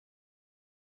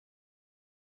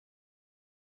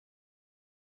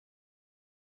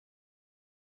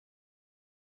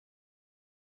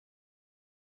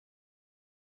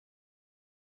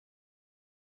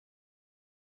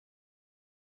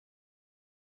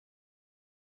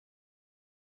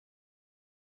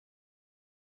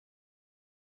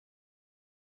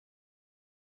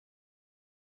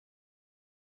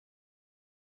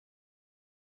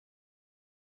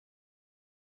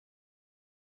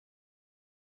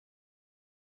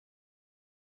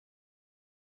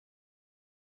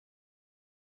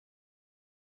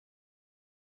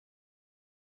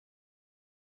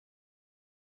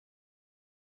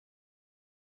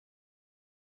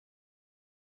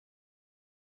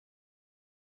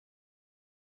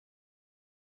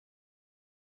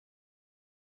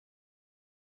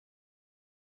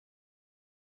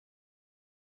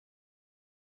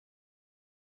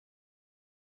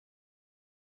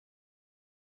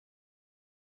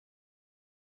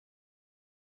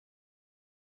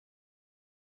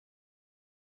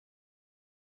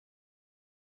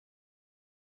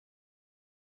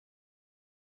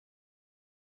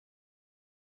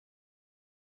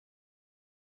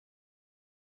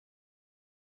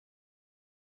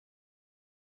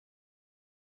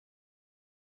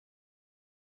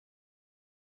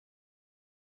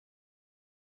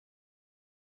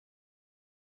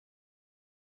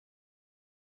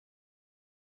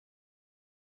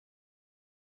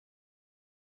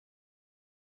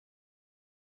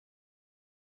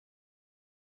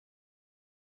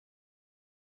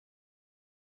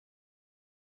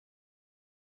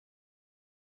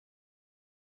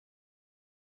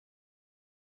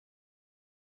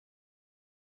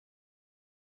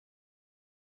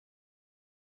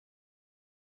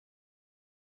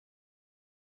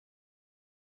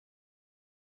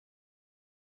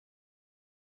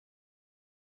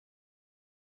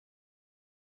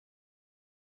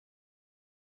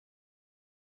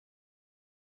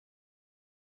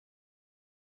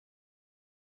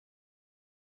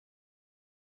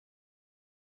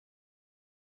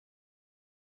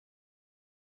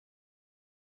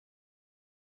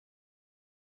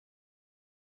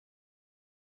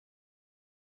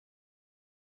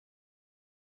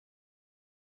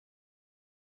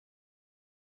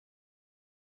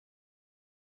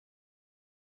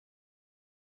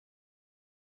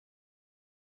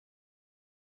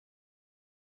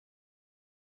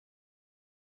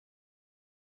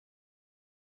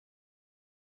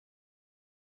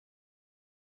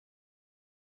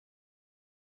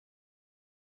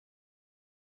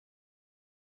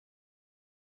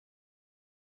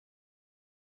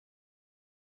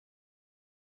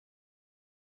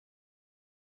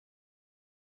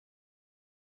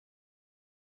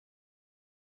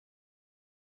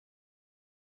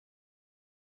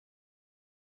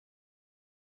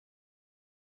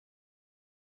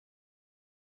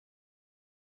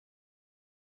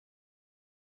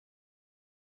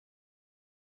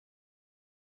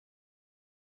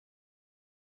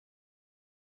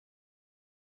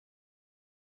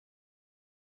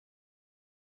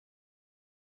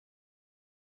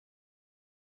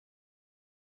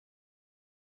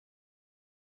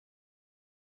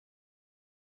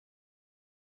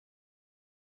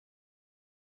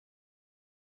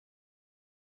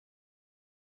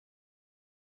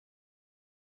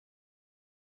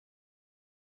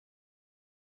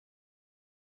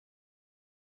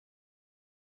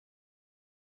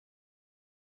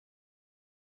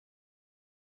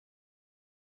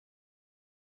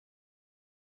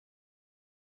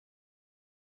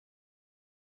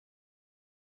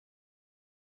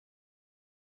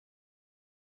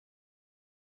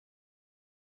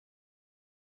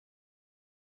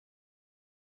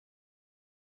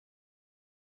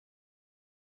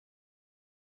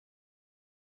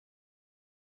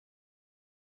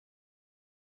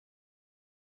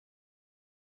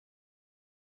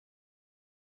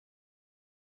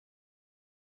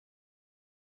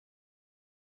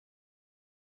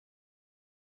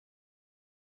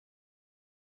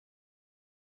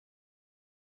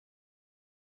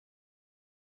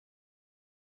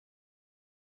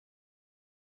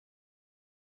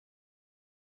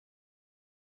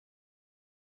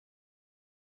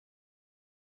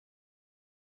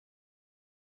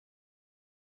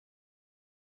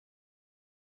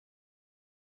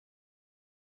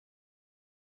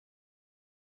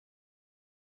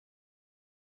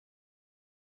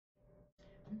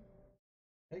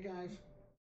Hey guys,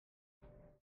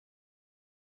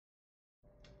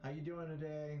 how you doing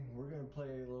today? We're gonna play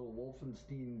a little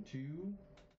Wolfenstein 2.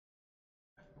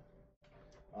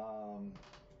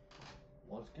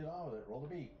 Let's get on with it. Roll the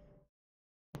beat.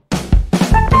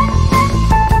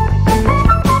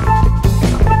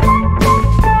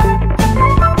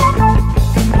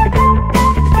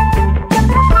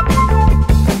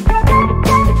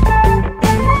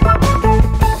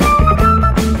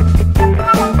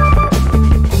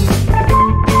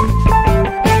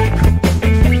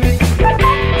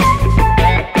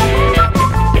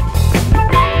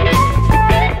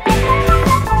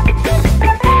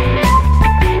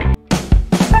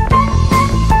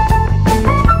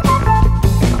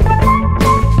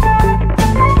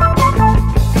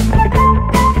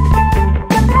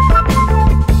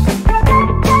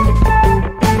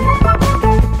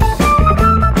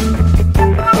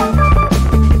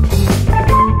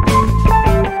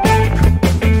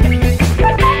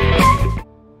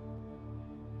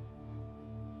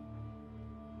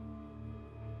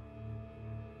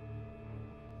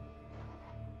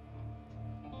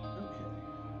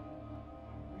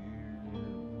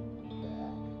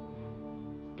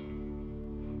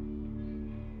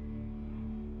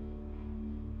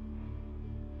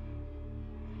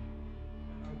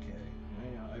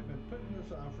 I've been putting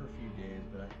this off for a few days,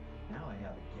 but now I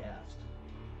have a guest.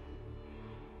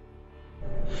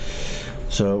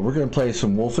 So we're gonna play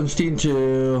some Wolfenstein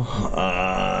 2.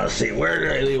 Let's see, where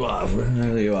did I leave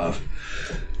off?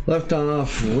 Left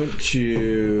off, went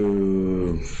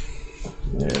to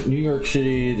New York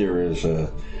City. There was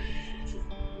a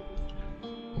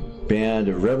band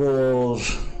of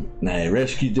rebels, and I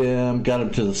rescued them, got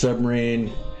them to the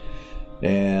submarine,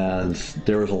 and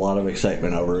there was a lot of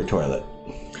excitement over a toilet.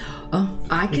 Oh,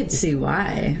 I could see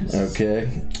why. Okay.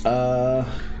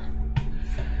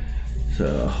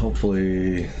 So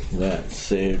hopefully that's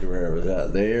saved wherever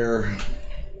that there.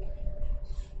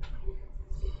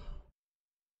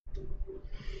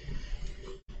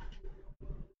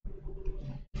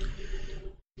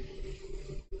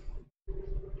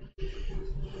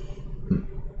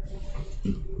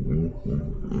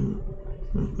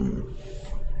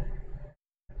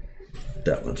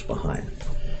 That one's behind.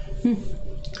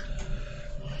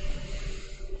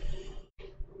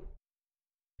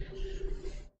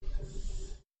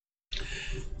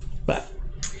 But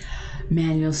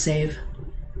manual save.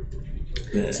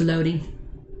 Yeah. It's loading.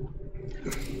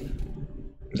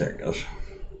 There it goes.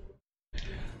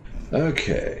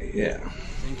 Okay, yeah.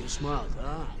 Think you're smart,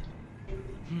 huh?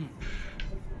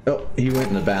 Oh, he went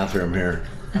in the bathroom here.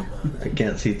 I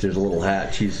can't see if there's a little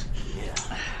hatch. He's...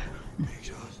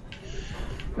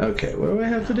 Okay, what do I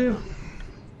have to do?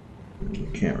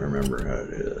 Can't remember how to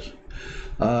do this.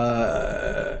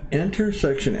 Enter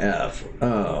section F.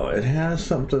 Oh, it has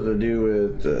something to do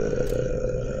with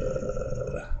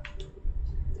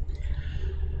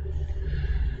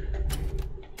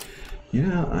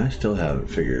yeah, I still haven't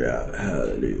figured out how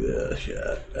to do this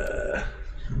yet.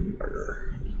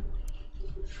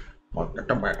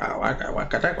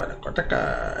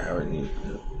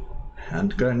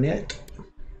 Hand grenade.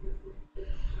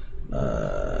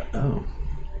 Oh.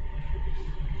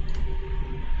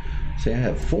 See, I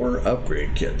have 4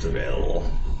 upgrade kits available.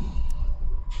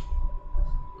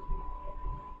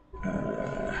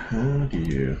 How do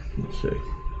you, let's see.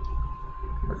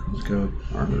 Let's go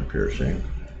armor piercing.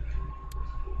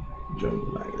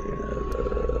 Jump magnet.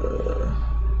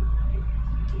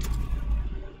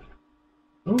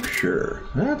 Oh, sure.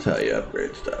 That's how you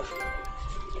upgrade stuff.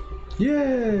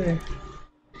 Yay!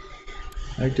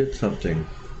 I did something.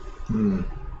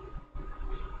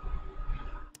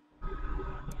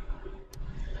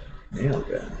 Nail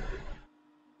gun.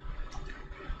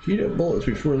 Heat up bullets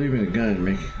before leaving the gun to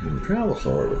make them travel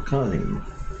slower, but causing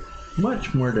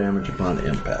much more damage upon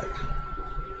impact.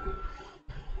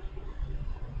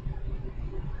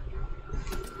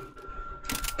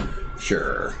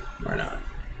 Sure, why not?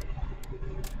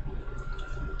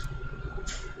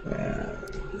 And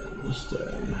this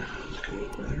thing. Let's go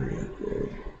with battery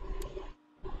upgrade.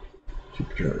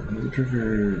 Supercharge the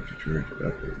trigger to charge the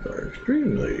battery for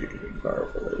extremely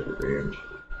powerful laser beams.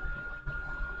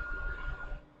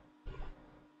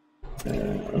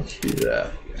 Let's do that.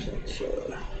 Since,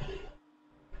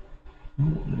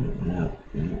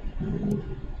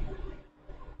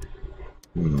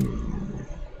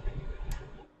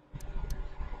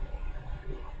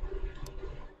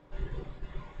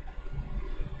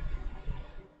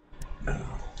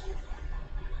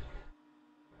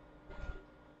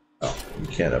 Oh, you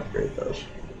can't upgrade those.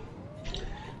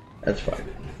 That's fine.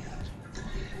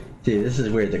 See, this is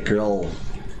where the girl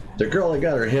The girl that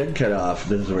got her head cut off,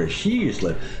 this is where she used to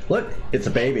live. Look, it's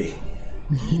a baby.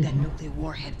 We need that nuclear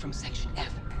warhead from Section F.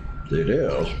 They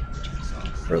do.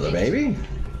 For the baby?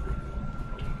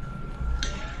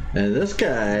 And this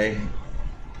guy...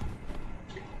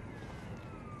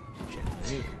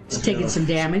 He's taking some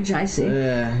damage, I see.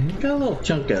 Yeah, he got a little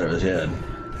chunk out of his head.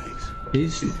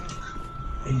 He's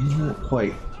not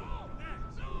quite...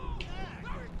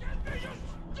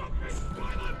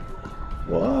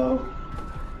 Whoa.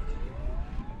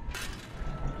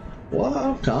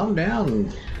 Whoa, calm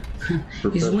down.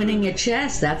 He's winning a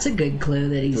chest. That's a good clue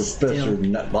that he's Professor still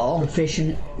Nutball.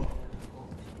 proficient.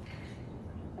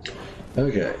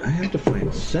 Okay, I have to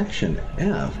find Section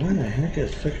F. Where the heck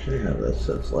is Section F?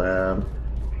 That's lab.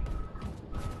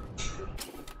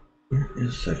 Where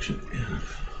is Section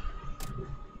F?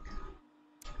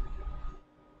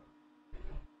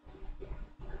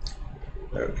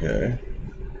 Okay.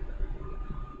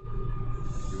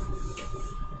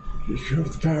 Just shut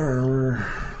off the power.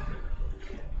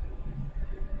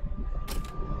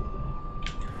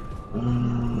 I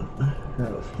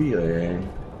have a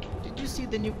feeling. Did you see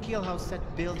the new kill house set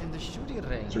built in the shooting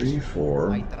range? 3,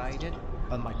 4. I tried it,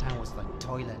 but my time was like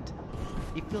toilet.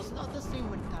 It feels not the same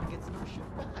when time gets no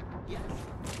shit back. Yes.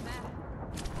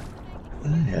 I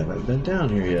haven't been down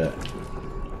here yet.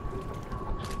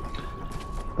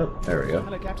 Oh, there we go.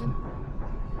 Hello, Captain.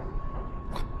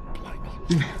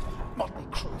 Blimey. Motley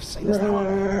crew, say this now.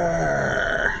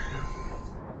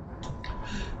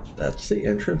 That's the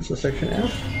entrance to Section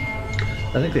F.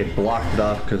 I think they blocked it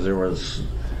off because there was...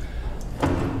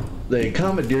 They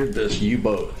commandeered this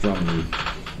U-boat from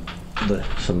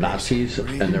some Nazis,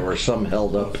 and there were some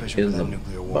held up in the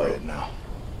boat. Now.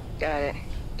 Got it.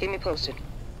 Keep me posted.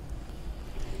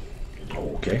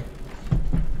 Okay.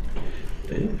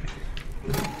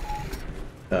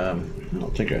 I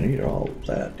don't think I need all of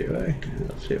that, do I?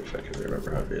 Let's see if I can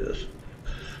remember how to do this.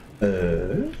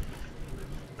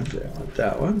 Okay, I want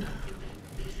that one.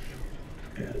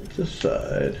 And this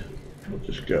side, we'll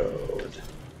just go with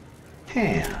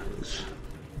hands.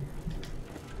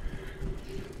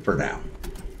 For now.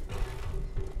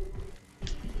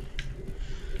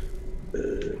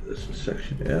 This is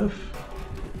Section F.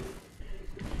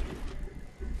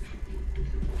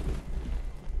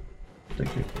 I think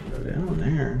I can go down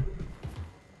there.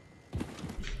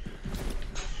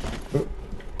 Oh.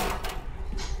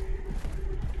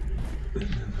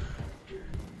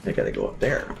 I gotta go up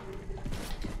there.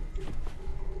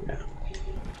 Yeah.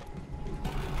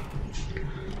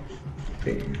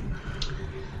 Okay.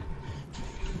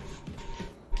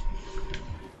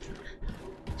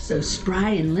 So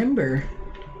spry and limber.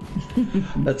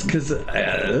 That's because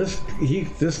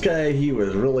this guy, he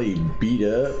was really beat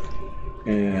up,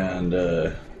 and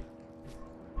how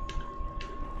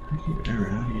do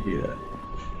you do that?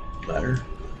 Ladder.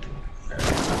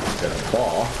 It's gonna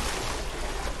fall.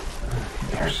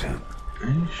 Your suit.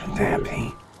 Damp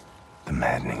heat. The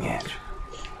maddening itch.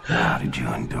 How did you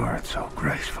endure it so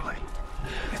gracefully?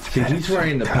 See, he's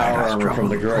wearing the power armor from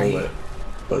the girl that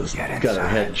was got her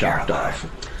head chopped off.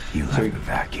 You let the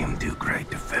vacuum do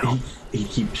great to fill. He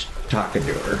keeps talking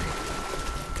to her.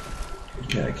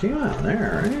 Okay, I came out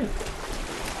there, right?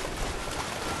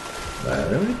 What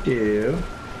do we do?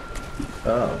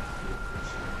 Oh.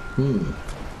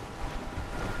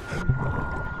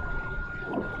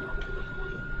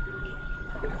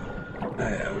 I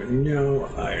have no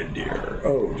idea.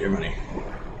 Oh, Jiminy.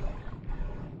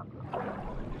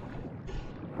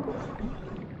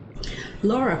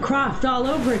 Laura Croft all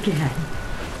over again.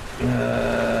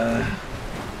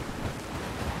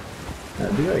 How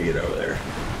do I get over there?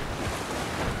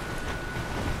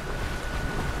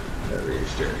 There are these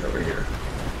stairs over here.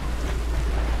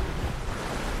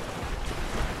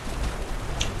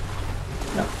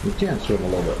 No, you can swim a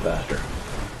little bit faster.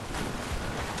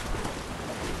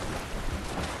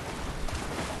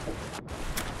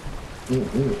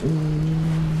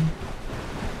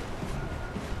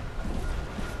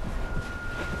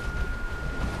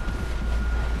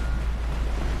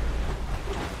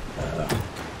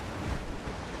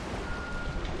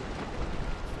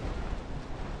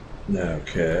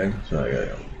 Okay, so I gotta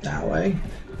go that way.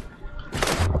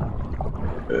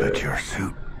 But your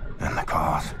suit and the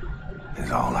cause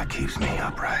is all that keeps me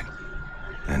upright.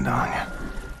 And Anya,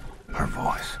 her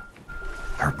voice,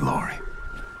 her glory,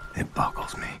 it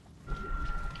buckles me.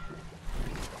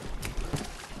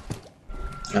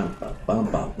 Yeah,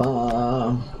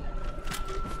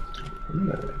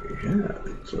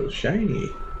 it's so shiny.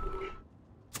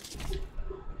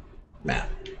 Map.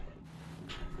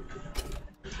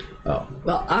 Oh.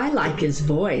 Well, I like his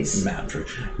voice. Map for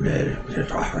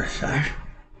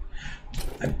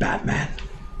I'm Batman.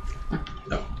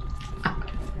 No.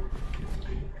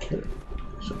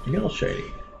 Something else shady.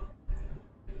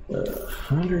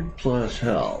 100 plus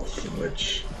health,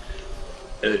 which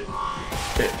it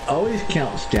always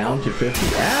counts down to 50.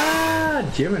 Ah,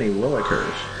 Jiminy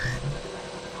Willikers.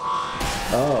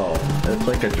 Oh, it's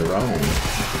like a drone.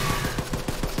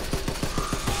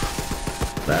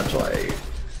 That's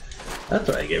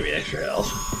why I give you extra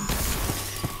health.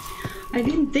 I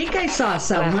didn't think I saw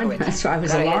someone. That's why I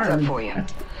was Got a heads up alarmed. for you.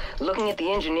 Looking at the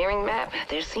engineering map,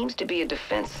 there seems to be a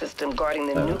defense system guarding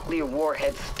the nuclear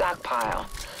warhead stockpile.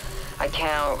 I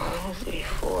count 1, 2, 3,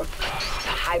 4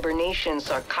 hibernation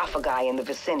sarcophagi in the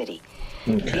vicinity.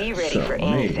 Okay, Be ready so for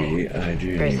anything. maybe I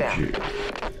do Grace need out. you.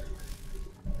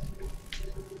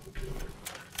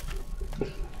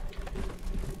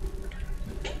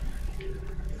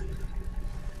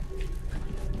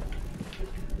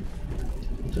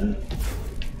 What's that?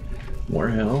 More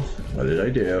health. What did I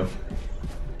do?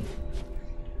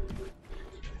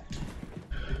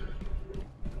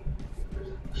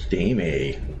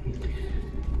 Steamy.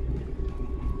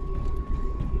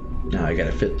 Now I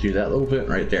gotta fit through that little bit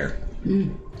right there.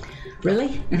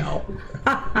 Really? No.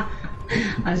 I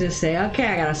was just say, okay,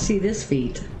 I gotta see this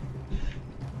feat.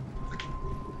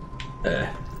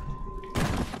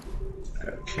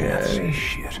 Can't see Okay.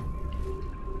 shit.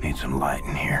 Need some light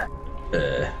in here.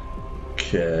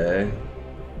 Okay.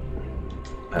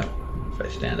 Oh, if I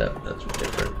stand up, that's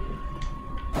different.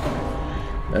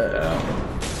 Uh-oh.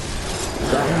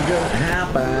 Something just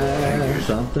happened or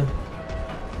something.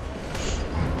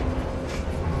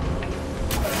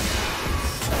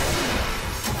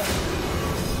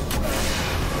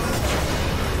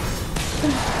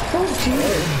 Oh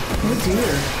dear. Oh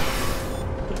dear.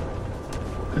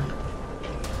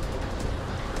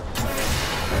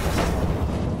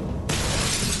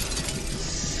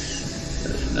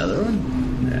 There's another one?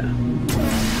 Yeah.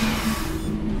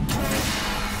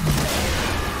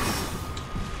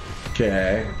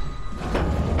 Okay.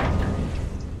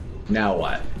 Now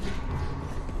what?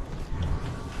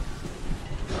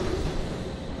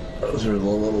 Those are the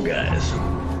little guys.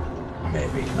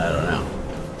 Maybe. I don't know.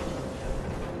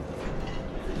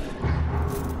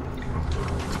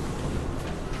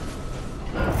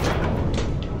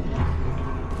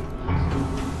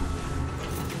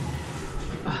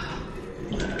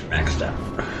 Maxed out.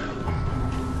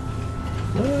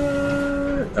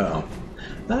 What? Oh.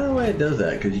 I don't know why it does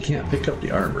that, because you can't pick up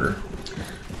the armor.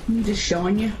 I'm just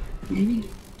showing you, maybe.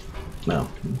 No,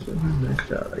 it's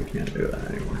maxed out. I can't do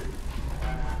that anymore.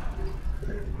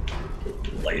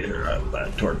 Later,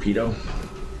 that torpedo.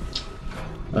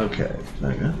 Okay, so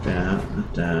I got that.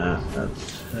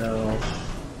 That's health.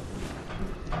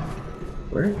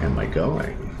 Where am I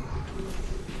going?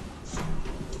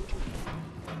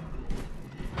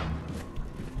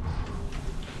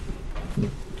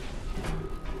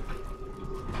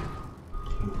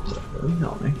 Does that really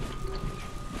help me?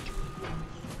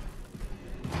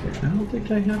 Okay, I don't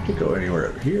think I have to go anywhere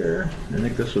up here. I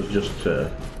think this was just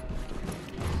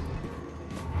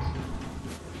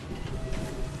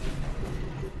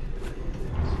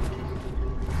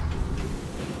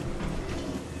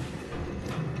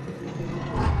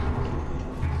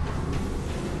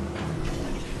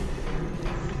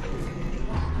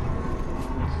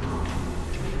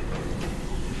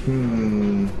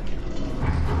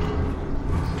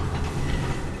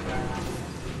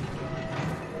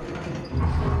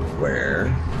Where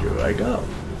do I go?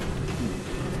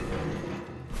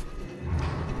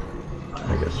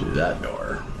 I guess through that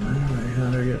door. Alright,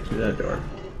 how do I get through that door?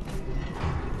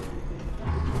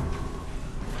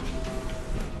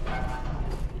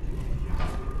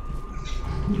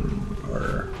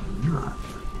 Or not.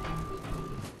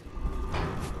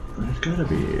 There's gotta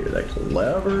be like a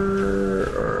lever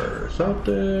or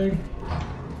something.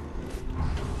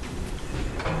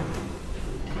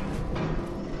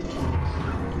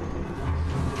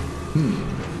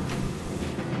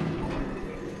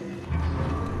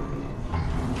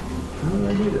 How do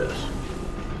I do this?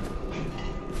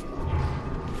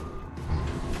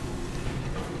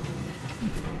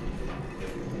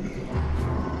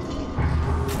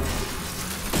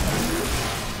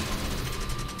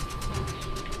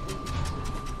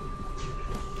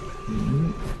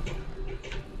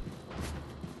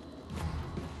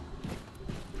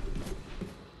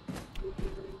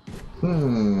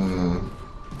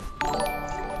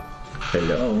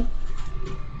 Hello?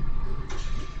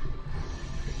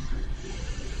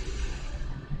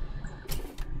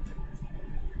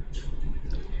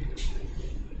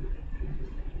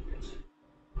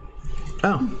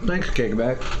 Oh, thanks,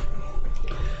 Kickback.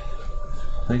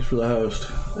 Thanks for the host.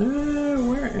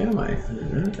 Where am I?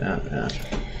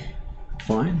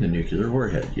 Find the nuclear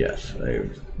warhead. Yes, I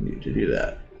need to do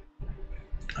that.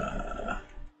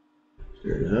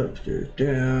 Stairs up, stairs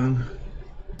down.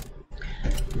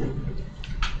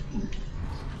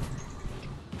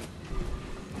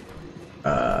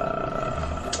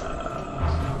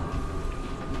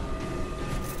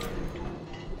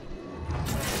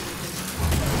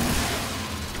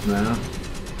 No.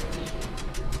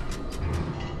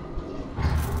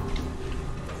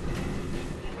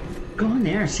 Go in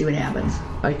there, see what happens.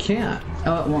 I can't.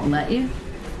 Oh, it won't let you?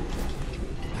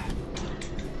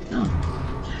 Oh.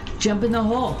 Jump in the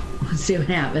hole. See what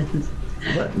happens.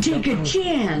 What? Take a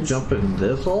chance. Jump in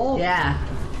this hole? Yeah.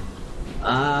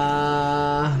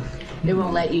 It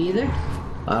won't let you either?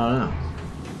 I don't know.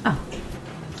 Oh.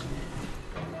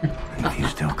 If you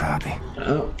still copy.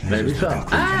 Oh, maybe so.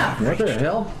 Ah! What the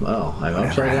hell? Oh, I'm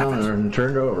upside down and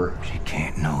turned over. She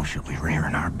can't know she'll be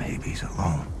rearing our babies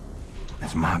alone.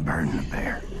 It's my burden to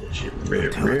bear. She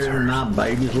rearing my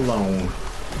babies alone.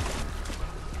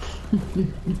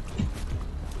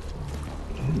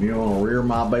 You want to rear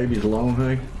my babies alone,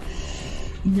 hey?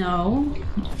 No.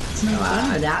 It's no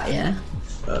fun without you.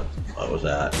 What was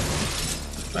that?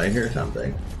 I hear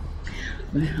something.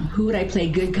 Who would I play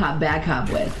good cop, bad cop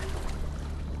with?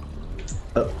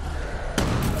 Oh.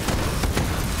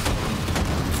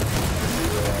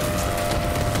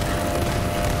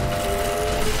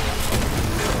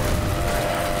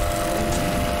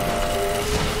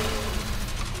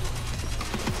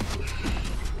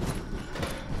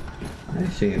 I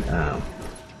seen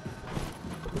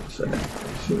what's that? I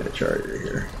seen a charger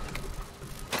here.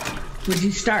 Would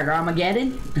you start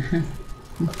Armageddon?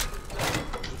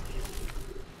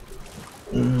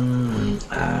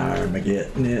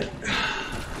 Armageddon it.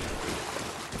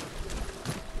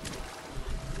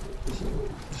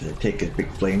 Should I take a big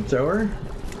flamethrower?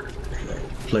 Should I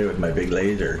play with my big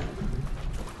laser?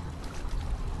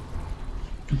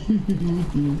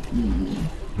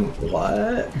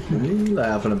 What? What are you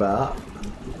laughing about?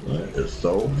 That is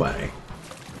so funny.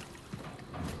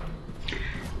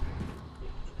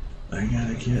 I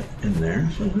gotta get in there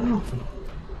somehow.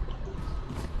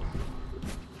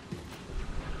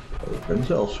 Opens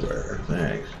elsewhere,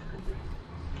 thanks.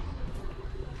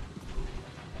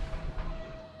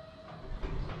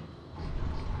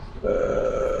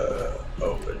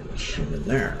 Opens from in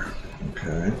there.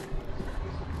 Okay.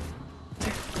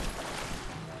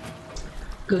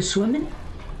 Go swimming?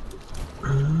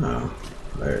 Oh.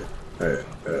 Right.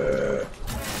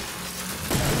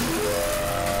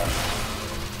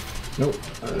 Nope,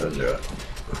 I didn't do it.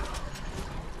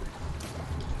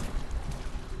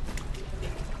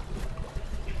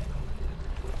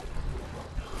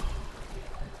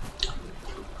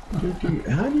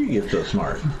 How do you get so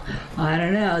smart? I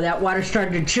don't know. That water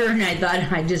started to churn. I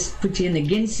thought I'd just put you in the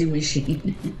Ginsu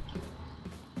machine.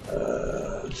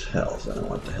 It's health. I don't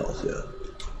want the health yet.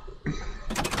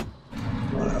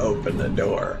 I want to open the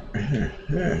door.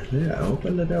 Yeah,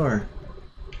 open the door.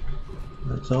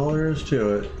 That's all there is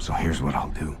to it. So here's what I'll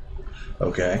do.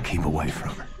 Okay. Keep away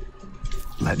from her.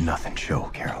 Let nothing show,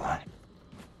 Caroline.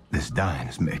 This dying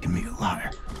is making me a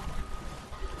liar.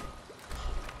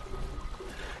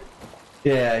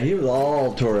 Yeah, he was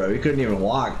all tore up. He couldn't even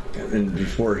walk and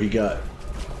before he got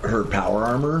her power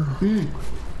armor.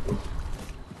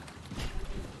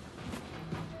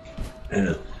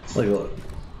 And it's like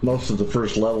most of the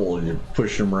first level, and you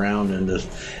push him around and just...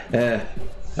 I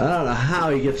don't know how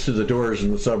he gets to the doors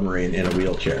in the submarine in a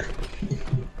wheelchair.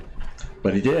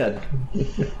 But he did.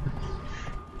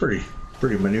 Pretty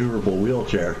maneuverable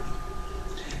wheelchair.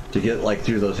 To get like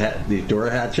through these door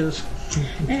hatches.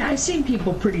 And I've seen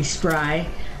people pretty spry.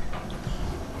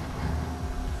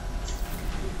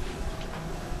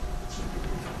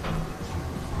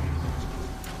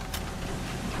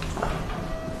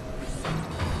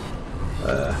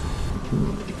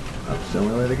 That's the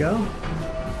only way to go?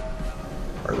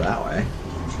 Or that way?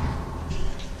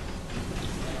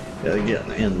 Yeah,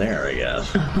 getting in there, I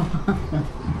guess.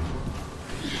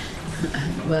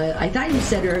 Well, I thought you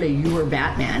said earlier you were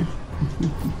Batman.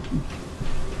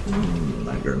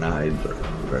 My grenades.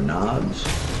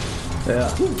 Yeah.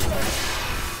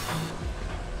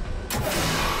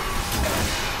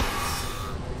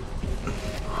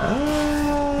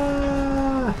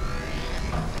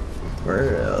 Where is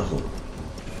it?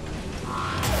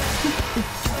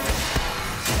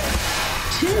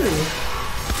 Two?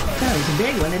 That was a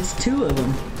big one. It's two of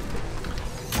them.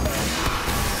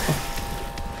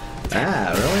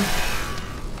 Ah, really?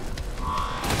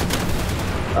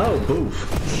 Oh, boof.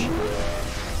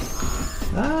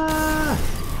 Ah!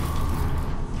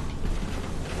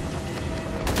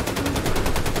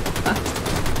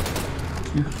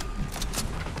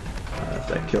 If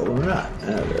that killed him or not.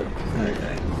 That did.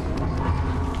 Okay.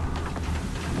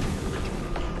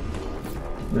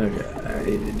 Okay, I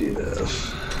need to do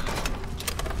this.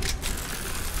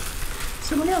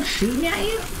 Someone else shooting at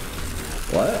you?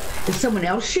 What? Is someone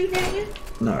else shooting at you?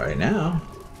 Not right now.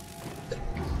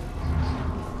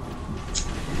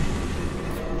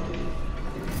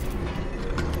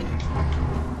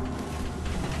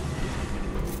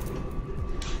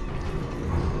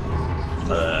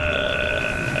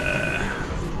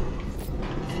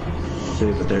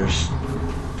 See, but there's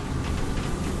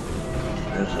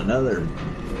another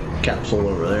capsule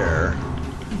over there.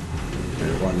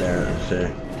 There's one there. See,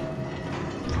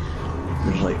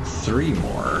 there's like 3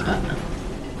 more.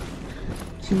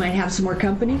 So you might have some more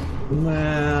company?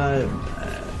 Well,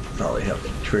 I probably have to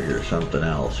trigger something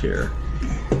else here.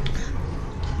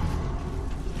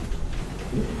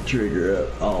 Trigger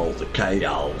up all the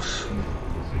chaos.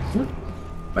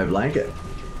 My blanket.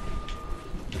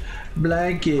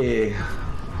 Blankie.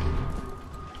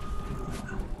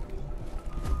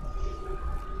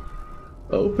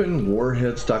 Open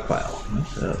warhead stockpile.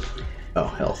 What's that? Oh,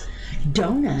 health.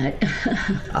 Donut.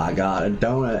 I got a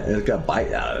donut. It's got a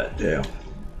bite out of it, too.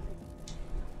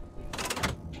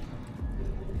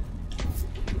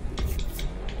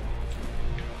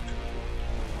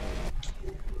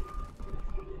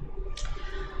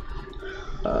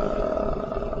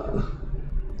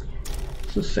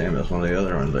 It's the same as one of the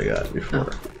other ones I got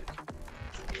before.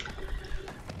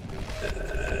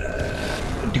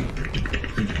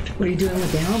 What are you doing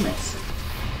with the helmets?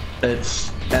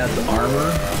 It's adds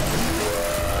armor.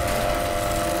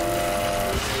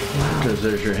 Because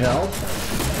there's your health.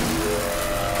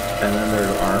 And then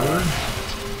there's armor.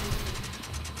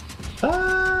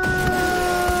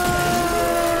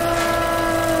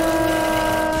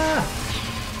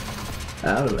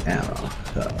 Out of ammo.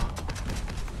 So,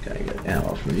 can I get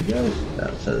ammo from you guys?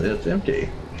 That says it's empty.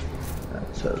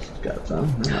 That says it's got some.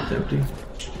 No, it's empty.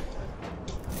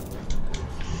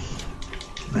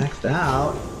 Maxed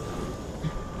out.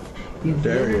 You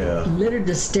There you littered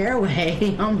the stairway.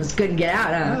 You almost couldn't get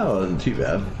out, huh? That wasn't too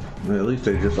bad. Well, at least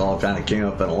they just all kind of came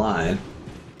up in a line.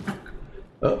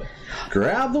 Oh,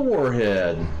 grab the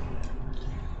warhead.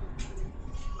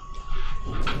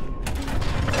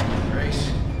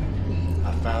 Grace,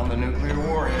 I found the nuclear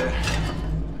warhead.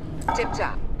 Tip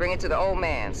top. Bring it to the old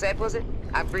man. Set, was it?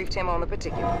 I briefed him on the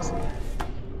particulars.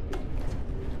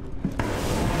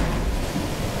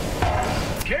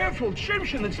 Careful,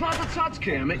 Shimshin, it's not the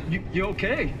Tsatsuki. You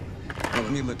okay? Well,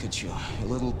 let me look at you. A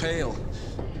little pale.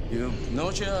 You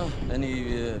nausea?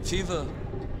 Any fever?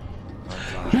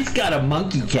 He's got a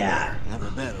monkey cat. Never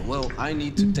better. Well, I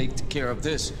need to take care of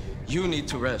this. You need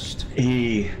to rest.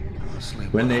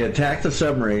 When they attacked the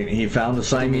submarine, he found a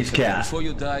Siamese cat Before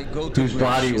you die, go to whose where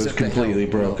body she's was at the completely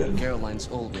helm. broken. Caroline's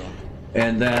old one.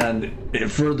 And then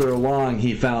further along,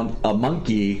 he found a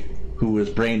monkey who was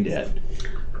brain dead.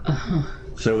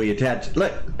 So he attached.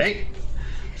 Look, hey.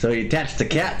 So he attached the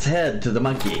cat's head to the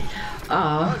monkey.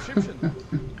 Shimshin,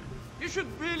 you should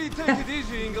really take it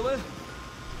easy, Ingela.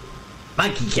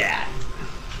 Monkey cat.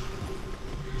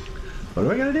 What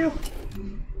do I gotta do?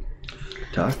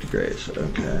 Talk to Grace.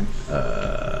 Okay. I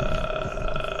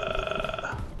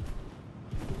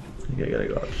think I gotta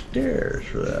go upstairs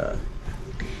for that.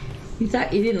 You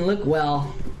thought you didn't look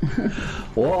well.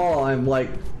 Well, I'm like,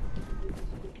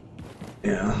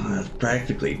 you know,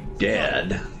 practically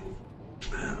dead.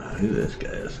 I don't know who this guy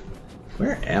is.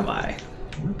 Where am I?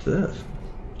 What's this?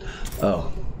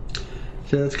 Oh.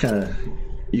 So that's kind of,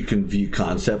 you can view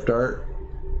concept art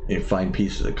and find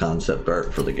pieces of concept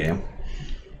art for the game.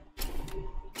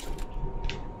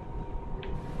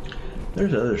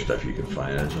 There's other stuff you can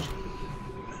find. I just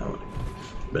haven't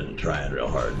been trying real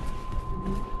hard.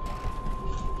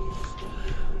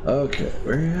 Okay,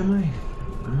 where am I?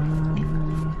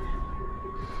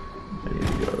 I need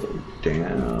to go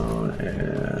down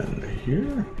and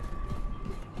here.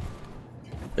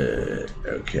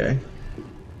 Okay.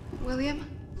 William?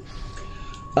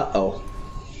 Uh-oh.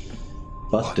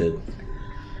 Busted.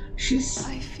 She's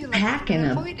I feel like hacking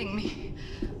you're him. avoiding me.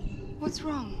 What's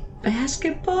wrong?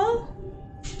 Basketball?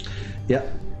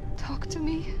 Yep. Talk to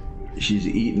me. She's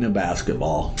eating a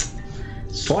basketball.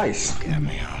 Twice. Get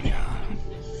me on ya.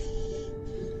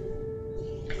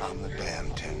 I'm the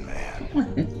damn Tin Man.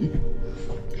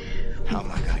 How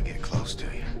am I gonna get close to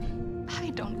you? I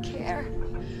don't care.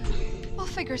 We'll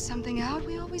figure something out.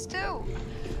 We always do.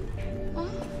 Huh?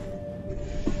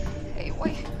 Hey,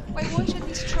 why won't you at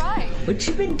least try? What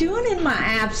you been doing in my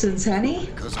absence, honey?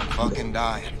 Because I'm fucking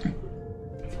dying.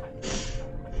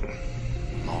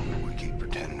 The longer we keep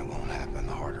pretending it won't happen,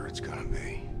 the harder it's gonna be.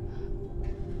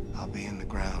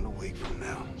 around a week from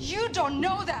now. You don't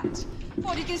know that.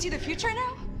 What, you can see the future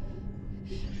now?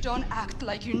 Don't act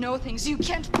like you know things you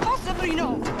can't possibly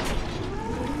know.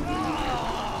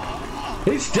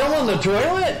 He's still on the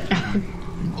toilet?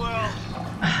 Well,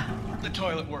 the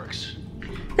toilet works.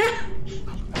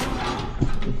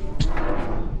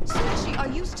 Sashi, are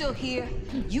you still here?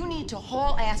 You need to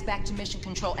haul ass back to mission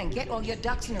control and get all your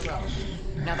ducks in a row.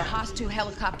 Now, the Haas 2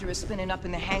 helicopter is spinning up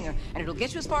in the hangar, and it'll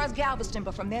get you as far as Galveston,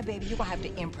 but from there, baby, you're gonna have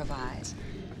to improvise.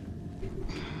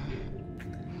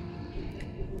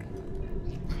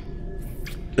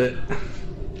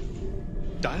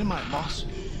 Dynamite, boss.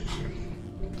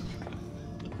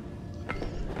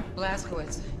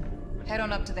 Blazkowicz, head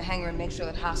on up to the hangar and make sure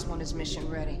that Haas 1 is mission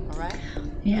ready, all right?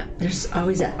 Yeah, there's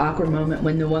always that awkward moment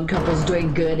when the one couple's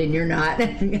doing good and you're not.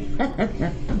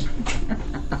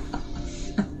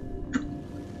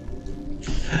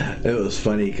 It was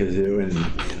funny because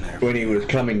when he was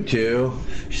coming to,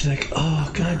 she's like, "Oh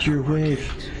God, your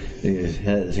wife." And he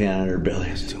had his hand on her belly.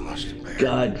 It's too much to bear.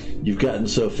 God, you've gotten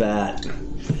so fat.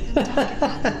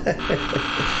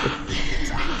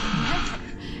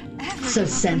 So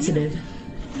sensitive.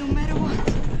 No matter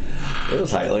what. It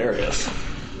was hilarious.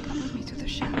 Come with me to the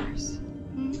showers.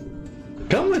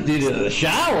 Come with you to the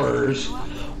showers?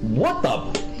 What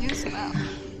the? You smell.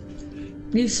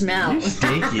 You smell. You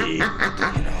stinky.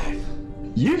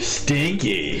 You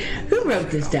stinky. Who wrote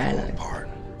this dialogue? Apart.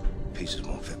 Pieces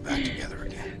won't fit back together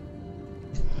again.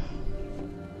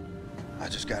 I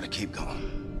just gotta keep going.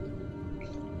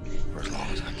 For as long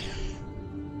as I can.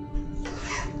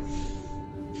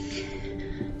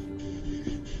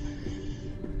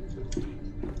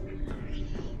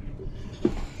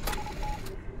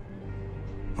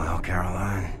 Well,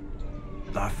 Caroline,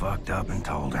 I fucked up and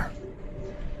told her.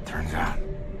 Turns out,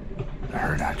 the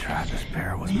hurt I tried to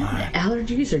spare was mine. The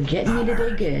allergies are getting me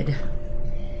today good.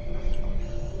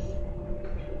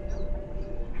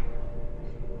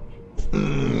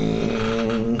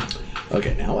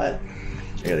 Okay, now what?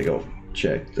 I gotta go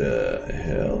check the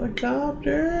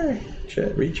helicopter.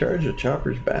 Recharge the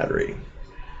chopper's battery.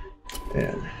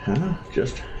 And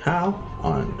just how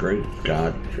on great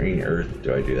God green earth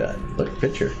do I do that? Look,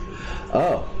 picture.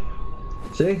 Oh,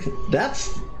 see,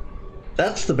 that's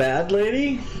the bad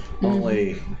lady. Mm-hmm.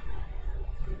 Only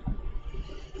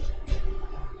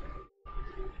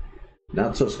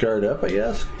not so scarred up, I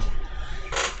guess.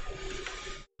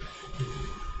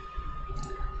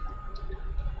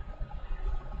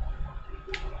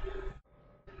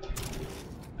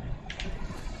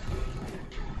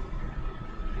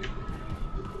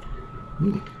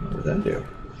 What does that do?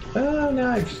 Oh, now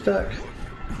I'm stuck.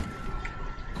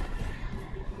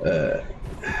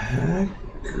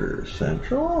 Hacker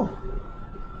Central?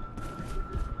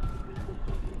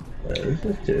 What does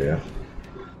this do?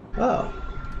 Oh.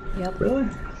 Yep. Really? You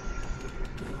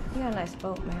got a nice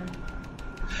boat, man.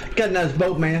 Got a nice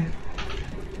boat, man.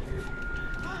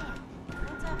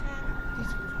 What's up, man?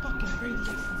 These fucking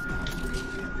radiations.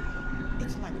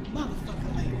 It's like a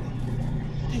motherfucker lately.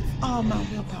 Takes all my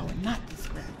willpower not to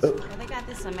scratch. Oh. Well, they got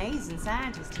this amazing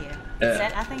scientist here.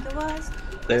 Set, I think it was.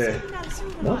 There.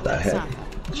 What the heck?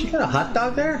 She got a hot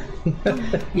dog there?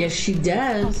 Yes, she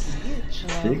does.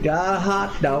 She got a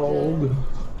hot dog.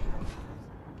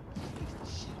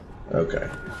 Okay.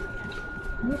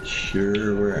 Not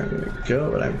sure where I'm gonna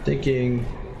go, but I'm thinking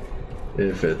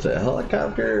if it's a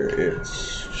helicopter, it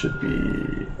should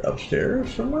be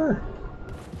upstairs somewhere.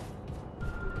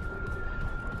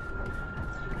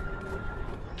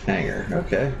 Hangar,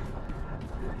 okay.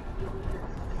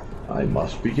 I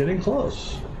must be getting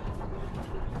close.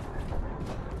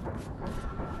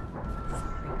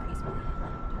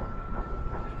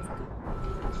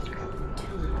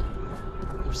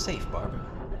 We're safe, Barbara.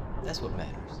 That's what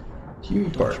matters.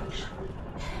 Huge barbers.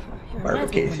 Barber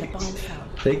casings.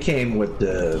 They came with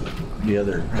the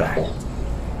other couple.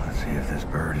 Let's see if this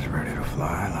bird is ready to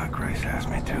fly like Grace asked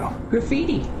me to.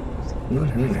 Graffiti. Put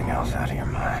everything else out of your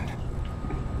mind.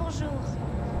 Bonjour.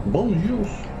 Bonjour.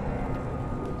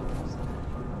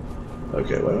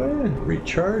 Okay, what do I do?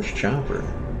 Recharge chopper.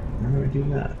 How do I do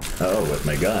that? Oh, with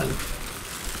my gun.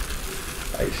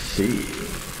 I see.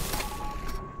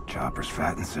 Chopper's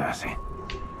fat and sassy.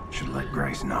 Should let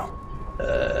Grace know.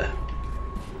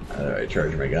 How do I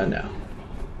charge my gun now?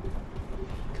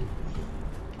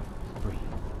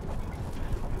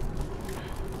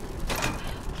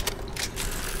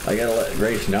 I gotta let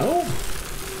Grace know?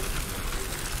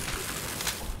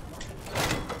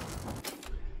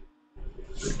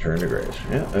 Return to Grace.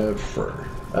 Yeah,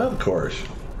 of course.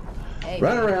 Hey,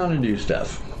 Run around and do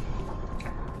stuff.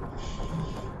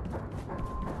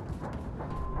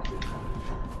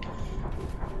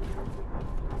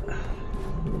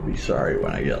 be sorry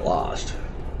when I get lost.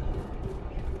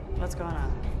 What's going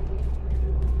on?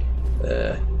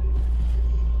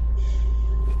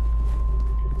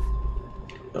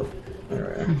 Oh,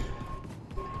 alright.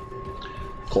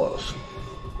 Close.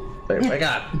 Wait, wake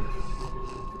up!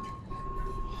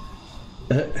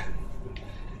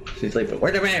 She's sleeping.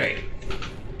 Where's the baby?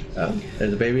 Oh,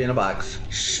 there's a baby in a box.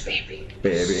 Shh, baby.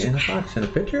 Baby in a box in a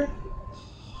picture?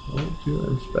 What do you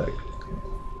inspect?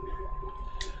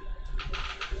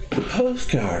 The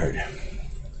postcard.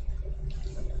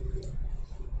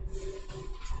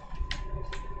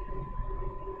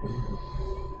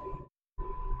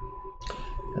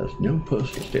 Has no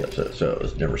postal stamp, so it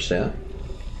was never sent.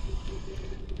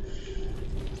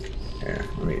 Here,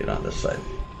 let me get on this side.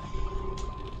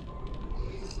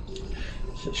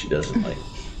 So she doesn't like.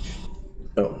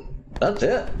 Oh, that's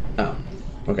it. Oh,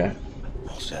 okay.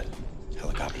 All set.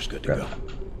 Helicopter's good to go.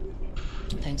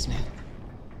 Thanks, man.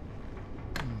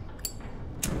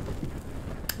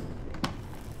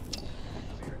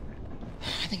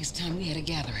 I think it's time we had a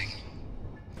gathering.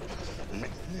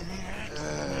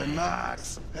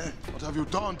 Max, what have you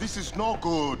done? This is no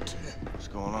good. What's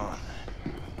going on?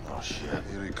 Oh, shit.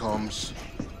 Here he comes.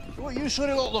 What are you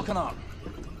sure lot looking up?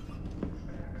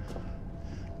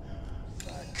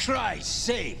 For Christ's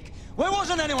sake! Why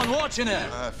wasn't anyone watching it?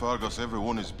 Fergus,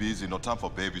 everyone is busy. No time for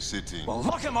babysitting. Well,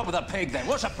 lock him up with a pig then.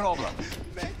 What's the problem?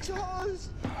 Mentos!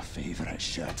 My favorite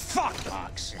shirt. Fuck,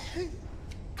 Max!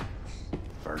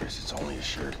 Fergus, it's only a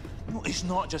shirt. No, it's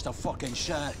not just a fucking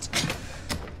shirt.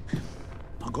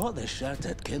 I got this shirt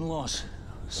at Kinloss.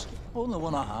 It's the only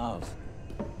one I have.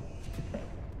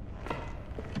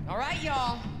 All right,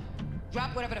 y'all.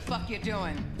 Drop whatever the fuck you're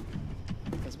doing.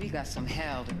 Because we got some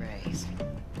hell to raise.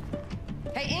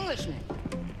 Hey, Englishman.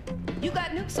 You got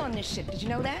nukes on this ship. Did you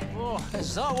know that? Oh,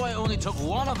 is that why it only took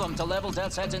one of them to level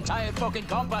Death's entire fucking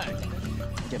compound?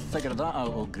 You figured that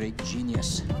out, oh great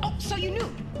genius. Oh, so you knew.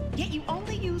 Yet you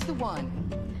only used the one.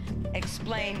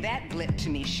 Explain that blip to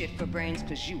me, shit for brains,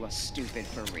 because you are stupid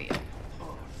for real.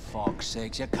 Fuck's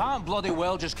sakes, you can't bloody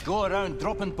well just go around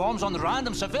dropping bombs on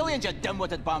random civilians, you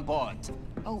dim-witted bampot.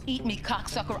 Oh, eat me,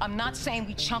 cocksucker. I'm not saying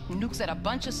we chunk nukes at a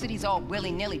bunch of cities all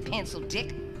willy-nilly, pencil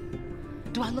dick.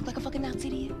 Do I look like a fucking Nazi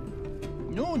to you?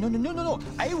 No.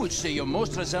 I would say you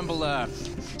most resemble a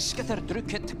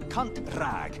skitterdrucket cunt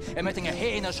rag, emitting a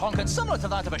heinous honking similar to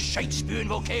that of a shite-spewing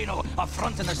volcano,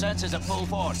 affronting the senses at full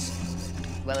force.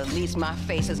 Well, at least my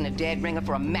face isn't a dead ringer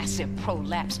for a massive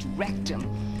prolapsed rectum.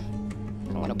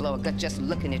 I want to blow a gut just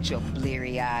looking at your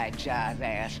bleary-eyed jive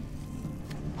ass.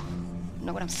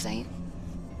 Know what I'm saying?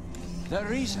 The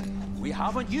reason we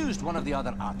haven't used one of the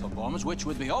other atom bombs, which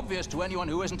would be obvious to anyone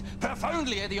who isn't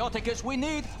profoundly idiotic, is we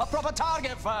need a proper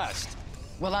target first.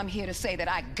 Well, I'm here to say that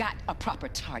I got a proper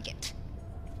target.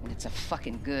 And it's a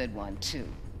fucking good one, too.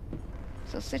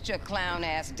 So sit your clown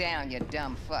ass down, you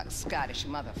dumb fuck, Scottish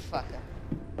motherfucker.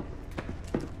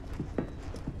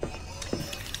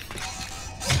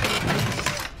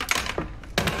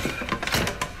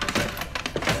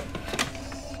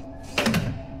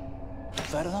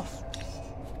 Fair enough.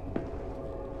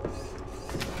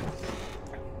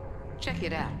 Check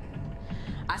it out.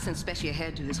 I sent Specy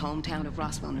ahead to his hometown of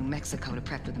Roswell, New Mexico to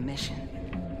prep for the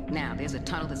mission. Now, there's a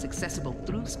tunnel that's accessible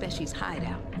through Specy's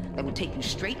hideout that will take you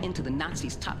straight into the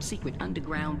Nazis' top-secret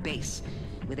underground base,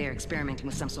 where they're experimenting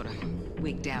with some sort of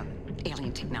wigged-out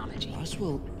alien technology.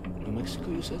 Roswell, New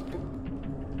Mexico, you said?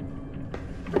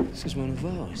 This is one of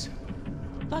ours.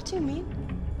 What do you mean?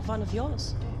 One of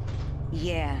yours?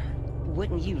 Yeah.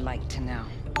 Wouldn't you like to know?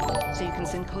 So you can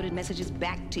send coded messages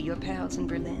back to your pals in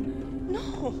Berlin?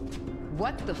 No.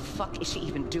 What the fuck is she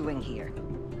even doing here?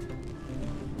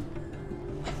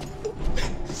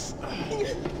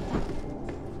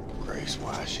 Grace,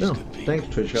 why she's good people. Thanks,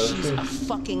 Twitch. She's a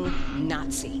fucking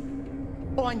Nazi.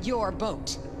 On your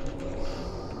boat.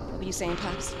 What were you saying,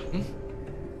 Pops?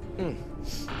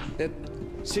 That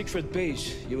secret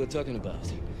base you were talking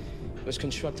about was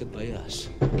constructed by us.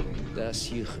 Das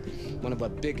hier, one of our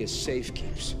biggest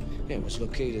safekeeps. It was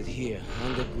located here,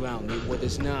 underground, near what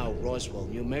is now Roswell,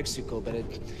 New Mexico, but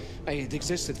it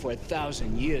existed for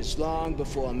 1,000 years, long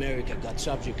before America got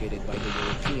subjugated by the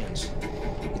Europeans.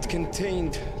 It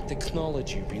contained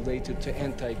technology related to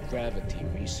anti-gravity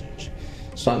research,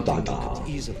 something that could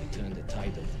easily turn the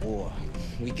tide of war.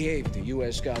 We gave the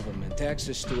U.S. government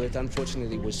access to it.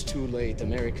 Unfortunately, it was too late.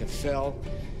 America fell.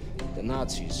 The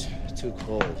Nazis took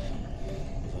hold of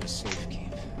our safekeep.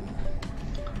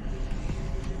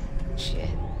 Shit,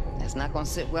 that's not gonna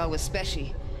sit well with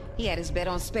Specy. He had his bet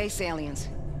on space aliens.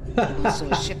 So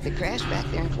a ship that crashed back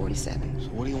there in 47. So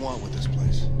what do you want with this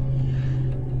place?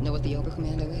 Know what the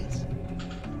Oberkommando is?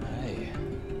 Aye.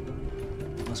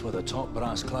 That's where the top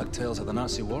brass clack tales of the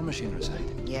Nazi war machine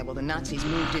reside. Yeah, well, the Nazis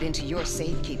moved it into your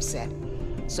safekeep set.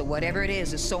 So whatever it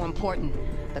is so important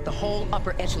that the whole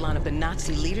upper echelon of the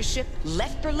Nazi leadership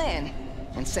left Berlin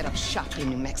and set up shop in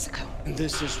New Mexico. And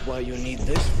this is why you need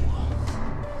this for?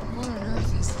 What on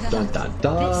earth is that? Dun, dun,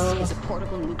 dun. This is a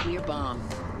portable nuclear bomb.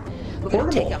 We're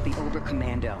gonna take out the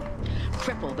Oberkommando,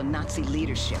 cripple the Nazi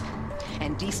leadership,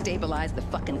 and destabilize the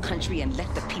fucking country and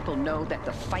let the people know that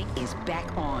the fight is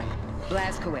back on.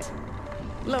 Blazkowicz,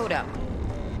 load up.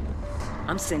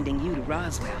 I'm sending you to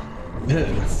Roswell.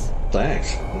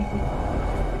 Thanks.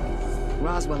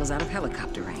 Roswell is out of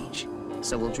helicopter range,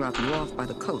 so we'll drop you off by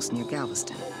the coast near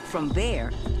Galveston. From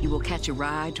there, you will catch a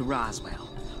ride to Roswell.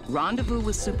 Rendezvous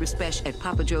with Super Spesh at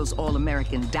Papa Joe's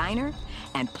All-American Diner,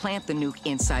 and plant the nuke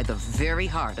inside the very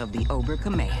heart of the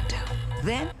Oberkommando.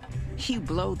 Then, you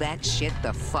blow that shit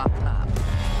the fuck up.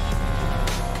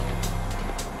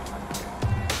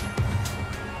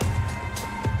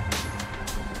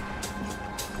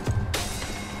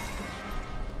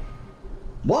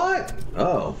 What?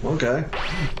 Oh, okay.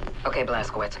 Okay,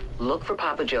 Blazkowicz, look for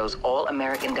Papa Joe's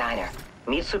All-American Diner.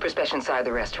 Meet Super Spesh inside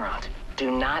the restaurant.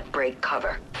 Do not break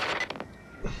cover.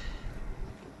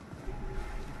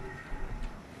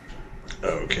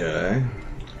 Okay.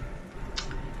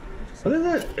 What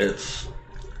is it? It's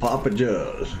Papa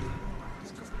Joe's.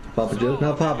 Papa Joe's?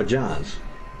 Not Papa John's.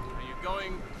 Are you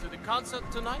going to the concert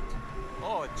tonight?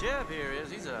 Oh, Jeb here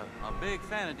is. He's a big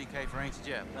fan of DK for ain't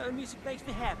Jeb. Music makes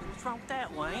me happy. What's wrong with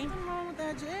that, Wayne? What's wrong with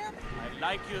that, Jeb? I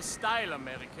like your style,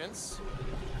 Americans.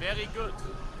 Very good.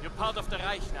 You're part of the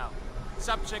Reich now.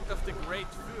 Subject of the Great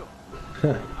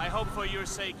Führer. I hope for your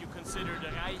sake you consider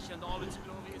the Reich and all its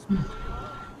glorious people.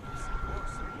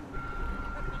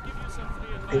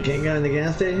 You can't get in the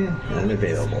gas station?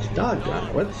 Unavailable. Doggone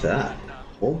it. What's that?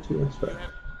 Hold to inspect.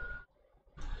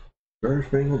 Star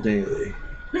Spangled Daily.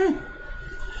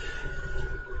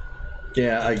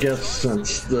 Yeah, I guess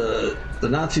since the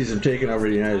Nazis have taken over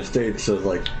the United States, so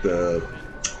like the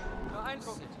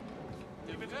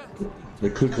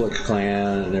Ku Klux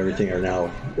Klan and everything are now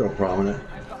real prominent.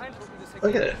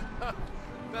 Look at it.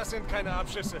 Das sind keine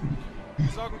Abschüsse.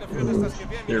 Sorgen dafür, dass das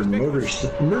Gewehr They're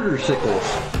motorcycles.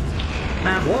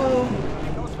 Whoa!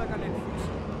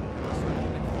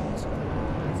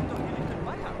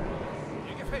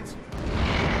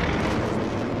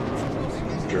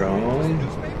 Drone.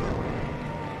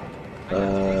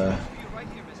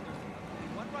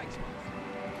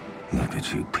 Look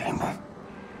at you people.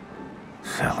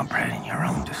 Celebrating your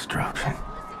own destruction.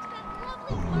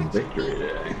 Victory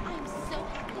Day.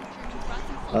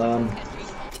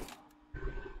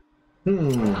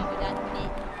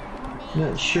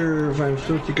 Not sure if I'm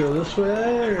supposed to go this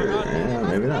way, or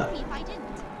maybe not.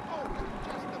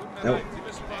 Nope.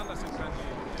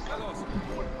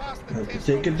 Have to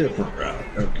take a different route.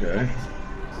 Okay.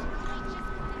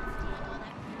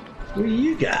 What do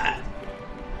you got?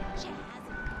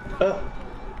 Oh.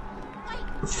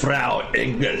 Frau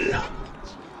Engel.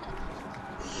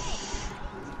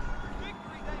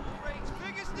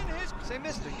 Say,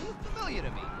 mister, you look familiar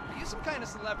to me. Are you some kind of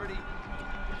celebrity?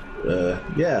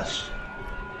 Yes.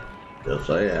 Yes,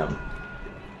 I am.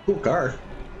 Cool car.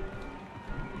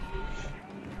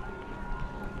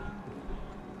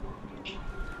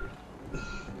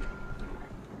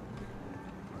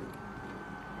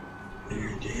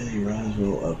 Your daily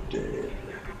Roswell update.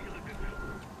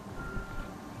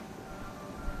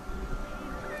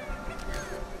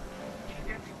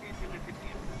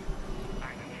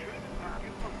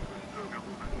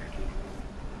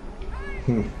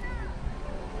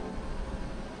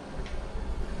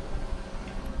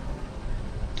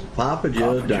 Papa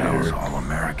Joe's Diner.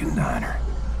 All-American Diner.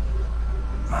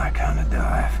 My kind of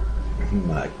dive.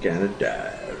 My kind of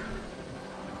dive.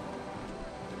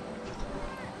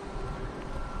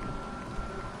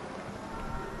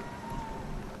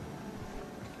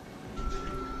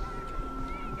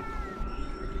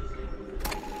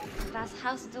 Was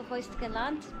hast du heute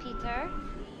gelernt, Peter?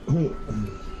 I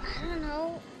don't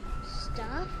know.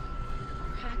 Stuff?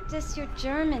 Practice your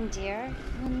German, dear.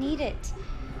 You'll need it.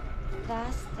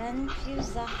 Was denn für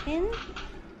Sachen?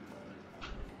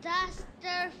 Das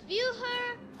der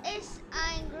Führer ist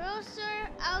ein großer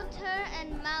Autor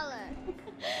und Maler.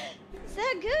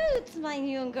 Sehr gut, mein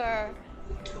Junge.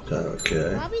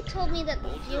 Okay. Bobby told me that the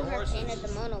Führer painted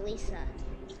the Mona Lisa.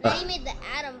 Then he made the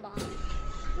atom bomb.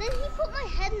 Then he put my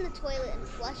head in the toilet and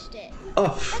flushed it.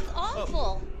 Oh. That's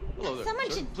awful. Hello there. Someone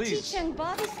sir. should Please. teach young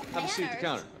Bobby's Have a seat at the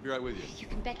counter. I'll be right with you. You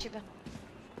can bet your...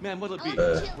 Ma'am, what'll it be?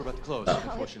 Oh, We're about to close, oh,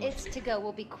 unfortunately. it's to go.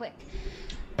 We'll be quick.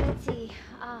 Let's see.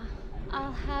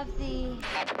 I'll have the...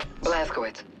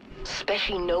 Blazkowicz,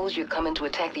 Specie knows you're coming to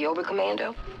attack the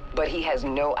Oberkommando, but he has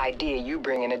no idea you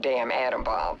bringing a damn atom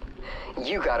bomb.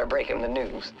 You gotta break him the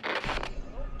news.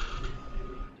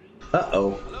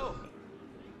 Uh-oh.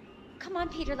 Come on,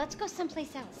 Peter, let's go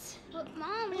someplace else. But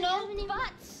Mom, we don't have any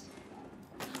butts.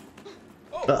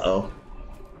 Uh-oh.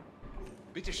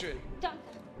 Bitte schön.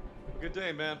 Good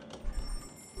day, man.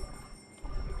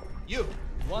 You,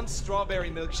 one strawberry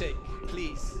milkshake,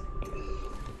 please.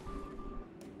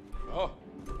 Oh,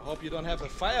 I hope you don't have a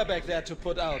fire back there to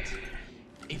put out.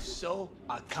 If so,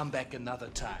 I'll come back another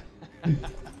time.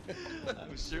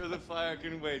 I'm sure the fire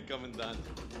can wait, Commandant.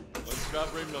 One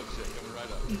strawberry milkshake coming right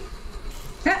up.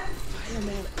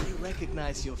 Fireman, I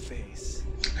recognize your face.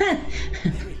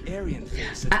 Very Aryan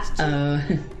face. Uh-oh.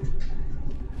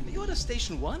 You order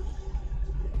Station 1?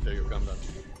 There you go, Commandant.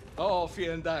 Oh,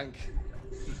 vielen Dank.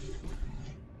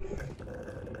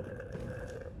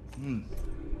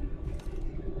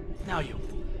 Now you.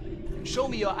 Show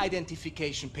me your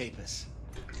identification papers.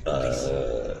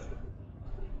 I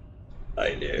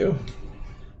do.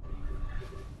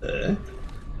 Okay.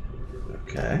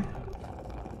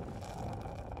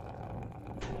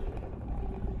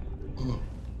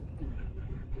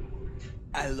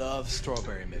 I love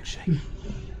strawberry milkshake.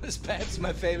 It's perhaps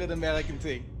my favorite American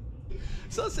thing.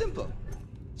 So simple.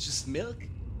 Just milk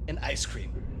and ice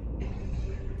cream.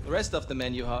 The rest of the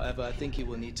menu, however, I think you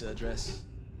will need to address.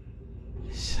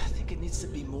 I think it needs to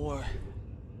be more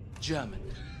German.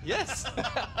 Yes!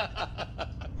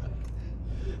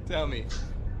 Tell me,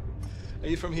 are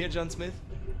you from here, John Smith?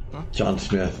 Huh? John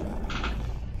Smith.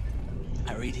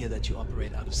 I read here that you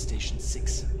operate out of Station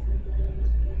 6.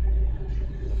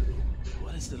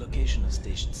 What is the location of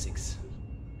Station 6?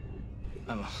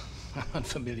 I'm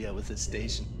unfamiliar with this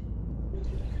station.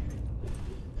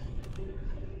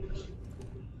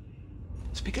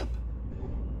 Speak up.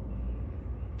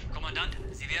 Kommandant,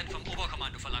 Sie werden vom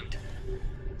Oberkommando verlangt.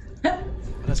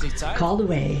 Das nicht Zeit? Called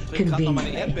away.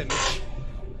 Conveniently.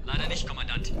 Leider nicht,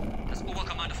 Kommandant. Das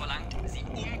Oberkommando verlangt, Sie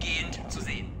umgehend zu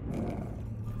sehen.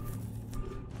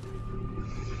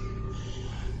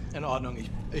 In Ordnung,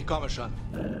 ich komme schon.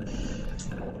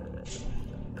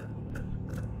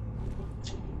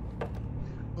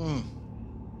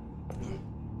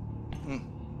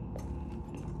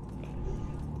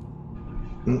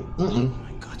 Oh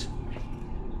mein Gott.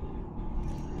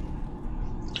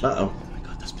 Uh-oh. Oh mein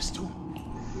Gott, das bist du.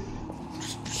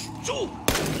 Das bist du!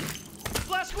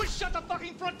 Blazkowicz, shut the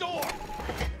fucking front door!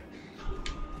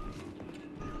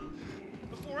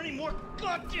 Before any more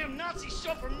goddamn Nazis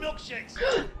show for milkshakes!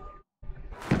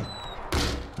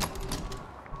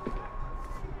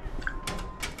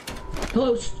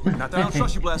 Close. Not that I don't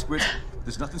trust you, Blazkowicz.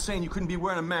 There's nothing saying you couldn't be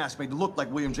wearing a mask made to look like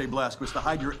William J. Blazkowicz to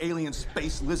hide your alien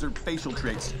space lizard facial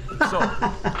traits. So,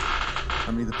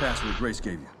 how many of the password Grace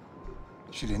gave you?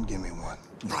 She didn't give me one.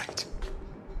 Right.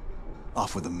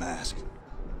 Off with the mask.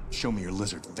 Show me your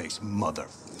lizard face,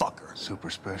 motherfucker. Super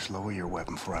Special, lower your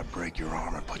weapon before I break your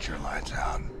arm or put your lights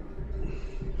out.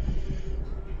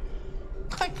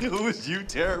 I knew it was you,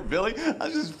 Terror Billy. I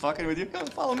was just fucking with you. Come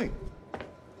follow me.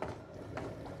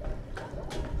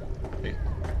 Hey.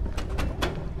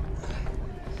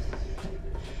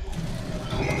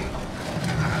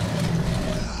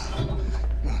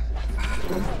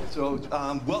 So,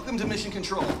 welcome to Mission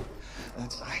Control.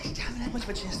 I haven't had much of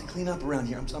a chance to clean up around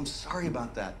here. I'm sorry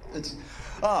about that. It's,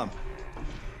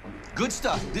 good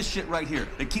stuff. This shit right here.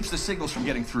 It keeps the signals from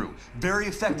getting through. Very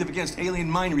effective against alien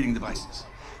mind-reading devices.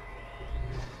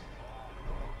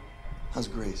 How's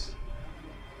Grace?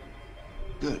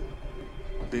 Good.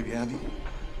 Baby Abby?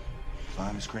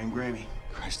 Fine as cream gravy.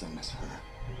 Christ, I miss her.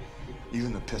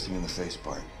 Even the pissing in the face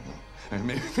part. And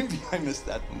maybe I missed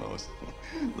that the most.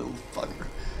 Little fucker.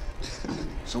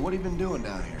 So what have you been doing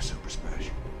down here, Super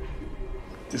Special?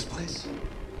 This place?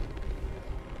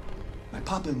 My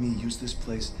papa and me used this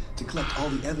place to collect all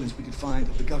the evidence we could find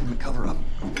of the government cover-up.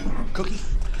 Cookie?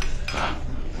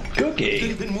 Cookie?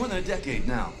 It's been more than a decade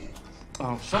now.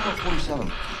 Summer of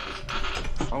 47.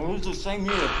 It was the same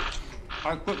year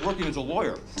I quit working as a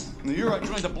lawyer. In the year I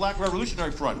joined the Black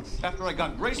Revolutionary Front, after I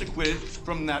got Grace acquitted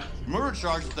from that murder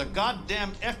charge that the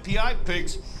goddamn FBI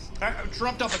pigs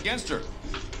trumped up against her.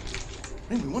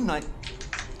 Anyway, one night,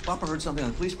 Papa heard something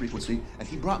on the police frequency, and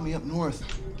he brought me up north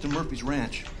to Murphy's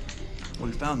Ranch,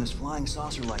 where we found this flying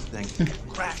saucer-like thing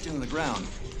crashed into the ground.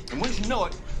 And wouldn't you know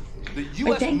it, the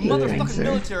U.S. motherfucking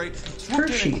military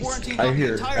swooped in and quarantined I out the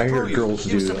hear entire perimeter. girls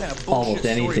do almost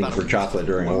anything for chocolate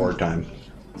during wartime.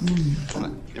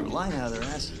 They were lying out of their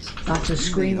asses. Lots of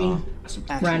screaming,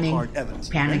 running,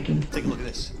 panicking. Take a look at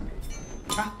this.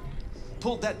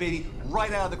 Pulled that baby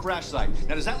right out of the crash site.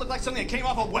 Now, does that look like something that came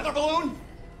off a weather balloon?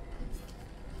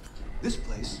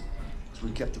 After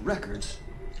we kept the records,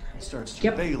 it started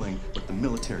surveilling what the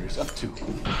military is up to.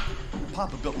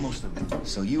 Papa built most of it.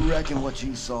 So you reckon what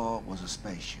you saw was a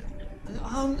spaceship?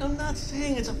 I'm not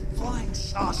saying it's a flying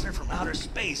saucer from outer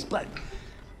space, but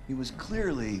it was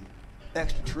clearly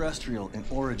extraterrestrial in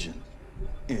origin,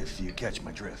 if you catch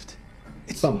my drift.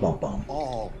 It's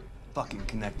all fucking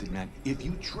connected, man. If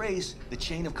you trace the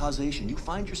chain of causation, you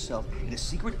find yourself in a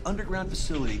secret underground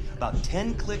facility about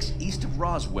 10 clicks east of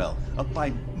Roswell, up by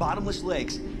Bottomless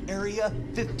Lakes, Area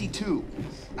 52.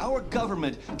 Our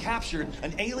government captured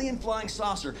an alien flying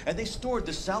saucer, and they stored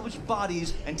the salvaged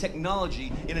bodies and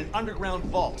technology in an underground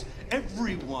vault.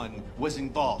 Everyone was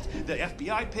involved. The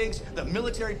FBI pigs, the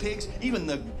military pigs, even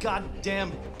the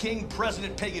goddamn King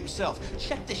President Pig himself.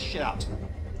 Check this shit out.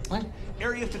 What?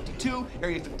 Area 52,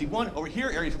 Area 51, over here,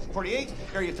 Area 48,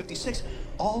 Area 56,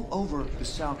 all over the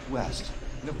Southwest.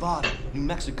 Nevada, New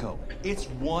Mexico. It's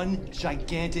one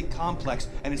gigantic complex,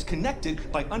 and it's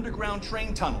connected by underground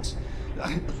train tunnels.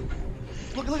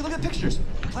 Look at the pictures.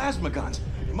 Plasma guns,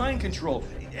 mind control,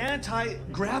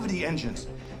 anti-gravity engines.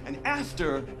 And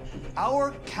after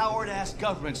our coward-ass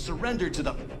government surrendered to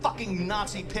the fucking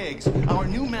Nazi pigs, our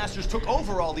new masters took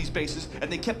over all these bases,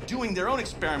 and they kept doing their own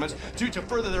experiments to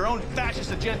further their own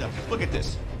fascist agenda. Look at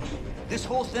this. This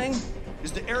whole thing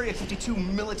is the Area 52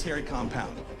 military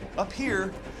compound. Up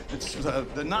here, it's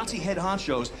the Nazi head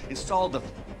honchos installed the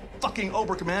fucking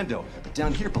Oberkommando. But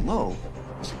down here below,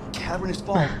 it's a cavernous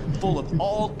vault full of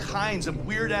all kinds of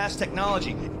weird-ass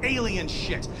technology, alien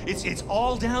shit. It's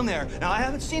all down there. Now, I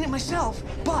haven't seen it myself,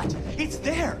 but it's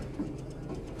there.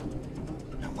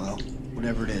 Well,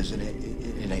 whatever it is, it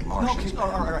ain't Martian. Okay,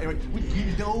 all right.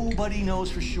 Nobody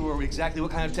knows for sure exactly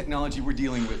what kind of technology we're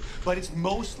dealing with, but it's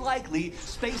most likely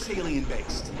space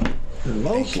alien-based.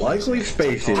 Most likely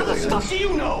space aliens. How the stuff do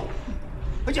you know?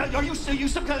 Are you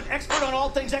some kind of expert on all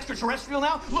things extraterrestrial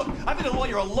now? Look, I've been a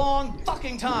lawyer a long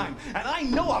fucking time, and I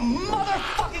know a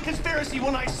motherfucking conspiracy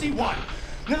when I see one.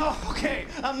 No, okay,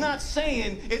 I'm not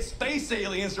saying it's space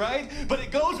aliens, right? But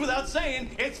it goes without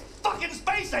saying it's fucking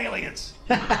space aliens.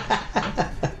 I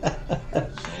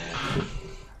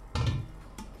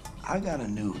got a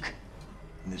nuke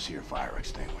in this here fire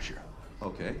extinguisher.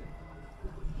 Okay.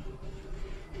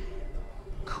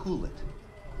 Cool it.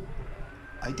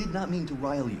 I did not mean to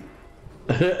rile you.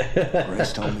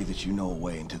 Grace told me that you know a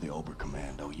way into the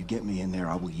Oberkommando. You get me in there,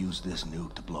 I will use this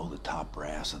nuke to blow the top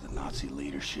brass of the Nazi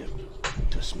leadership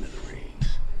to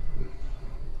smithereens.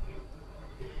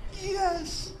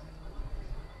 Yes!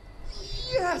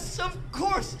 Yes, of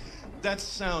course! That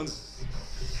sounds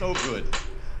so good.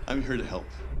 I'm here to help.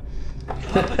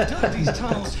 Papa dug these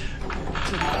tunnels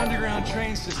to the underground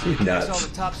train system that connects all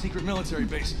the top secret military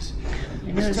bases.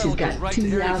 This tunnel goes right to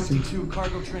Area 52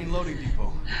 cargo train loading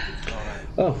depot.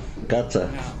 Oh, gotcha.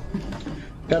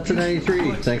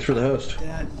 93. Thanks for the host.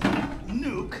 That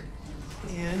nuke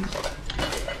and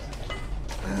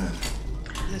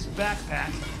this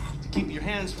backpack to keep your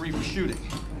hands free for shooting.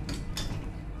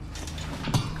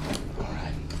 All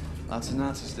right, lots of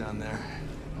Nazis down there.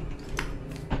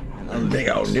 Big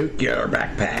old nuclear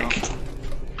backpack.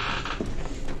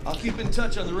 I'll keep in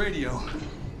touch on the radio.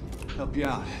 Help you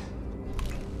out.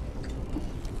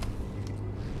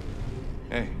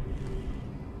 Hey.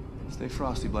 Stay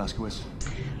frosty, Blazkowicz.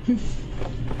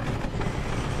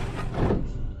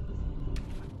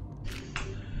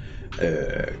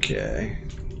 Okay.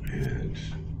 And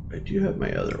I do have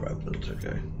my other weapons.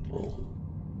 Okay. We'll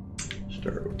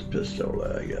start with the pistol,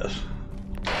 I guess.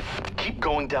 Keep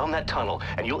going down that tunnel,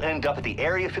 and you'll end up at the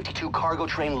Area 52 cargo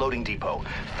train loading depot.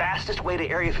 Fastest way to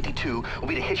Area 52 will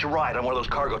be to hitch a ride on one of those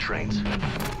cargo trains.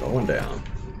 Going down.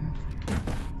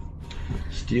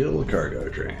 Steal the cargo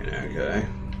train, okay.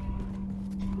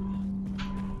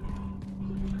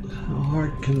 How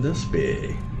hard can this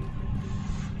be?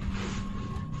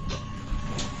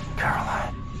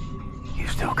 Caroline, you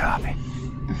still copy?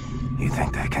 You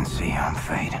think they can see I'm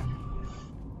fading?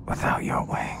 Without your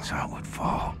wings, I would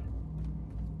fall.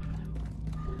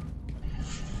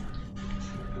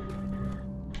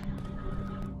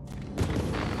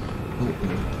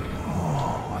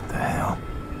 Oh, what the hell?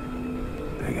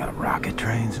 They got rocket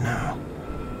trains now.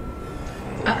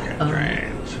 Rocket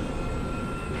trains.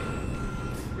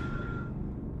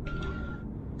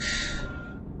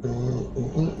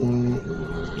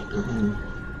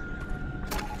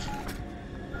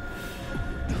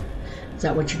 Is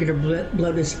that what you're gonna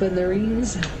blow to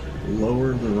smithereens?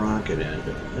 Lower the rocket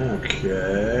engine.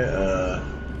 Okay,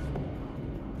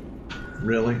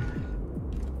 really?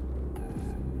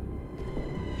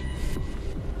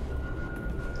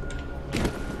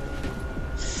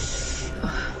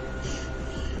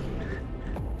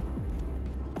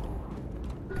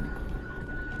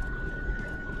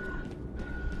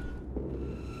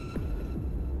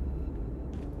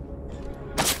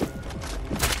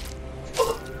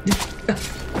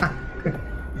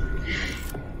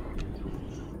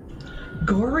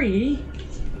 gory.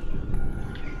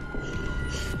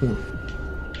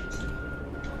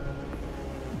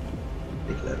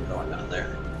 Think that's going on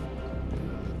there.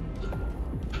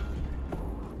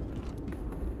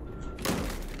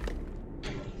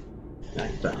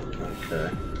 Okay.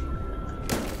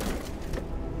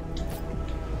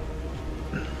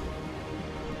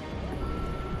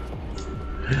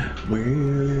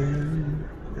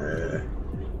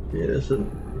 Yeah,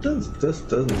 this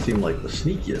doesn't seem like the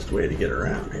sneakiest way to get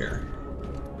around here.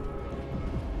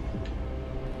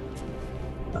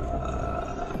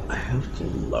 I have to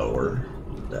lower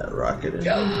that rocket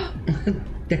engine.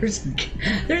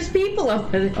 There's people over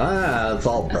there. Ah, it's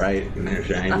all bright and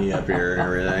shiny up here and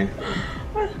everything.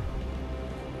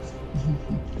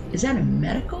 Is that a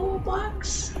medical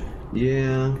box?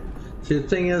 Yeah. See, the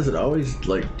thing is, it always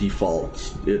like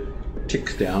defaults. It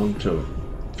ticks down to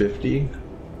 50.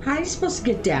 How are you supposed to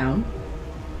get down?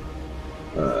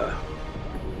 I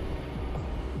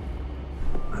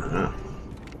don't know.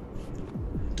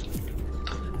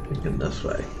 Thinking this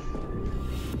way.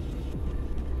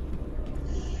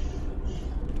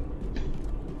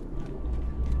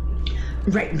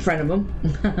 Right in front of him.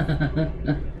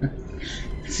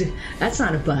 That's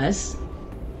not a bus.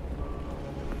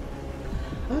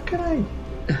 How can I?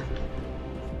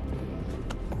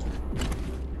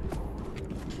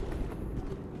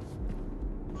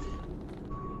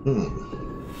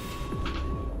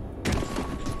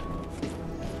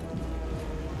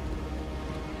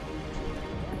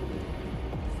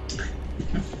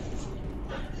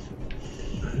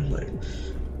 Like,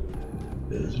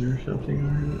 is there something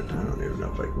around it? I don't even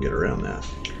know if I can get around that.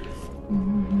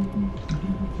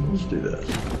 Let's do this.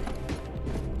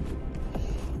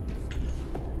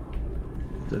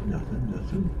 Nothing.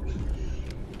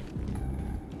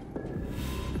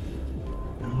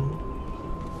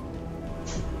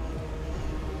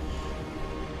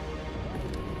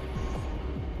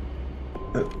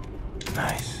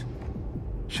 Nice.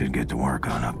 Should get to work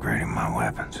on upgrading my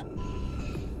weapons.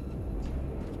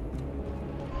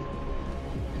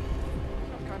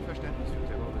 Kein Verständnis für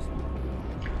Terroristen.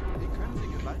 Wie können sie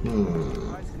Gewalt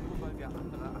preisen, nur weil wir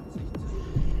anderer Ansicht sind?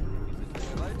 Diese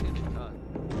Gewalt in den Tal.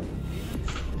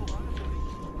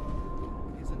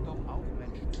 Wir sind doch auch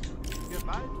Menschen.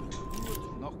 Gewalt führt nur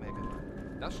zu noch mehr Gewalt.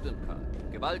 Das stimmt, Karl.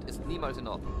 Gewalt ist niemals in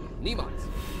Ordnung. Niemals.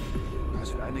 Was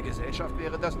für eine Gesellschaft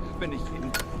wäre das, wenn ich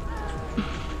jeden...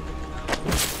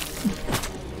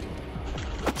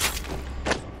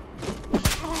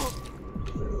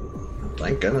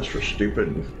 Thank goodness for stupid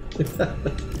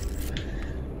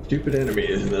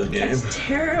enemies in this game. That's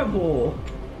terrible.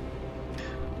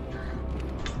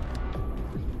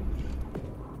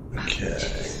 Okay.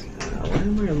 Now, where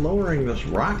am I lowering this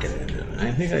rocket engine?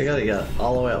 I think I gotta get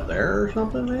all the way up there or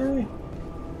something, maybe?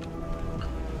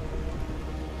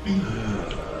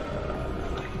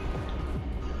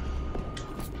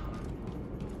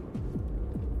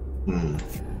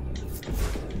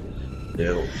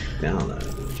 It'll down that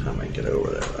time I get over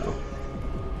there though.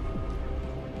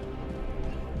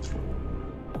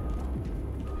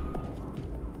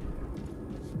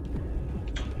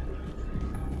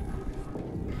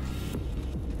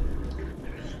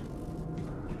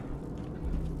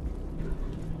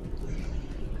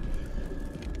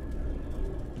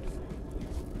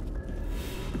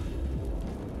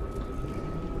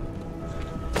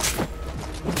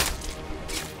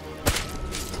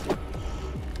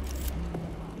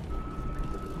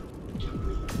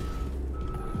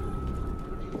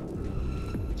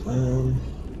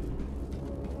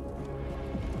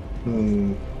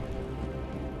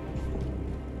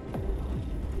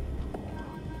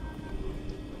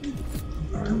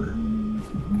 Armor.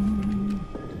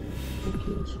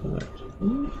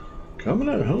 Coming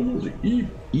at home is the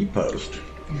E-post.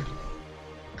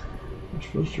 I'm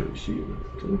supposed to receive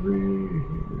a delivery.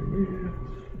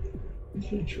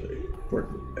 Essentially,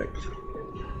 important X.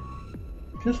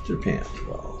 Custard pants.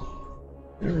 Well,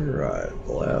 never arrived.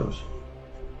 The labs.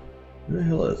 Who the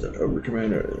hell is it?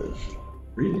 Overcommander is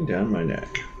breathing down my neck.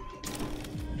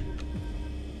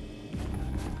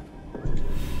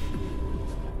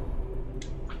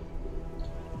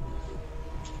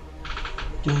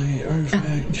 Donate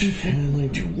artifact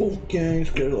handling to Wolfgang,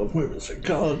 schedule appointment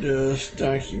psychologist,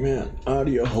 document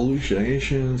audio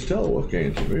hallucinations, tell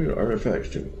Wolfgang to move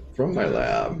artifacts from my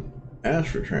lab,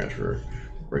 ask for transfer,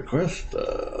 request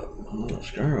the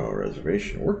Monoscaro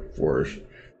reservation workforce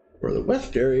for the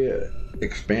West Area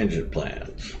expansion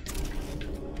plans.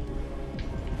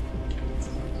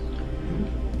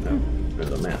 No,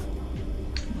 there's a map.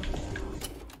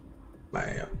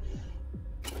 Bam.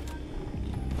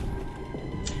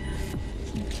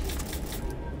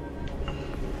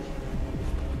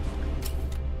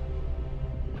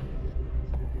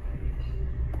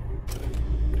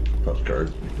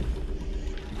 postcard.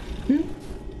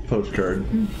 Postcard.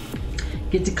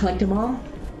 Get to collect them all? I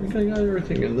think I got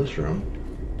everything in this room.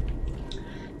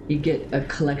 You get a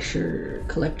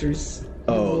collector's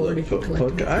Oh, reward the if you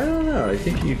collect them. I don't know. I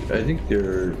think you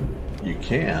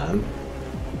can.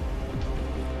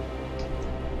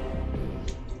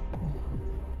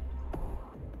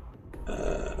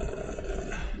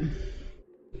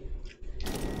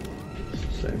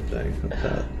 Same thing. What's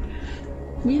that?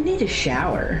 You need a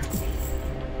shower.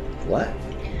 What?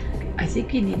 I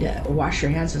think you need to wash your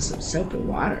hands with some soap and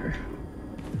water.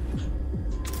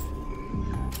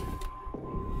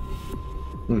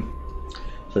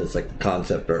 So it's like the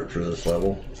concept art for this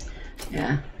level.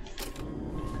 Yeah.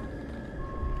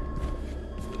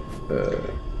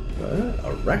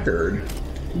 A record?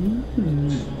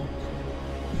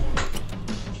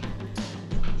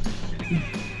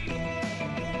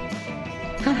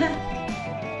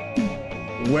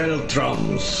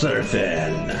 Welcome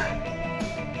surfing.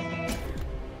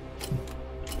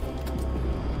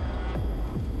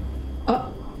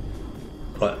 Oh.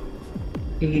 What?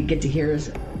 You can get to hear a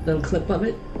little clip of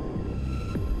it.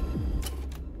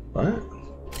 What?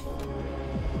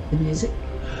 The music.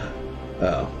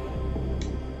 Oh.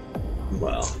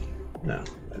 Well, no,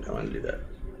 I don't want to do that.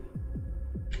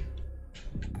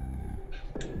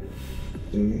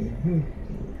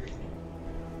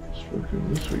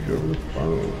 Spoken this week over the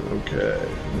phone. Okay.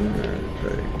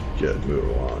 Okay. Just move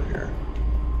along here.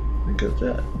 I think that's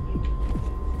it.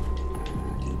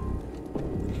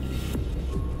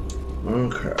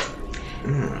 Okay.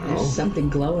 There's something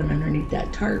glowing underneath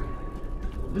that tarp.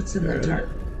 What's in the tarp?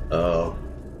 Oh.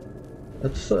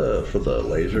 That's for the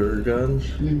laser guns.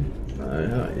 I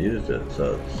haven't used it,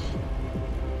 so it's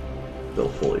still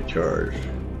fully charged.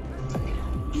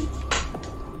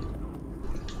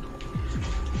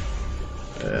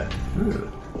 How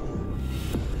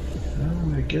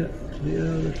do I get to the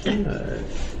other side?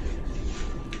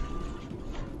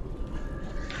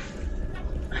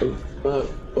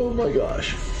 Oh my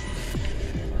gosh.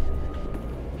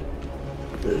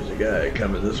 There's a guy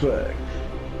coming this way.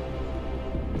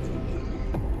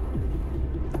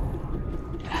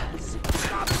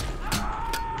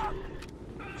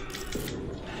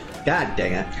 God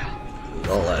dang it.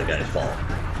 I'll let a guy fall.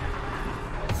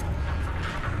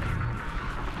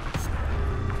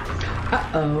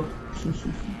 Uh-oh.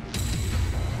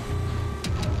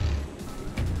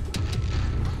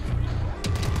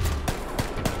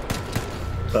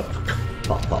 Pop,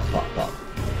 pop, pop, pop.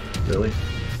 Really?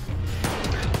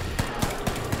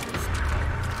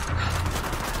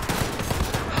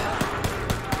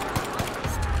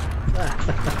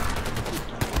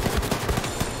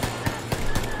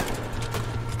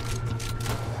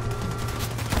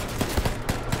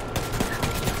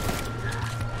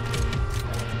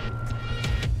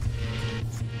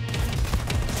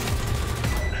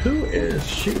 Who is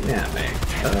shooting at me?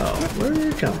 Oh, where did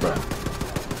you come from?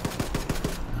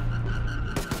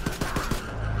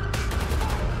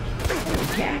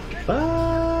 Jack.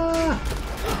 Ah!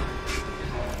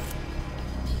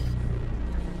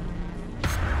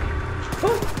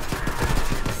 Oh.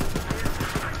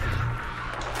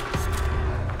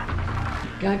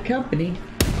 Got company.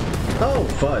 Oh,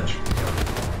 fudge.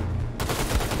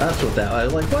 That's what that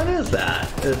was. Like, what is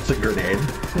that? It's a grenade.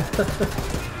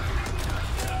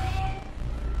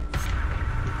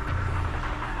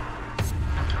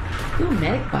 Ooh,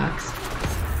 medic box.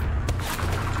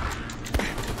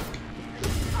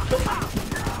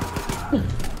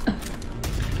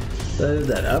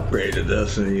 That upgraded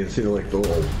this, and you can see like the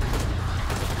little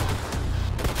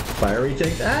fiery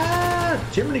things. Ah!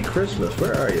 Jiminy Christmas,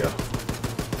 where are you?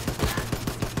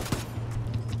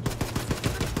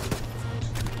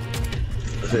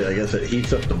 See, I guess it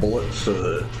heats up the bullets so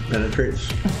that it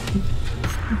penetrates.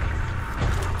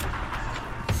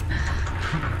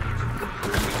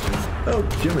 Oh,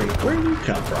 Jimmy, where did you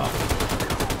come from?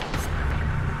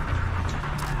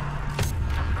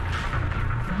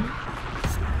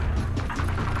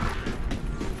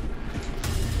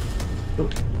 Oh,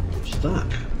 I'm stuck.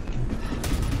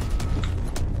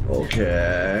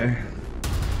 Okay.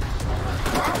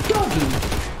 Doggy.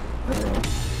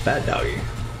 Bad doggy.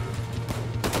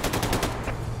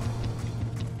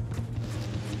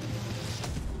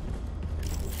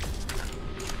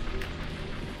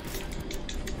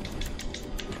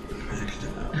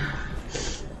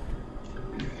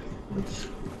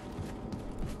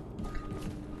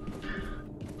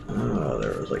 Oh,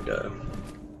 there was like a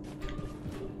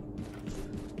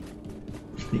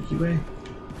sneaky way.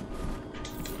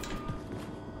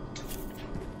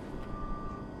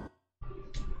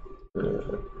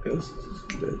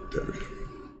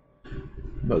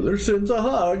 Mother sends a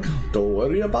hug. Don't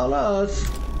worry about us.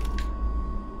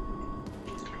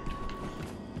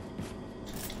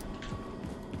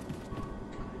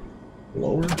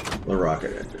 Lower the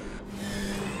rocket engine.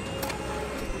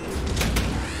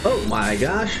 Oh my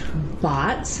gosh.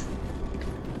 Bots?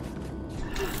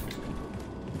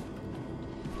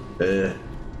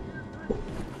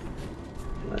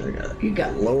 You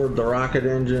got lowered the rocket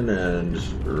engine and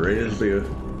just raised the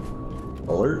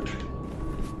alert.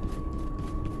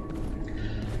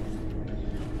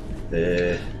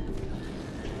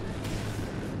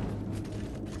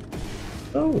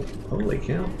 Oh, holy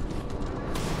cow.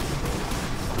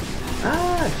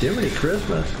 Ah, Jiminy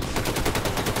Christmas.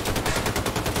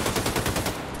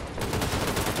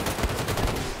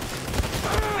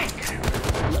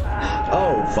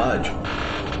 Oh, fudge.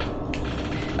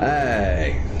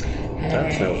 Hey.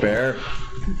 That's no fair.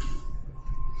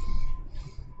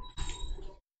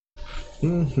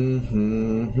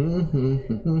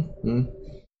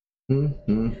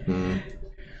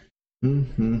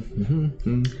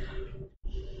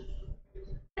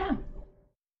 Yeah.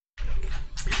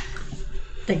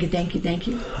 Thank you, thank you, thank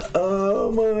you.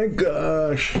 Oh my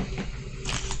gosh.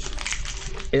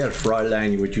 Here,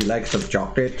 Fräulein, would you like some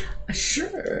chocolate?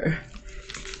 Sure.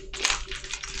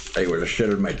 I would have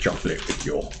shared my chocolate with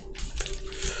you.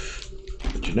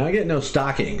 But you're not getting no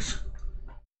stockings.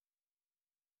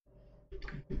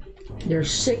 They're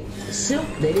silk.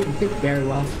 They didn't fit very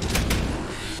well.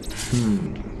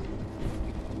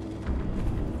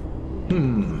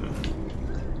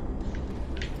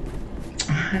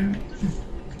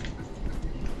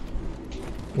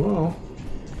 Well,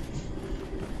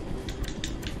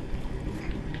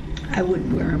 I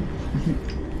wouldn't wear them.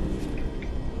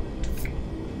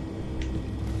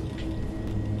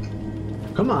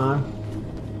 come on.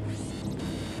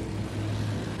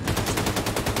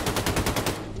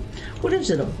 What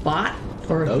is it, a bot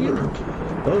or a human?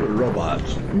 Those are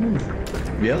robots.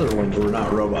 The other ones were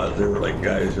not robots. They were like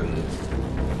guys in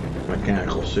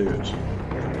mechanical suits.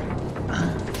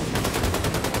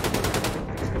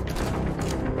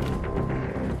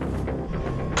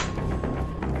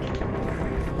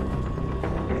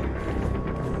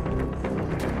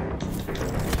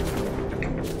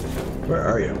 Where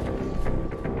are you?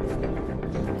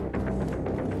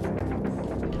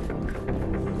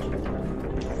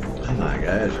 Come on,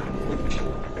 guys.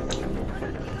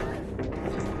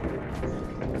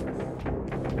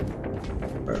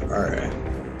 Where are you?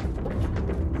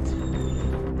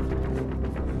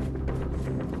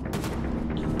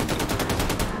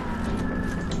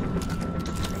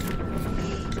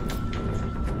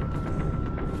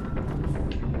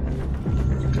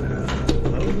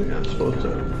 I'm supposed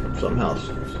to somehow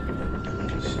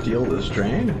steal this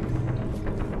train?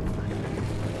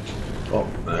 Oh,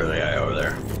 there's the guy over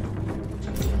there.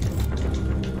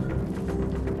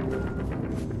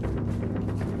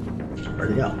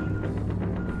 Where'd he go?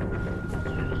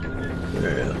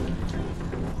 There he is.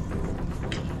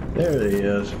 There he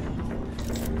is.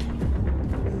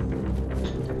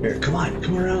 Here, come on,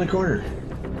 come around the corner.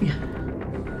 Yeah.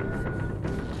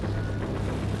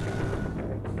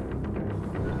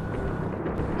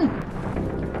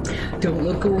 Don't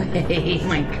look away,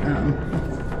 my come.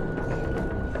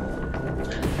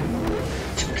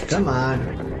 Come on.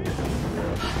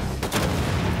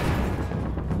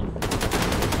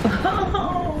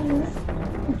 Oh.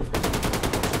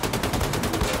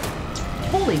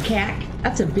 Holy cack,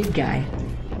 that's a big guy.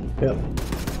 Yep.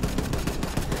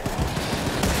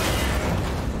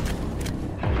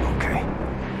 Okay.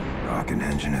 Rocket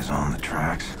engine is on the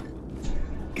tracks.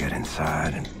 Get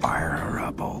inside and fire her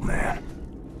up, old man.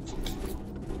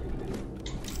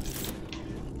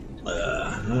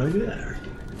 Oh yeah.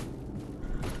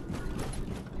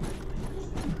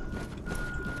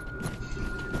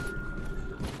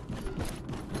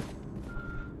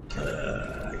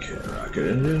 Okay, rocket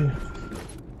engine.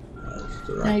 That's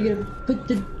the rocket. Now you're gonna put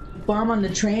the bomb on the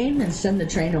train and send the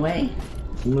train away?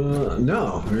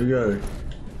 No,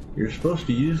 you're supposed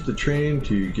to use the train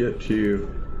to get to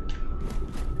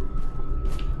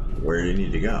where you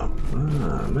need to go.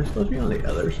 Am I supposed to be on the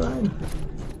other side?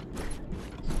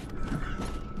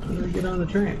 How do I get on the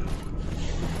train?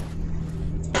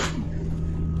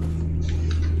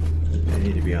 I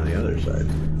need to be on the other side.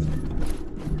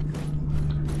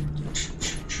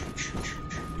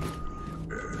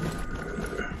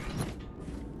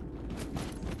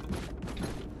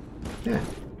 Yeah.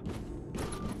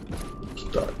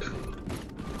 Stuck.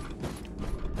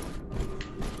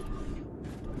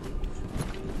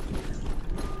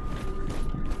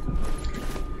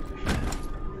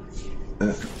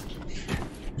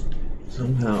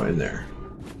 Somehow in there.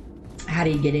 How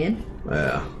do you get in?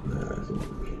 Yeah.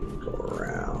 Go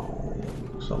around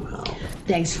somehow.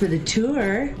 Thanks for the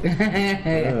tour. A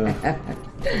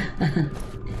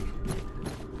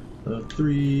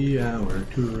 3-hour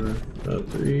tour. A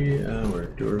 3-hour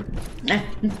tour.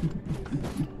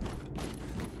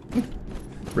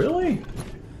 Really?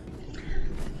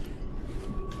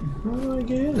 How do I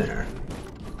get in there?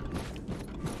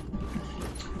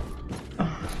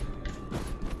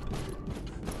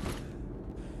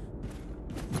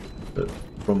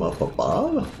 From up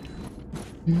above?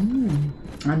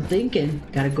 I'm thinking.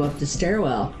 Gotta go up the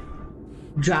stairwell.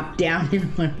 Drop down in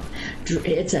one.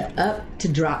 It's a up to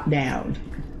drop down.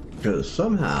 Because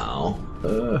somehow,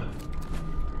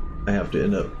 I have to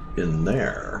end up in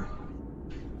there.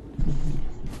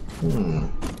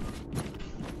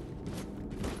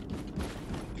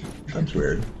 That's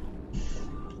weird.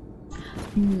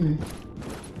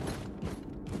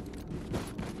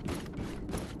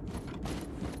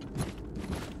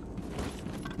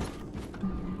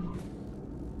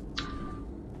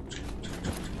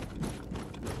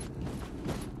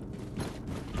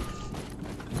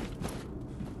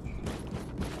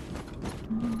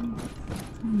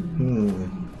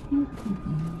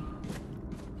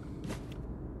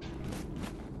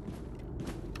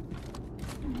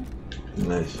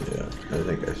 I see it. I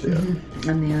think I see it.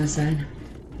 On the other side.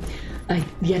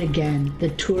 Yet again, the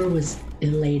tour was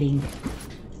elating.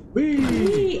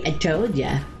 Whee! I told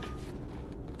ya.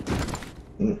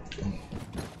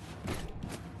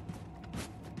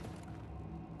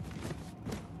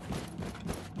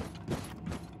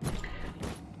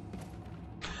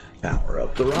 Power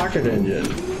up the rocket engine.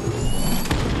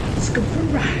 Let's go for a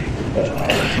ride.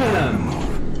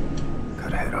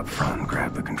 Gotta head up front and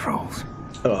grab the controls.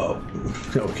 Oh,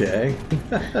 okay.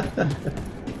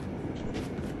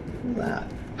 That.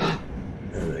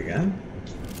 There we go.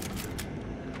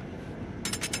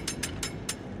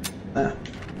 Ah.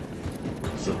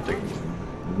 Something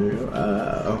new.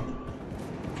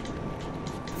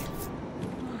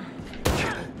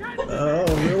 Oh,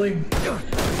 really?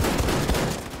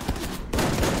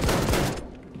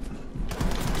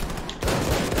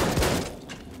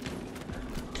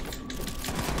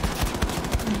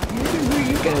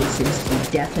 Seems to be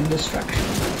death and destruction.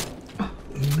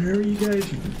 Where are you guys?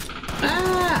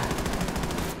 Ah!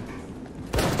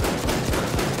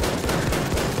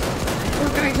 Poor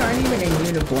guys aren't even in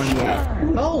uniform yet.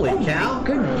 Holy cow!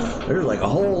 Goodness. There's like a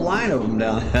whole line of them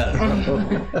down there.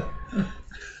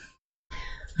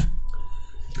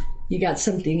 You got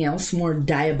something else more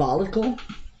diabolical?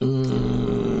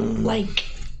 Like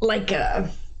a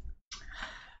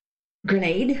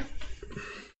grenade?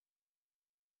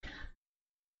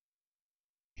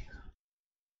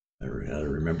 I gotta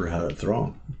remember how to throw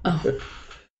them. Oh.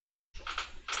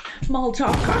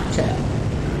 Molotov cocktail.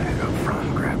 Head up front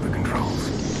and grab the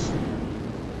controls.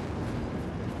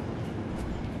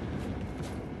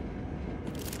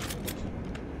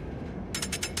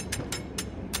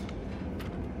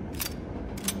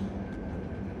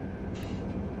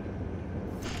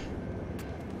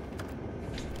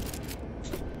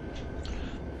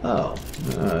 Oh,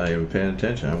 I ain't even paying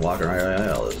attention. I'm walking right by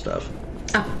all this stuff.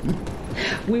 Oh.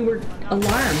 We were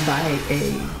alarmed by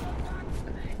a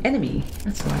enemy.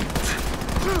 That's why.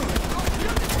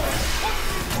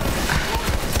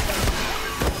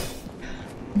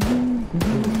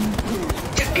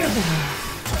 Together.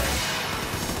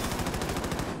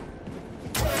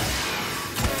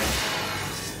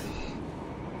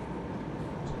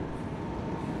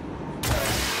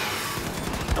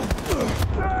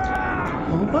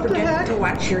 What the heck? To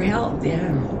watch your health,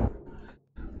 yeah.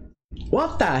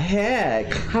 What the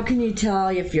heck? How can you tell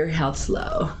if your health's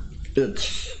low?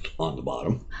 It's on the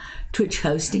bottom. Twitch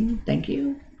hosting, thank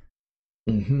you.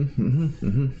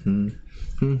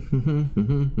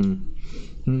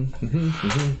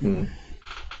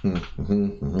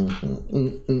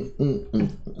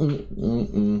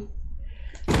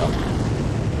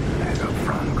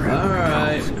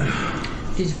 Alright.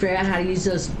 Did you figure out how to use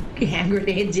those hand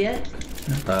grenades yet?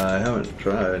 I haven't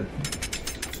tried.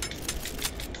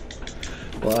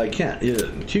 Well, I can't use it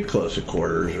in too close to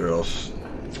quarters or else...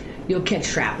 You'll catch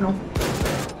shrapnel.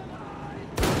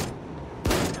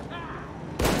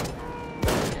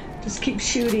 Just keep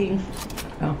shooting.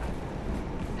 Oh.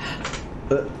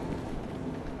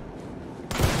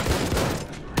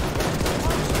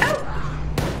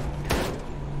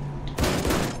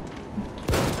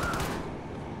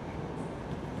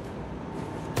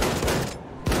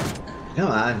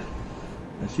 Come on.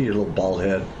 I see your little bald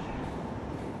head.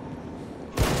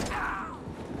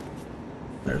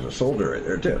 There's a soldier right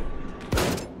there, too.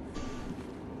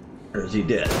 Or is he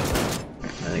dead?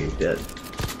 think he's dead.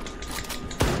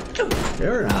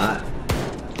 You're not.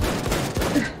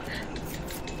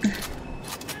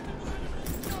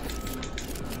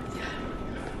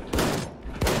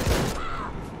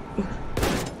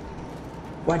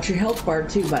 Watch your health bar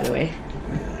too, by the way.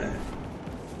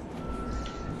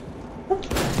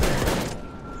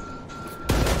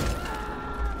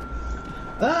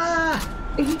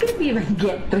 Ah! You couldn't even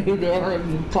get through there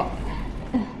and you fuck.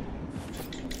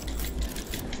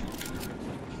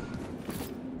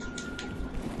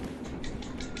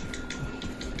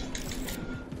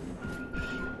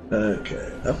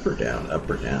 Okay, up or down, up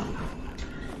or down.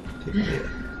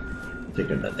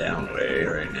 Taking the down way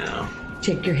right now.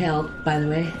 Check your health, by the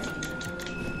way.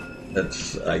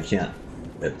 I can't,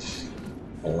 it's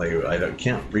only,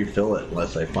 can't refill it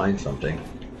unless I find something.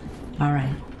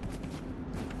 Alright.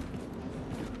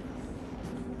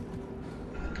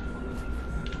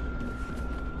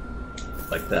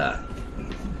 Like that.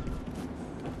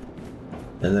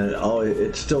 And then,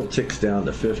 it still ticks down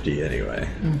to 50 anyway.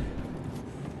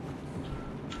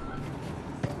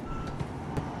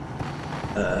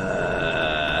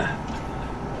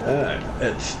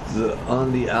 It's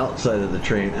on the outside of the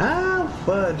train. Ah,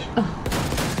 fudge.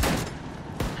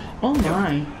 Oh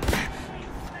my.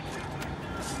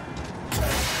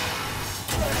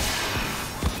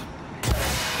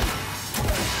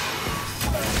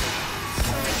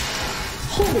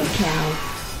 Holy cow.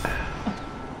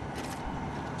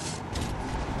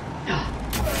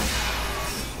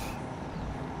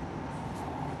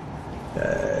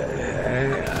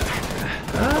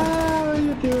 What are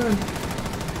you doing?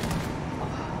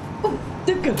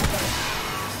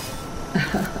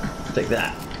 Take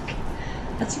that.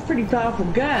 That's a pretty powerful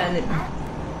gun. It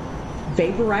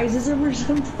vaporizes them or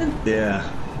something? Yeah.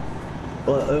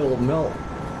 Well, it'll melt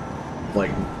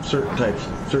like certain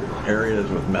areas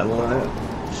with metal in it,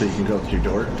 so you can go through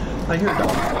doors. I hear a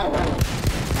dog.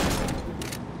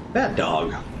 Bad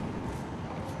dog.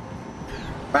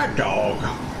 Bad dog.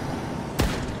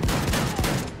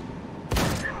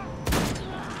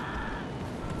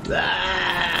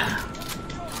 Ah!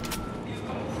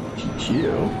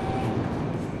 You.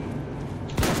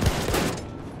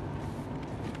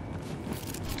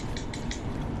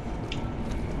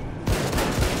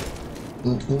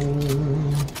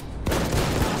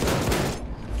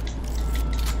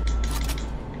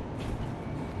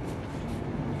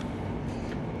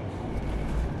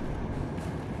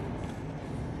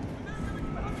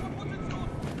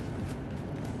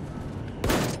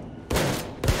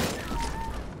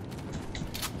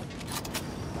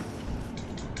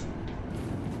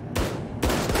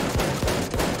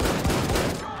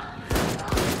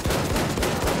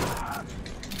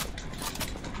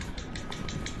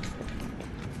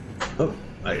 Oh,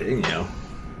 I didn't know.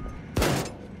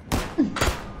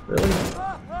 Really?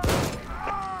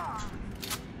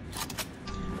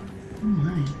 Oh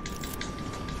my.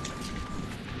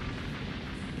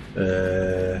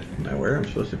 Am I where I'm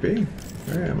supposed to be?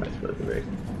 Where am I supposed to be?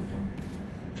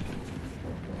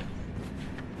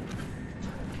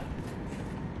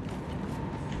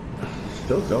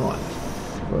 Still going.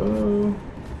 Whoa.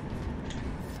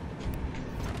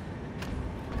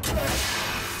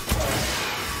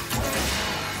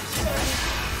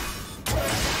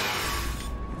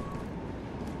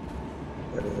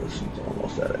 It's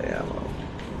almost out of ammo.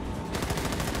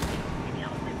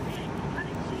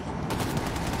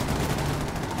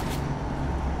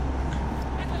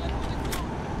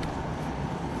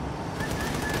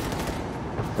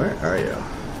 Where are you?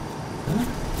 Huh?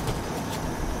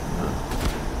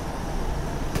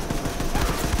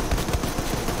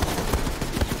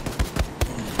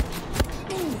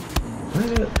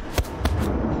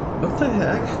 What the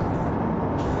heck?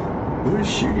 Who is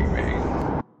shooting me?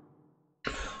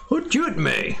 Who shoot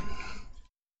me?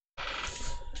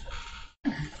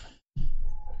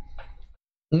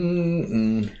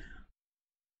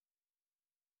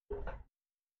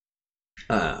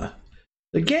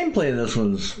 The gameplay in this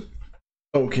one's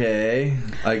okay.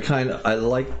 I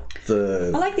like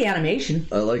the animation.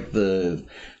 I like the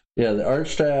art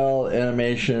style,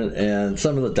 animation, and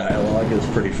some of the dialogue is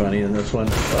pretty funny in this one.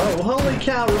 Oh, holy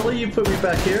cow, really? You put me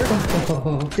back here?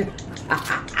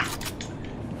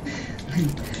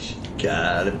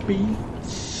 Gotta be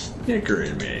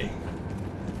snickering me.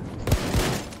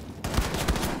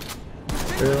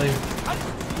 Really?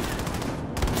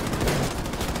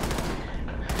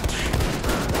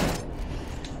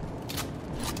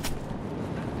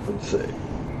 Let's see.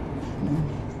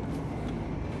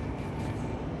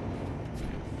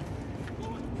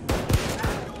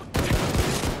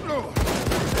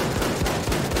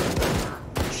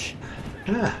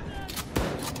 Ah.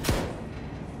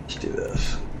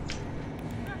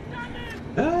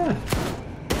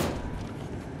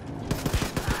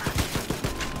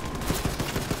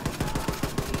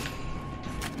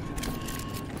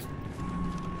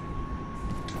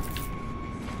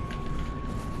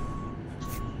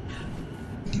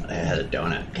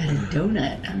 donut. Got a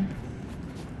donut.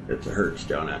 It's a Hertz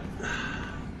donut.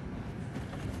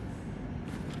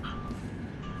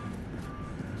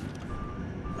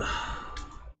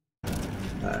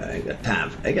 I got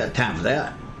time. I got time for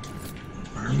that.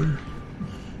 Armor.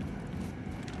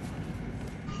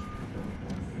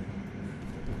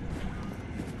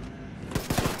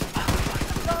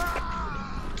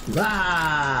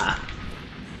 Ah!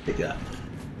 Pick it up.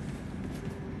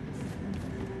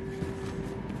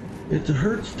 It's a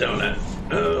Hertz donut.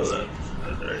 Oh,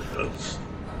 that's right. That's...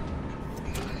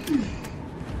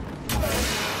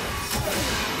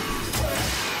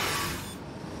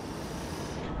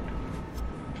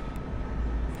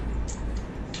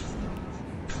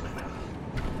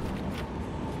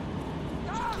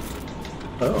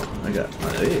 Oh, I got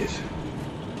one of these.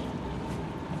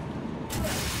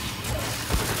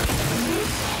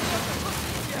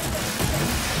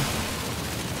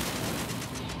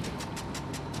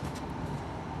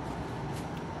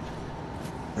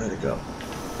 Where'd it go?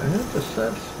 I have this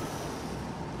sense.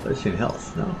 I've seen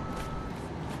health, no?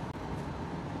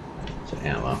 It's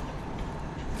ammo.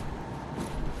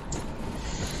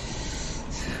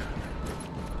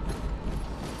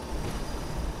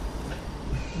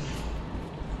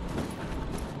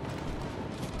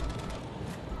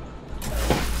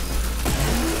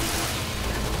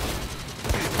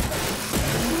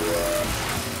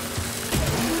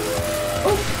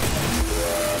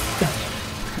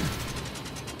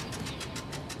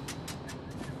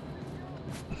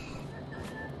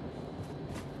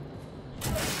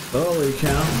 Holy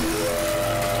cow.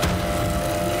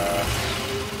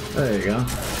 There you go.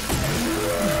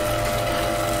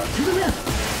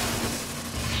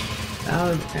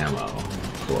 Out of ammo,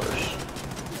 of course.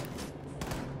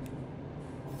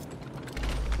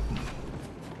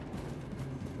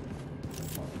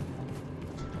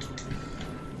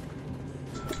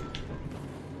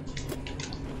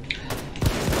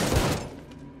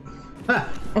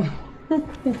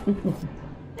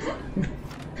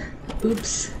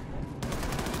 Oops.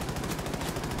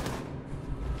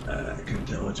 I can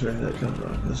tell which way that comes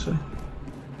from. This way.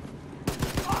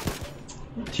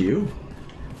 It's you.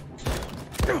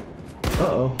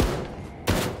 Uh-oh.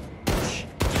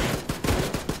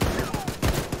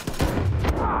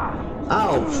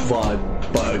 Ow, fud,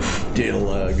 bug,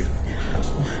 diddlug.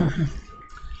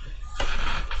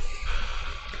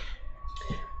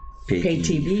 Pay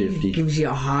TV gives you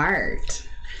a heart.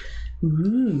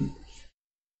 Ooh.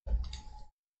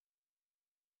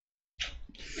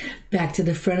 Back to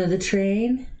the front of the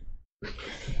train.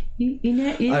 You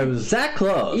know, I was that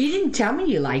close. You didn't tell me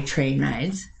you like train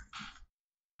rides.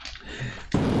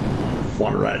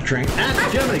 Want to ride a train?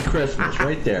 That's Jiminy Christmas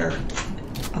right there.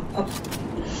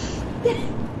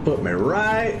 Put me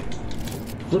right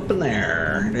flipping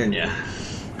there, didn't you?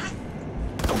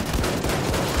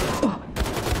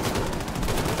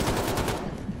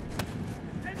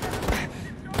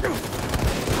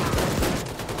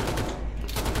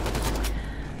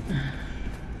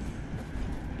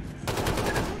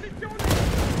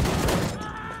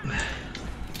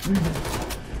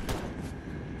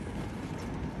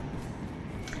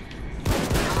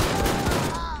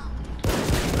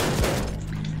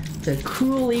 The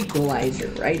cool equalizer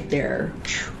right there.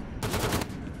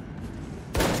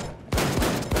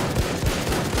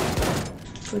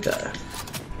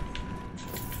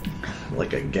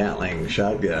 Like a Gatling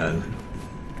shotgun.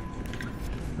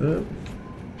 Oh,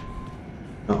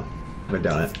 we're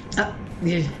done it. Oh,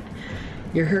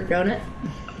 you're hurt, don't it?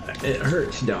 It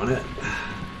hurts, don't it?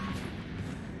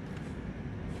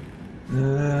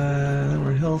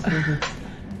 More health.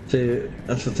 See,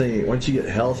 that's the thing. Once you get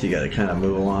health, you got to kind of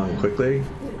move along quickly.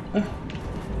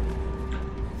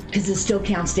 Because it still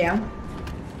counts down?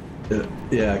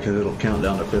 Yeah, because it'll count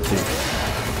down to 50.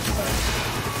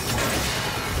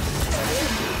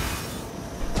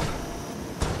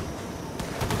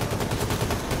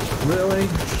 Really?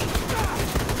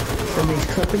 Somebody's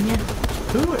clipping you?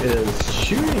 Who is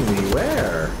shooting me?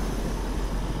 Where?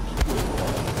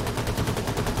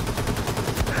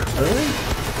 Really?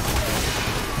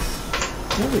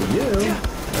 Maybe you.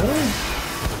 Really?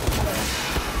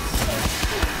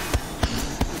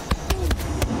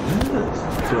 I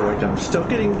feel like I'm still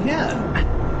getting hit.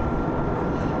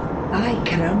 Ay,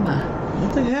 caramba.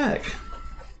 What the heck?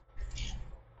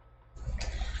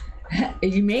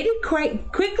 You made it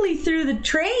quite quickly through the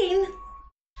train.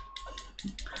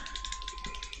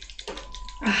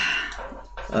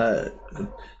 I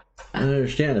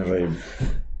understand if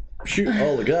I shoot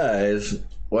all the guys,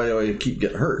 why do I keep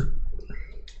getting hurt?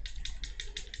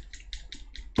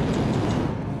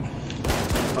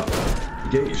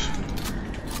 Gauge.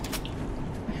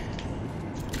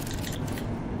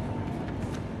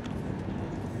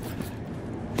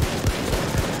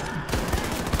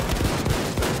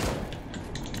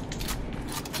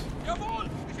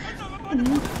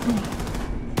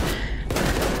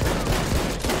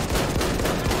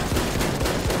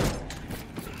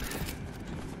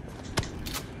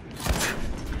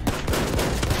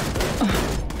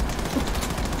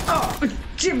 Oh,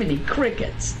 Jiminy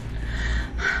Crickets.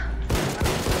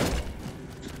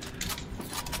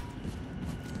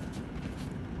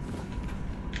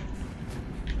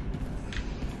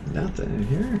 Nothing in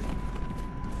here.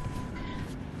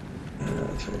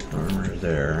 That's right. Armor is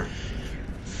there.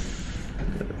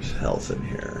 There's health in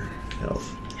here. Health.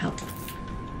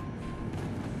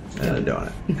 And a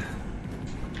donut.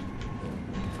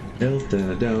 Health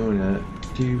and a donut.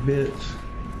 2 bits.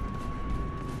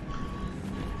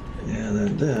 Yeah,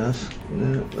 then this.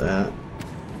 That.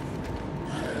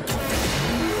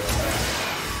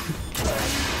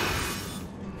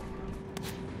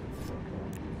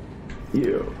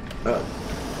 You. Up.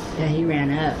 Yeah, he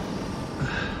ran up.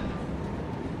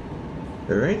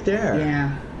 They're right there.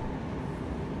 Yeah.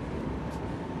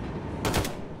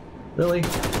 Really?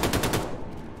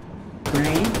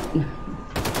 Right?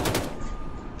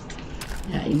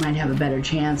 Yeah, you might have a better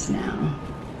chance now.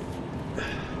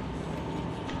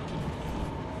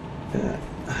 Yeah.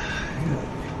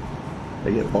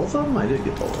 Did I get both of them? I did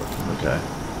get both of them. Okay.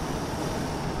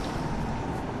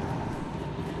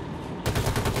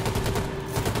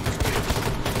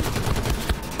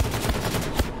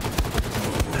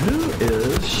 Who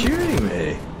is shooting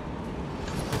me?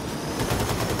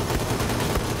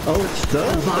 Oh, it's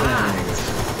those things.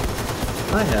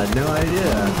 I had no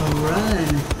idea. Oh, run.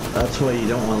 That's why you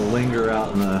don't want to linger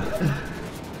out in the...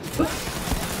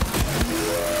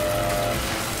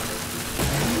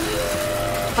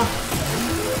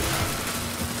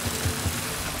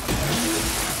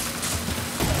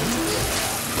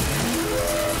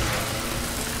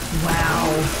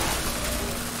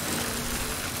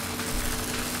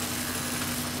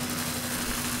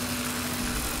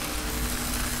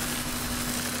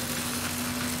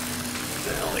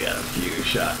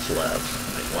 shots left.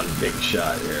 Like one big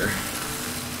shot here.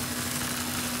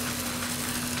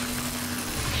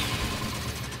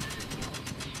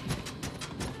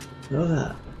 Look at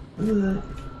that. Look at that.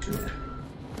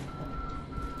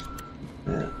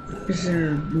 Yeah. Is there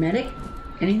a medic?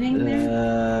 Anything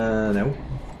there? No.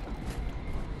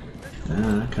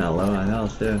 Kind of low on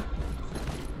health too.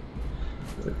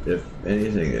 If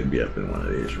anything, it'd be up in one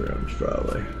of these rooms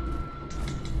probably.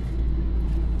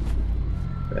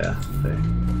 Yeah,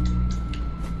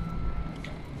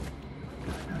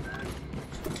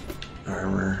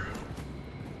 armor.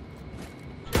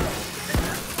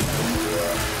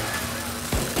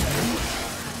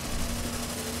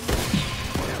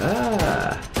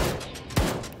 Ah.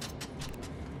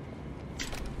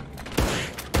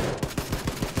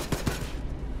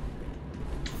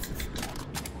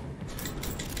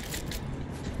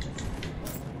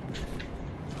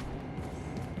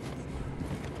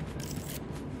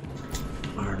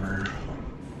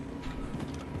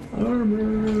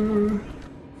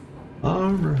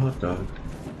 Armor hot dog.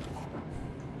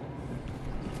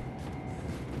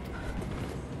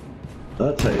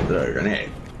 That's how you throw a grenade.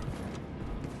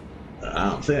 I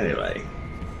don't see anybody.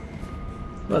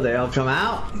 Well, they all come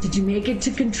out? Did you make it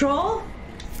to control?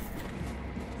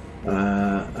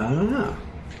 I don't know.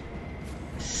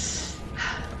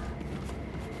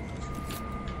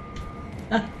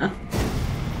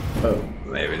 Oh,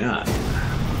 maybe not.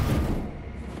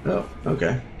 Oh,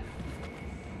 okay.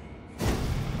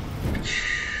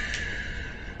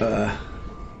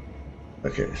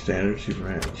 Okay, standard super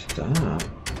hand. Stop.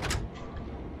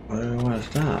 Why do I want to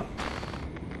stop?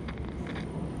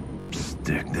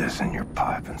 Stick this in your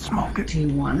pipe and smoke it. Do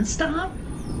you want to stop?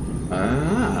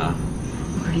 Ah.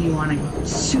 Or do you want to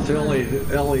super... It's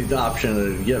the only option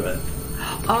to give it.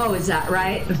 Oh, is that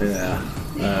right? Yeah.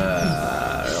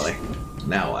 Really?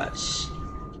 Now what?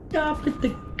 Stop at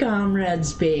the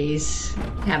comrade's base.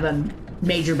 Have a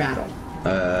major battle.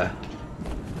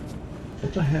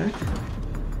 What the heck?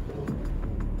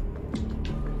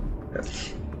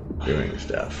 That's doing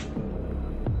stuff.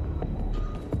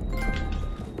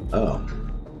 Oh.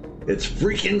 It's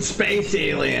freaking space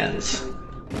aliens!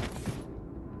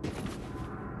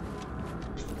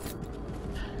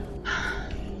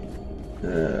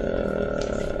 Door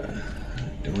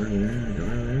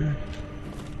there.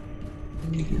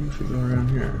 If we go around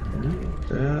here.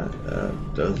 That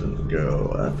doesn't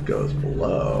go. That goes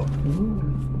below.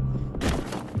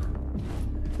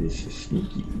 This is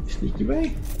sneaky. Sneaky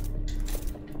way?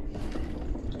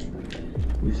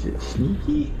 Is it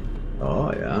sneaky?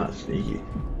 Oh yeah, sneaky.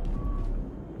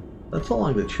 That's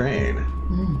along the train.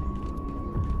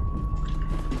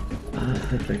 I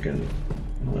don't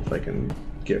know if I can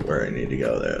get where I need to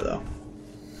go there though.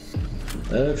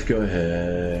 Let's go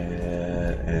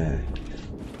ahead.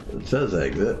 It says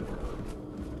exit.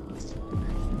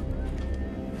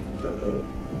 Uh-oh.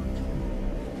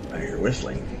 I hear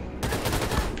whistling.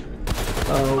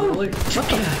 Oh, really?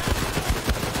 Fuck yeah.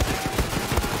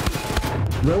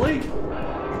 Really?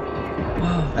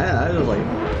 Whoa. Yeah, I was like,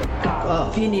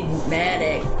 oh. If you need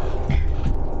medic.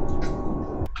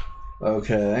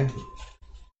 Okay.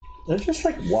 Did I just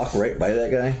like walk right by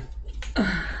that guy? I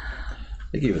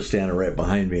think he was standing right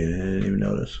behind me and I didn't even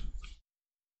notice.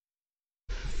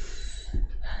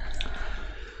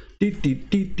 I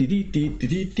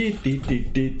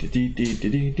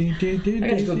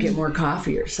gotta go get more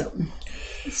coffee or something.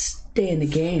 Stay in the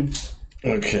game.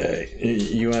 Okay,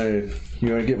 you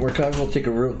wanna get more coffee? We'll take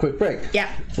a real quick break. Yeah.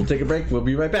 We'll take a break. We'll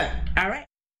be right back. All right.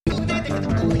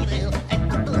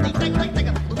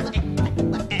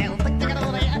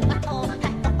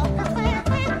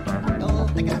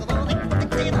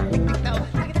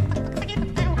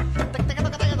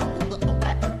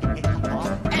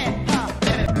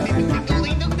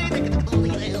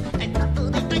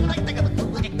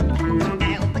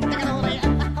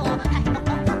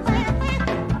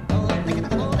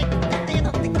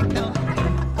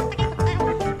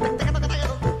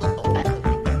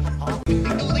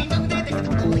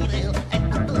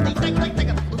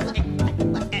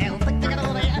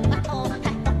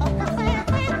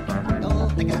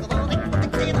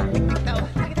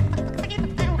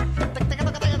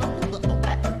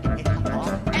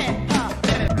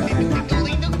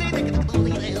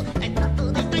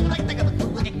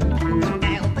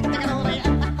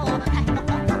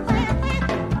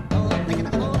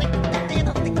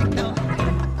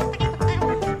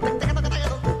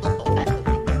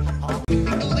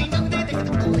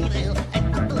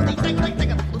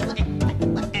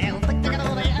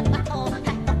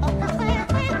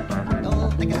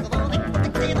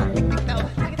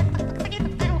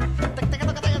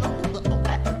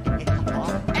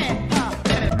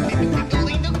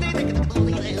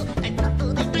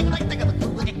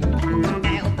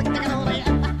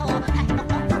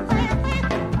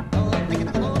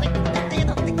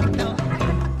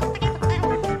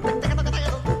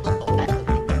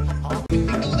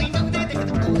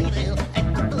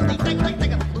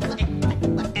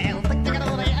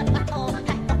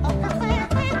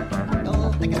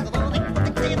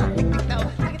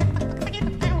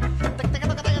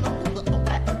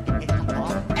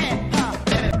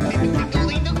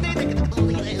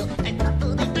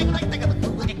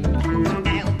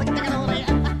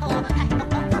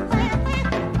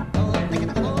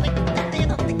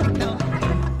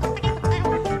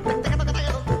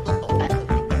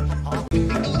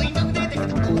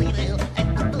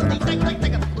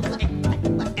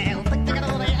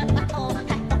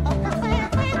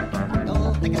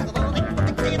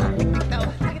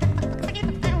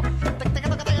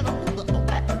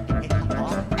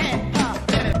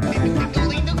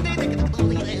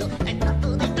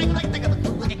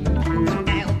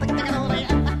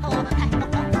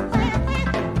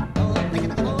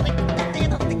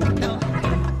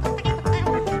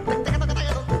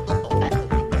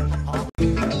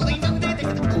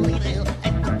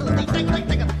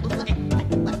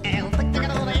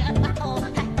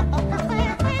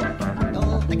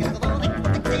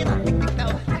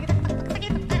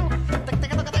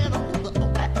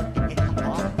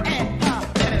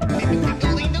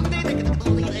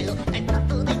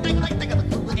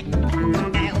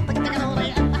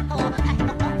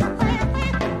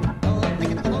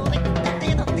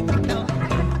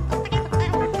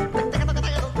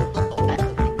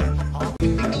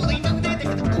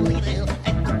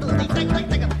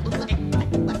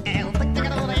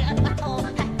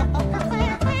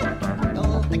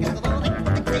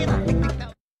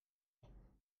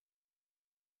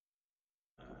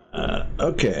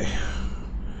 Okay,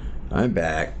 I'm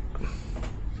back.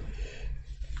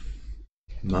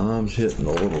 Mom's hitting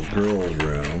the little girl's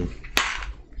room.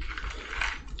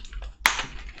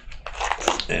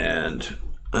 And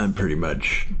I'm pretty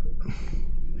much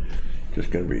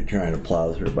just going to be trying to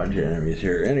plow through a bunch of enemies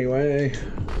here anyway.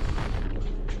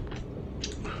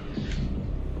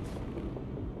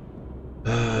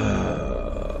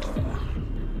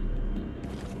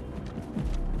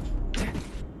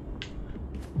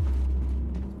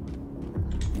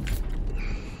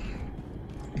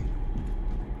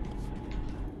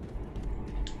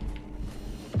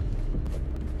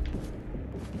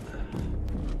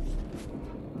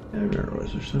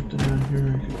 Was there something down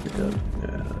here I could pick up?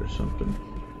 Yeah, there's something.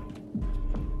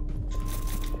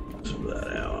 Some of that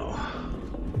ammo.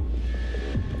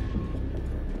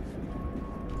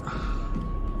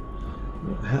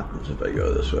 What happens if I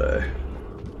go this way?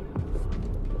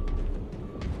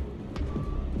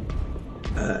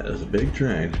 That is a big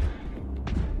train.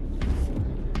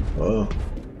 Oh,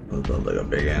 that sounds like a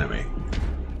big enemy.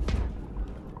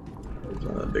 Those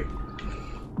are the big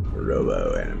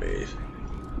robo enemies.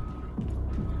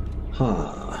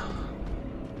 Huh.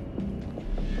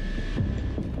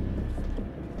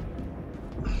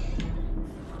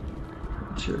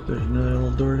 Not sure if there's another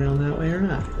little door down that way or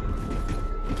not.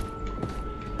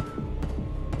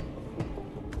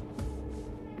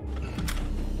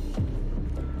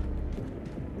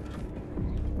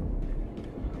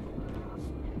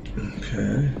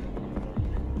 Okay.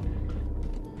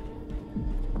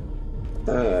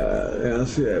 Yeah,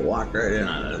 let's see, I walk right in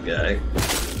on this guy.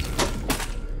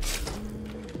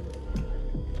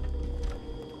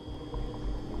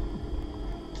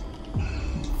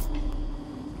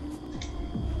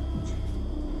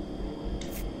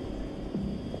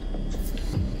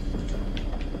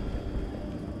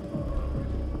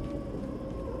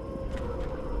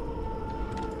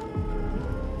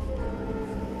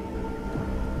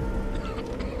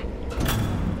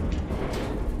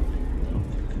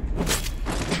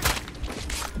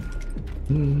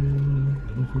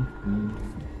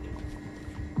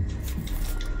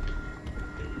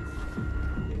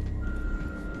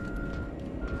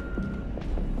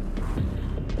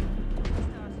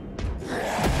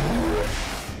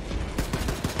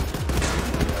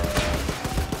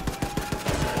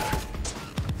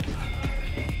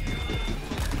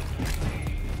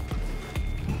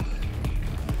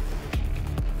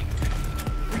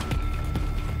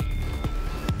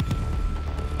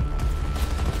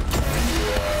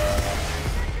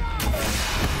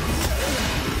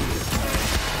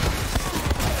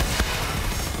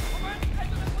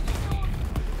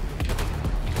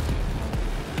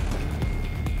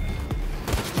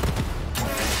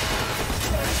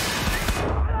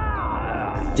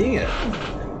 Dang it.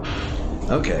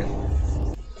 Okay.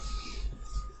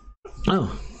 Oh,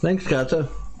 thanks, Katza.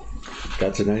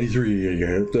 Katza 93, you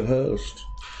have the host.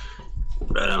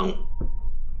 Right on.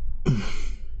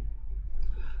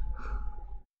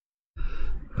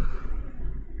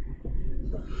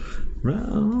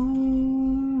 Round.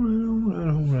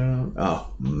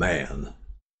 Oh, man.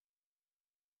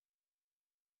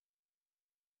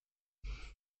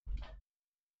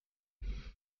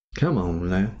 Come on,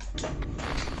 man.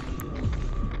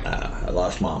 I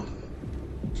lost Mom.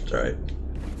 It's alright.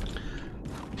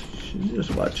 She's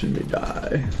just watching me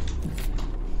die.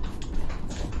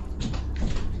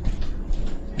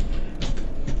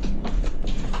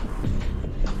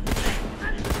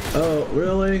 Oh,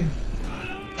 really?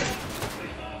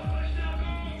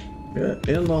 Get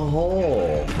in the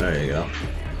hole. There you go.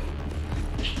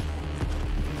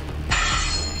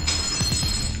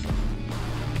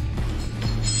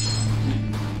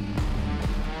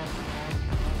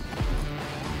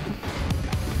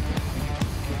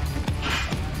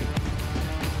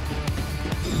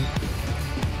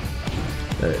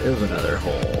 There is another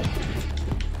hole.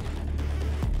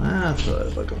 That's what I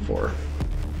was looking for.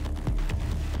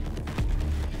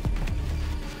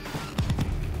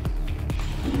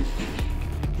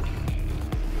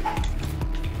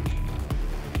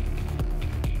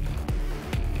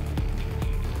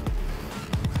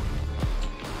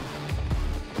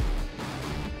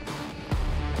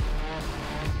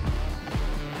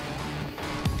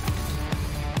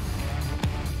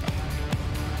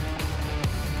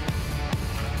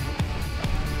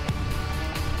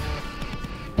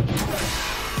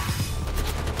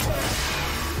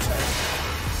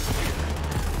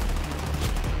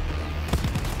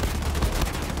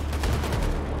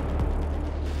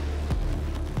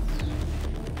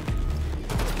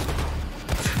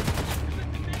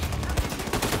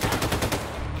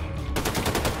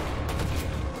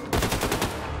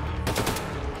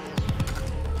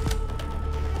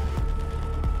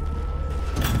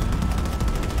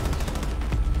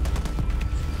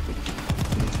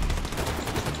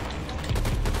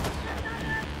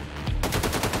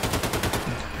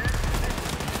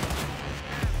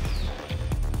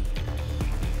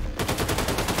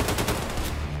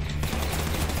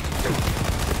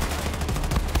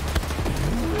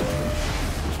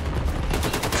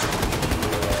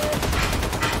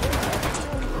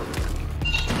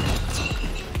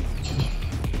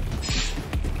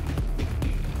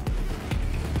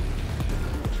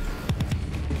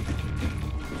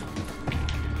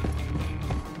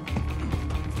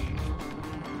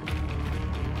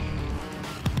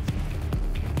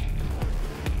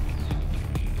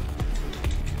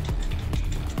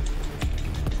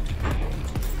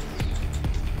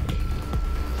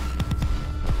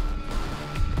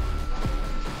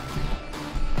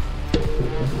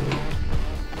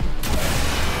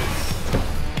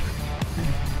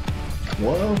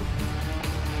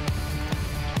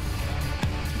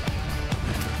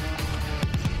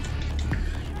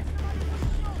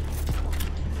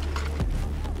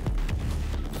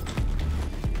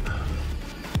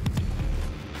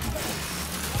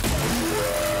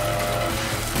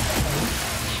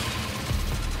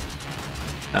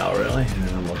 Oh, really? And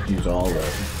I'm going to use all the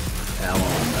ammo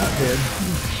on that dude.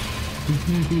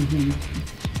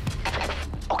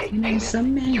 Okay, You know, hey,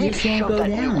 some men you need just to won't shove go that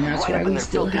down. nuke That's right why up in we their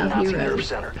still filthy have Nazi nerve heroes.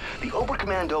 center. The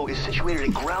Oberkommando is situated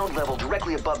at ground level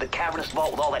directly above the cavernous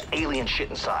vault with all that alien shit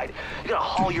inside. You gotta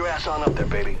haul your ass on up there,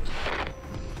 baby.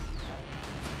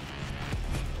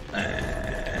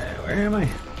 Where am I?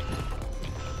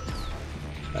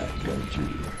 I'm going to...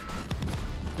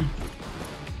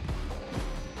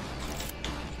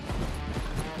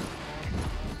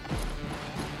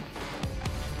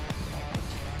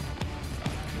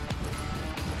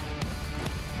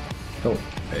 Oh,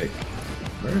 hey.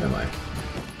 Where am I?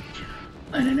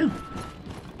 I don't know.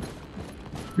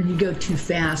 When you go too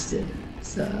fast,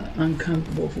 it's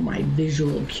uncomfortable for my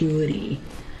visual acuity.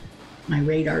 My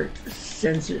radar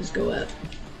sensors go up.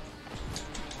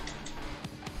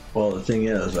 Well, the thing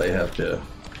is, I have to...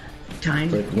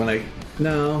 Time? Like when I...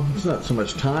 No, it's not so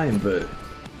much time, but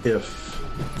if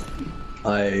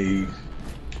I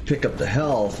pick up the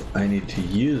health, I need to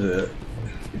use it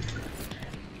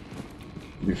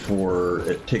before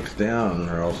it ticks down,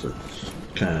 or else it's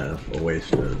kind of a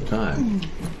waste of time.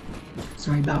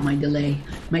 Sorry about my delay.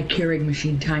 My Keurig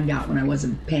machine timed out when I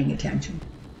wasn't paying attention.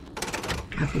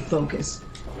 Have to focus.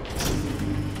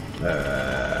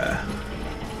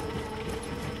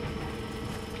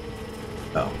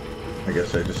 Oh, I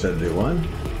guess I just had to do one.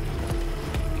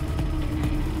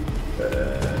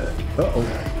 Uh-oh.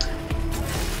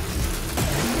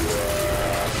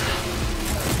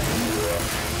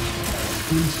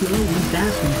 One slow, one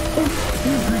fast one. Oh,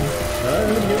 nice.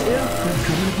 I'm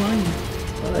coming upon you.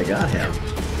 Well, I got him.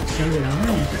 So did I.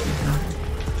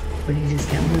 But he just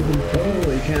kept moving.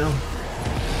 Holy cow.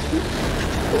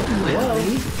 Wow,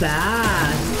 he's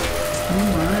fast. Oh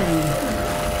my.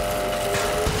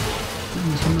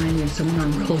 This reminds me of someone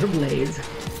on rollerblades.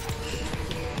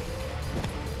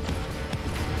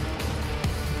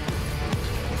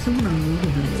 Someone on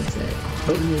rollerblades at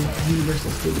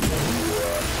Universal Studios.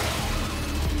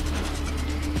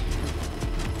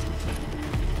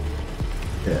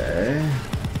 Okay.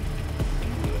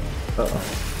 Uh-oh.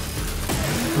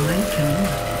 Fine,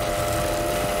 come.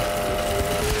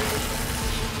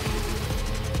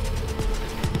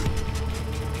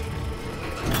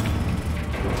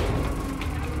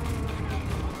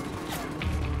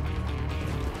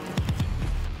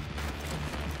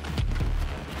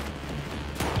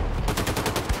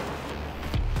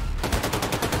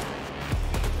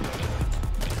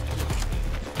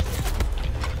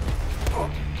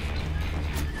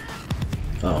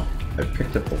 Oh, I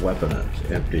picked up a weapon and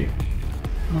it's empty.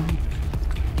 Oh.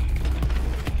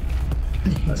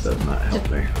 That does not help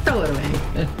me. Throw it away.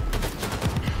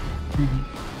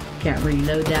 Can't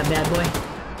reload that bad boy.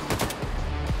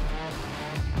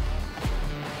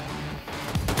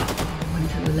 One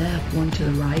to the left, one to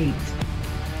the right.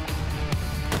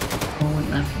 One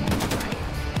left, one right.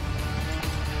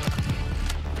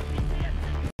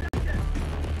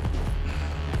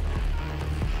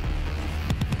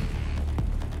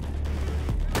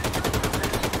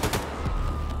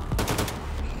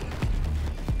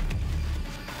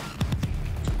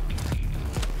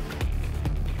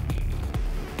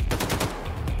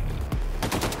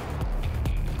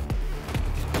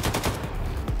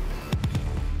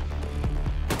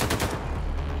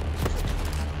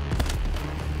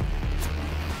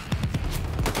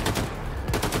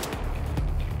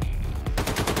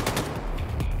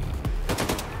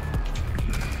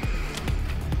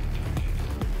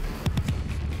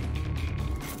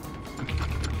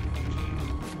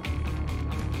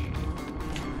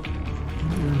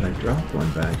 I dropped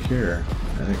one back here.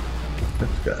 I think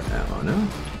that's got ammo, no?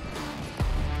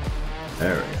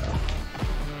 There we go.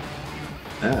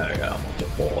 There we go, almost a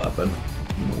full weapon.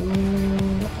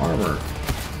 Armor.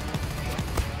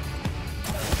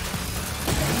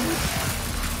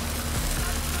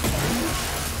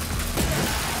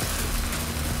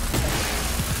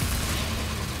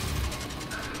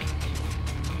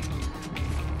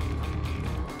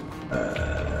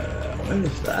 What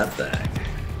is that thing?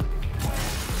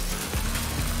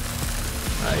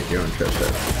 How you doing, Trisha?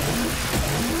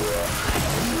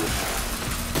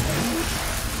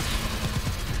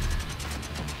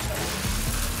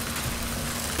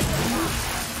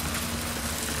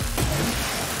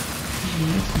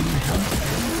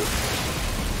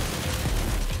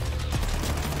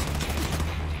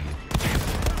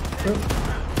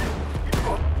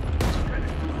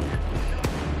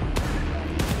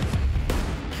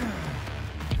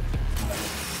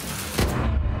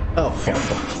 Oh,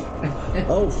 fuppa.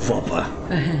 Oh, fuppa.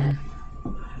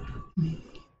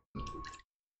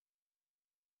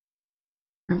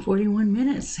 I'm 41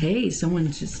 minutes. Hey,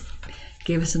 someone just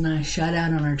gave us a nice shout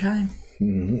out on our time.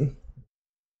 Mm-hmm.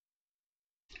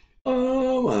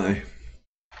 Oh my.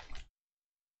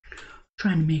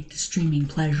 Trying to make the streaming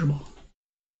pleasurable.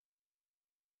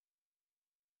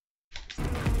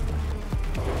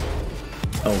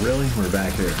 Oh, really? We're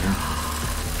back there, huh?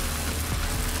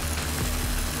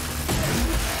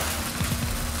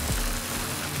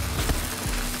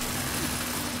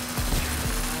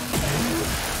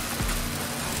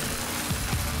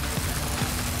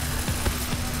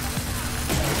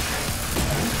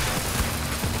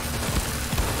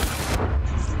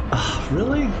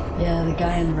 Really? Yeah, the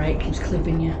guy on the right keeps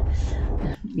clipping you.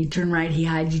 You turn right, he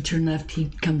hides. You turn left, he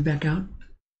comes back out.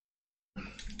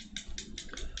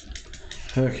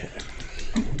 Okay.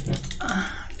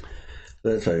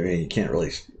 That's what I mean. You can't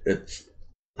really. It's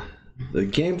the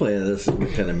gameplay of this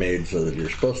is kind of made so that you're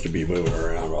supposed to be moving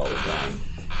around all the time.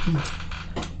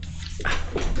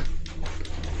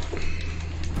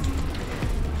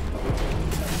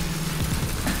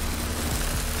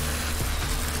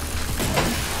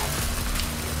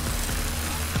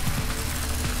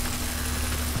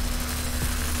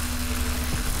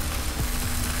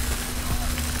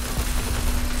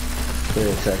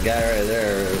 It's that guy right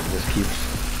there that just keeps.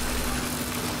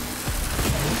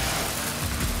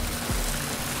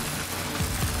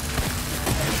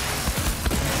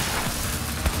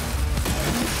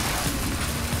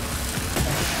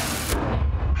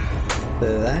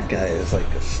 That guy is like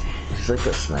he's like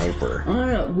a sniper. I don't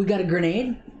know. We got a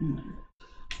grenade?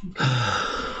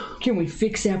 Can we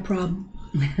fix that problem?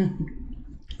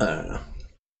 I don't know.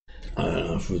 I don't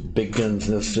know if with big guns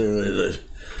necessarily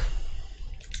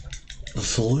the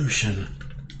solution.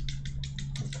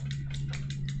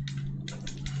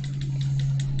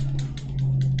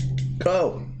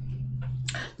 Go.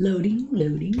 Loading,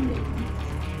 loading, loading.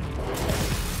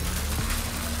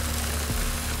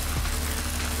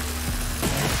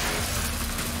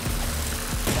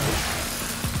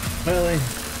 Really?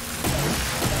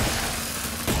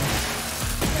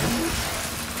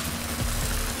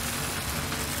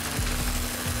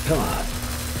 Come on.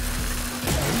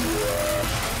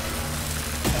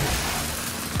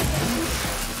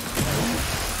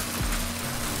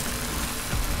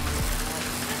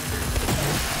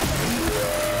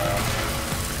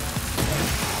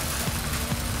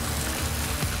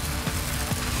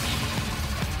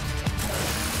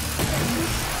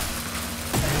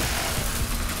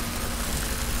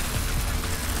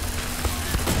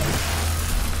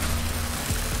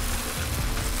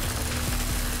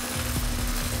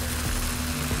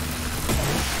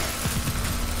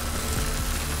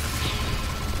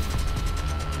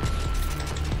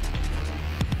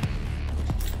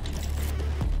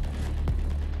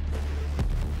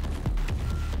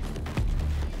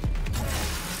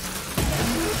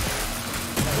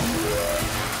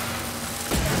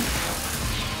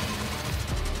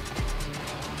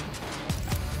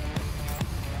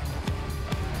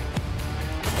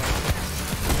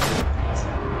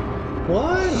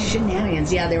 What?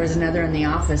 Shenanigans. Yeah, there was another in the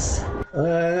office.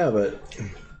 Yeah, but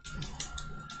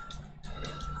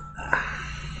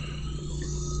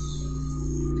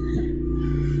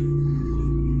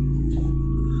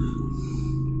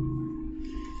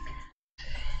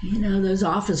you know, those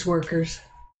office workers,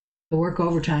 they work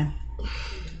overtime.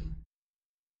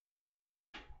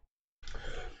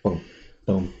 Bum,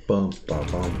 bum, bum, bum,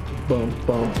 bum, bum,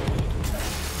 bum.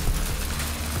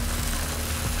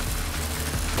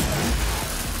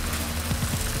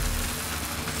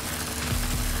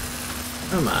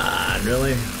 Come on,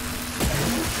 really?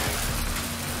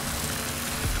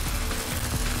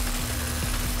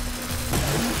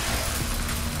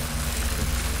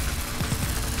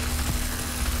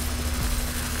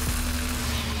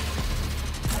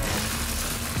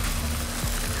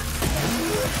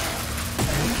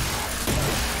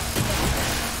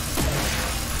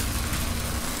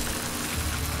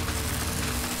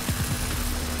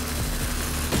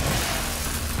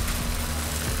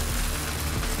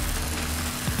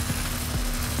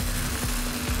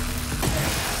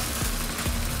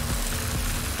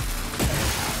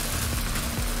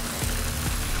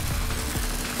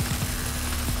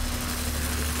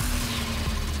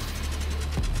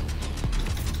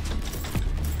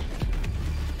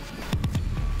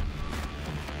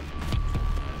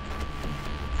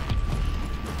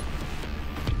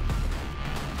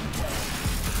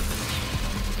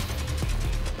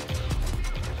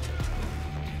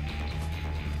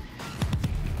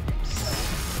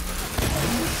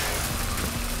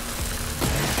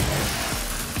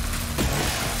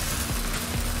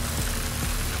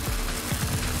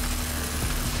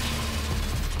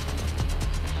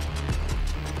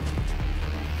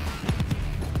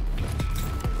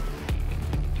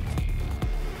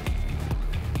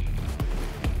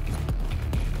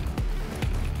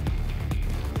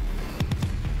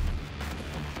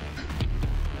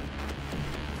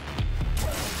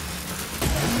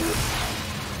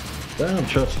 I don't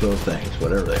trust those things,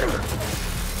 whatever they are.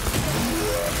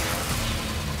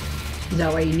 Is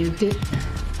that why you nuked it?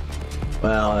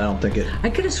 Well, I don't think it... I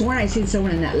could have sworn I seen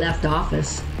someone in that left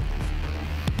office.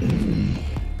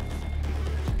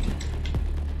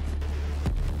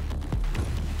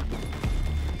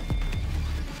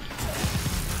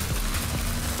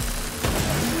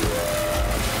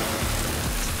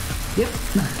 Yep.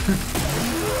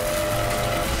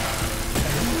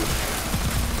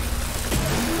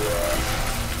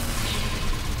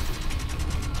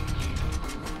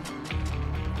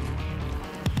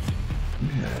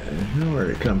 Where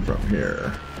did it come from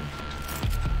here?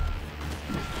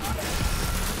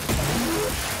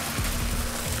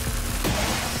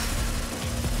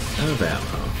 Out of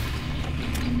ammo.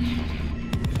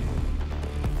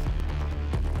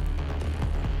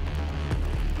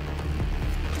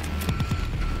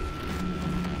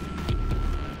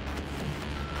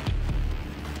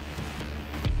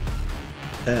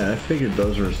 I figured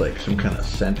those were like some kind of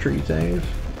sentry things.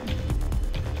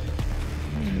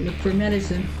 Look for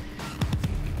medicine.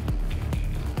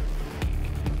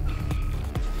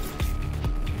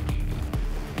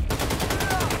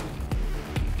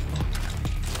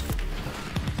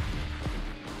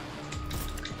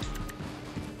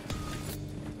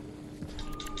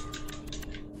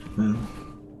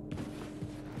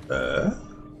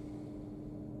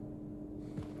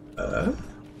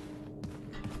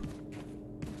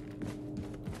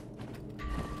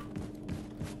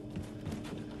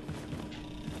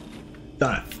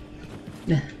 Done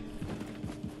it.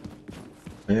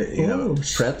 You know,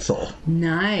 pretzel.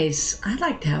 Nice. I'd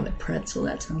like to have a pretzel.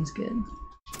 That sounds good.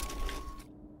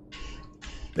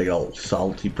 Big old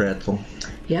salty pretzel.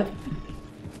 Yep.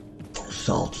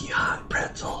 Salty hot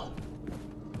pretzel.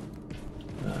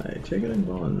 I take it I'm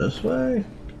going this way.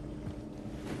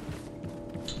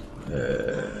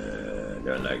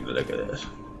 Don't like the look of this.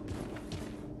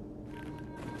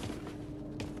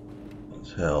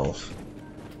 What's health?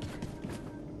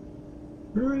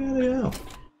 Where do I gotta go?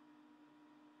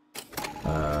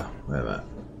 Wait a minute.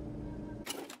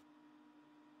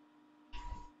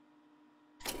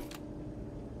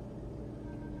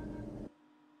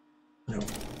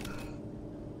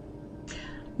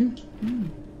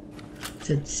 It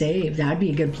said save. That'd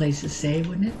be a good place to save,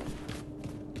 wouldn't it?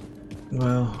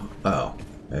 Well, oh,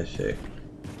 I see.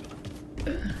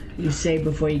 You save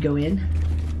before you go in?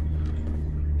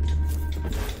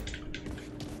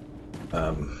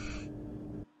 I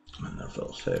don't know if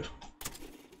it'll save.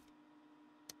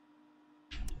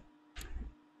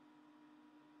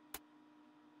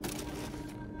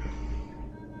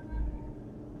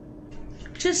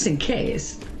 Just in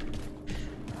case.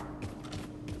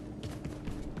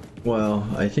 Well,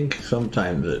 I think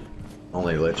sometimes it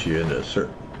only lets you into a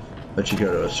certain, lets you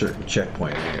go to a certain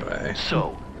checkpoint anyway.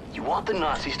 So, you want the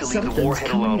Nazis to leave the warhead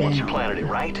alone once you planted it,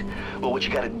 right? Well, what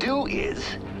you gotta do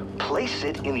is place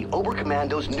it in the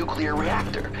Oberkommando's nuclear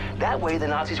reactor. That way the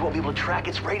Nazis won't be able to track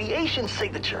its radiation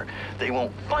signature. They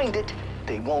won't find it,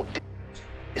 they won't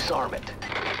disarm it.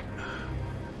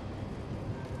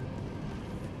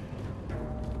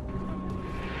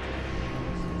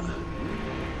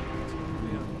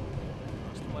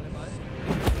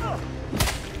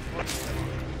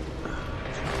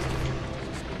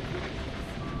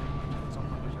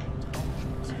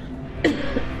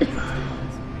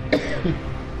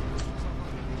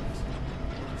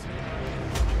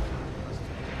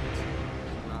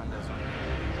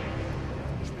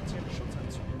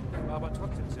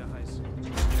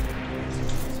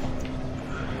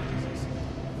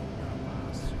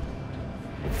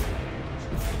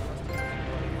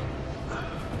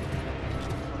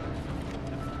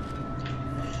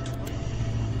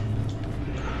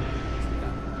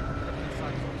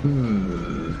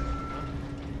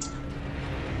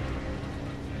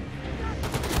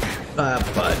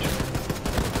 Fudge.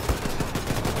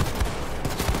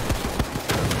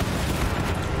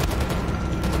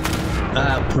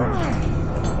 Poop.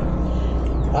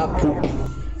 Poop.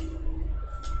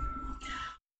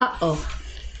 Uh-oh.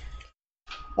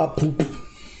 Poop.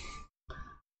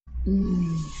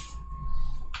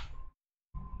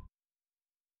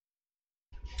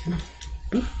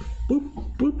 Boop, boop,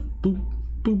 boop, boop,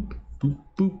 boop,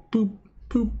 boop, boop,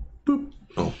 boop, boop,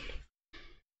 boop.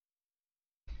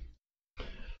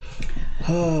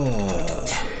 Oh.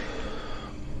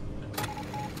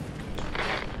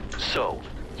 So,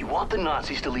 you want the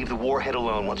Nazis to leave the warhead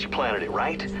alone once you planted it,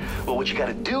 right? Well, what you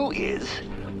gotta do is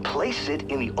place it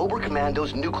in the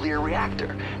Oberkommando's nuclear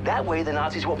reactor. That way the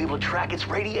Nazis won't be able to track its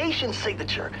radiation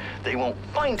signature. They won't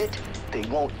find it, they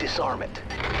won't disarm it.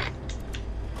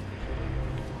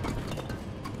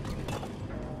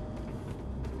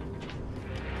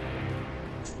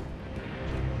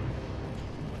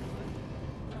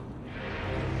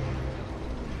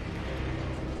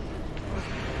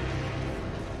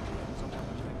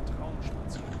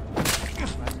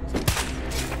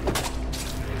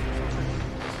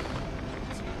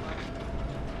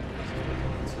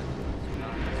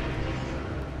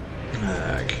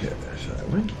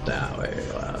 Went that way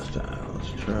last time.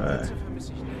 Let's try.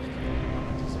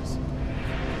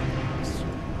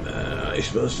 You're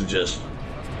supposed to just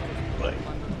like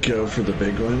go for the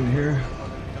big one here.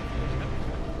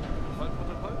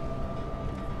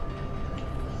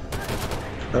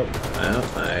 Oh, well,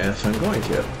 I guess I'm going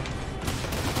to.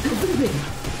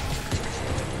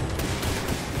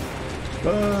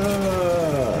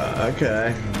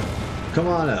 Okay. Come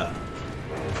on up.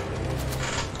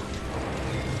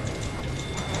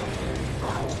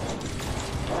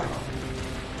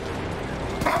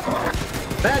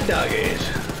 Bad doggies.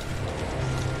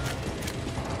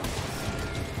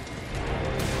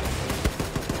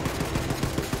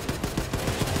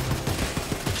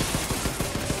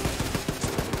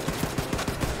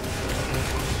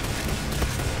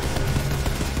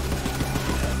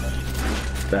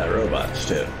 Bad robots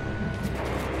too.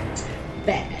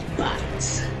 Bad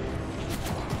bots.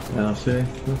 Now see,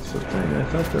 that's the thing. I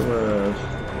thought there was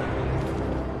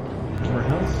more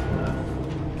health. No.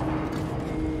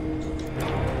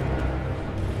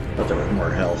 I thought there was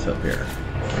more health up here.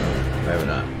 Maybe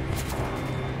not.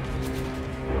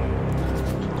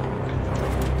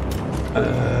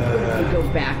 We go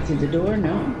back to the door?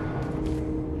 No.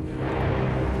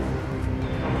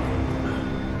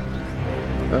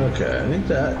 Okay, I think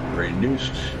that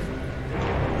reduced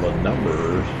the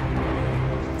numbers,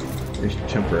 at least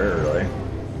temporarily.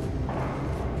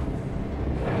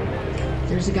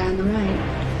 There's a guy on the right.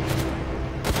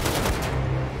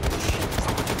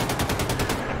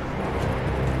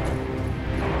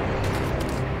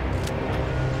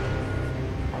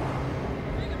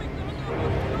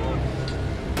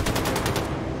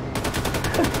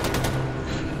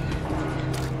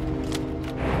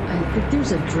 I think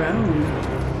there's a drone.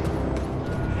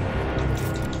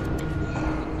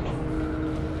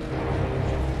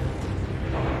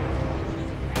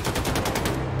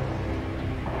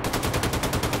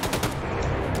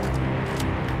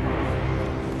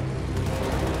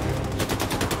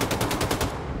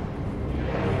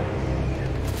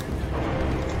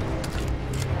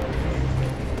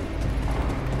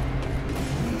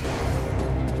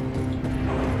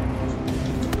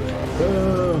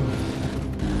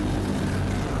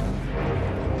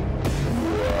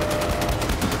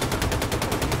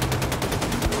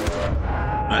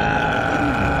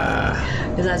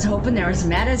 Because I was hoping there was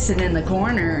medicine in the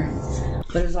corner,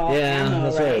 but it's all ammo,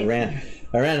 that's right? why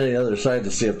I ran to the other side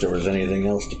to see if there was anything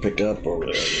else to pick up over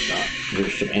there.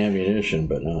 There's some ammunition,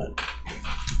 but not.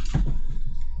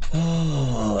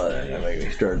 Oh, that made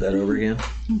me start that over again.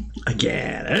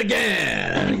 Again.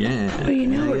 Well, you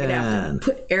know, we're gonna have to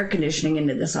put air conditioning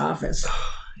into this office.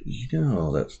 You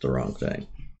know, that's the wrong thing.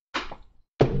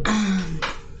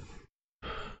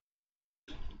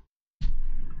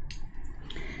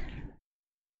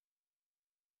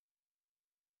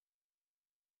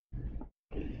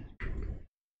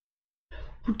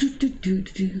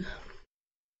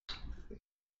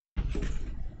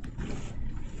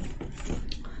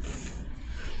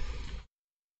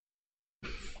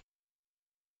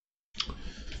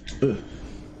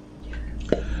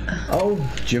 Oh,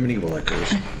 Jiminy Willikers.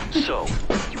 So,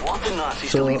 you want the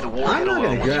Nazis to leave the war I'm not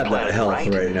going to grab that health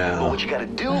right now. Well, what you gotta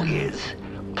do is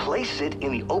place it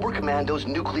in the Oberkommando's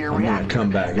nuclear I'm reactor. gonna come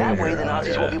back That in way here. the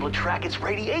Nazis Yeah. won't be able to track its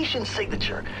radiation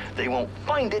signature. They won't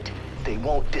find it, they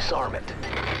won't disarm it.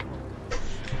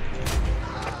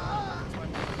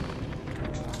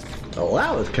 Oh,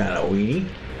 that was kind of weenie.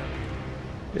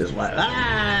 Just like,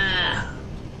 ah!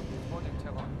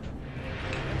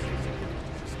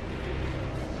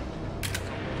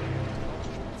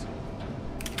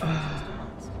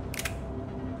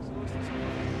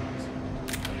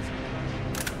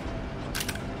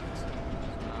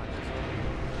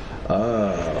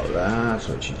 Oh, that's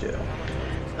what you do.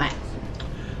 What?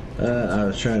 I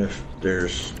was trying to.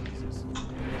 There's.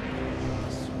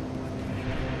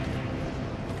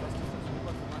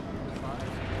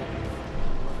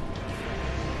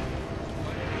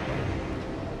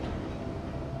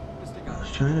 I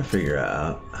was trying to figure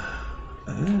out.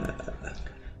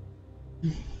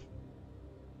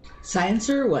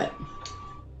 Silencer or what?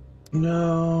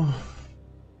 No.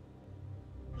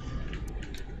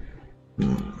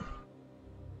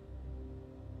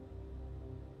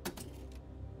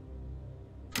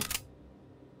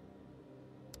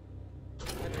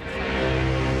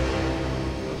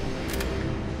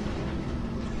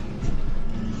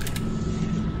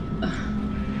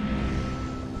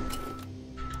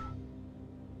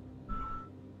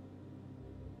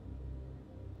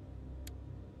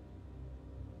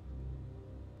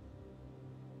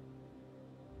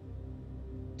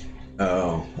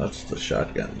 Oh, that's the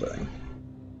shotgun thing.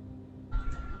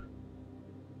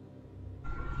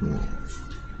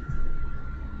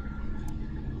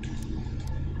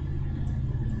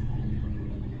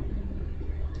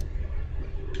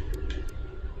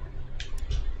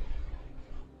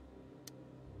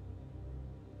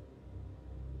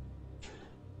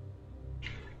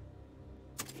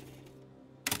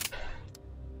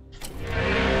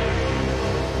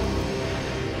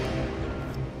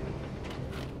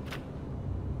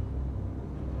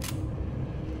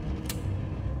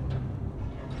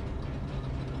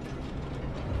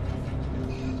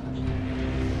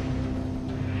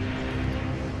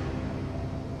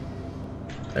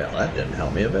 Well, that didn't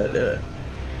help me a bit, did it?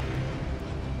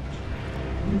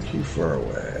 Not too far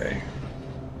away.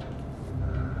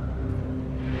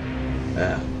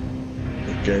 Yeah.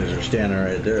 Those guys are standing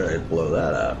right there. I'd blow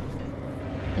that up.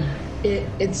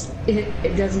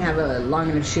 It doesn't have a long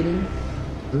enough shooting.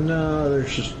 No,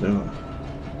 there's just no.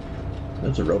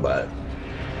 That's a robot.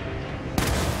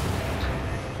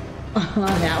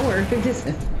 That worked. It just.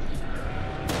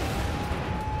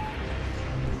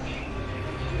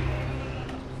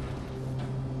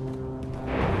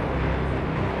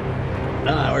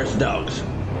 Where's the dogs?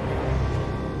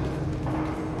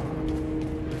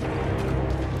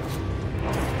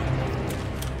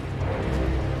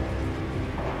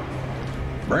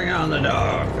 Bring on the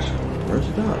dogs. Where's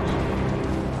the dogs?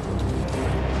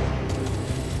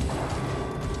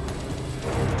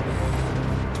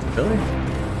 Really?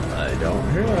 I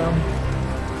don't hear them.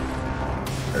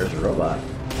 There's a robot.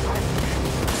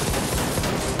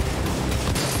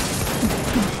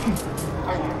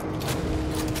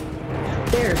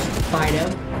 There's Fido.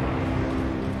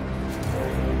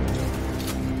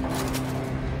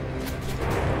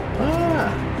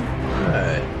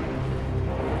 Alright.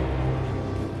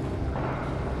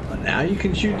 Well, now you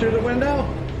can shoot through the window?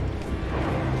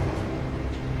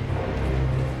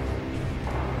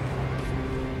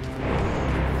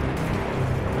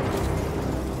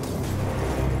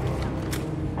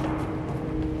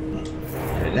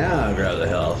 And now I'll grab the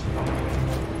health.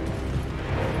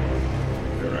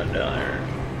 Go right down there.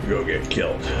 Go get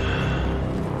killed.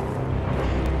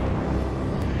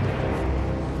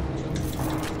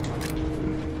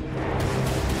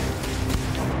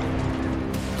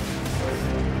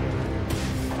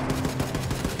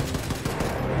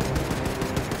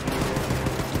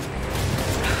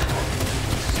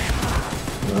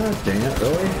 Oh, dang it,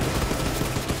 really?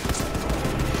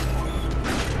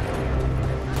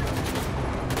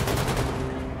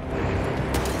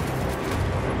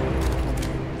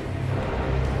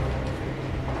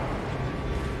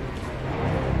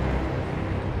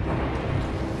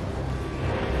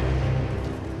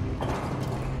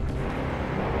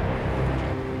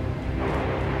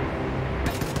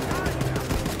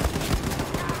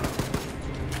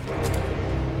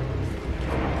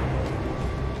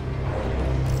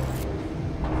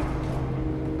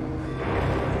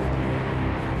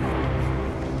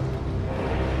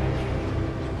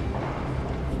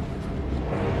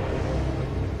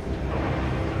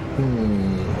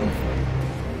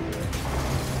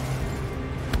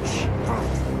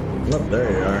 Oh,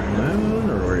 there you are. I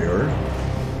wonder where you are.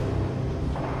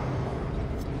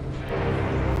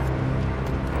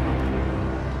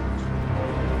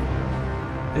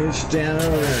 He's standing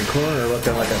over in the corner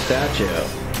looking like a statue.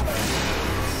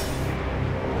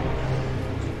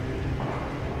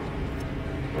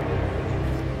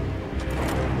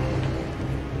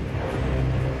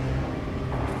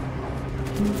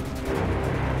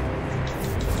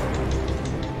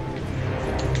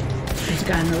 There's a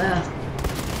guy on the left.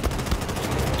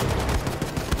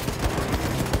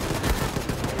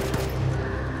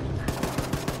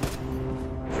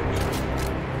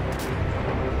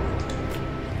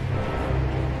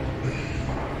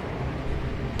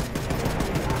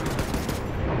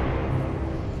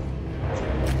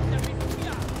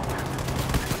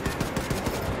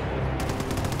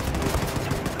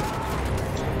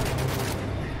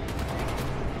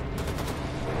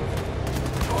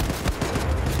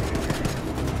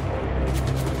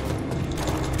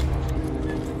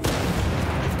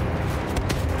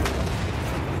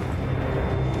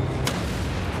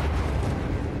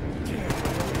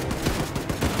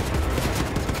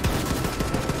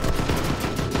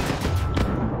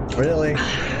 Really?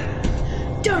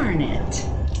 Darn it.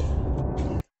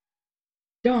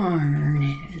 Darn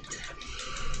it.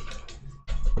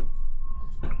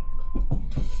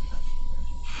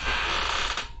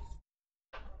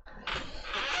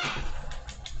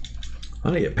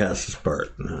 How do you get past this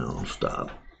part? No, I'll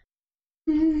stop.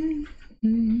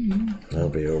 That'll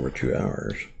be over 2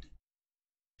 hours.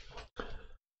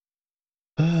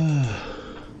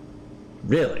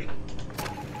 Really?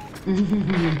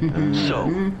 So,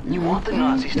 you want the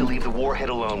Nazis to leave the warhead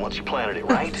alone once you planted it,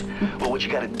 right? Well, what you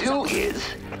gotta do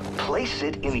is place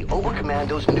it in the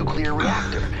Oberkommando's nuclear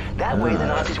reactor. That way the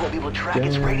Nazis won't be able to track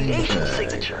its radiation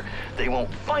signature. They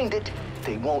won't find it,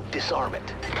 they won't disarm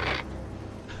it.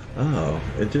 Oh,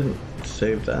 it didn't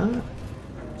save that?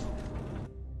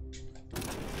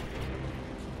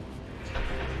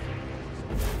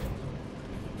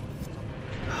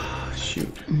 Oh, shoot.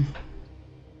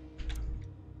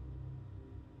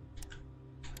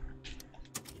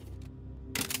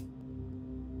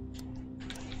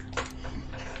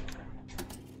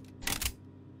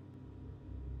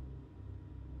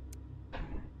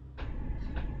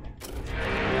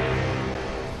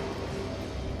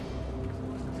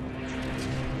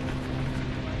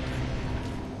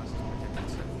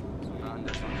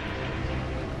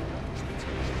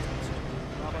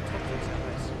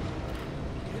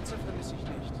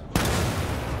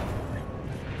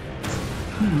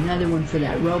 Another one for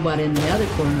that robot in the other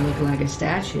corner looking like a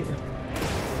statue.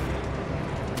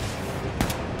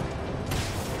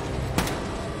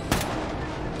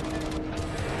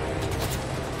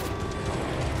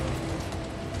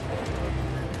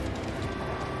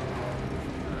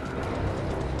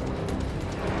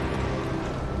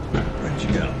 Where'd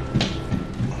you go?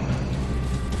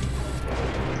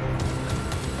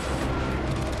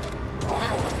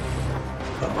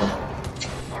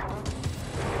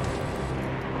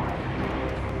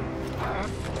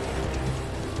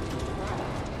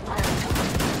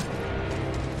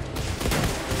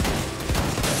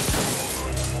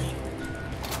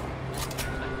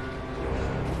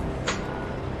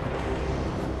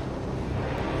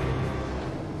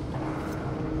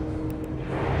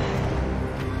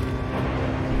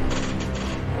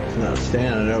 Not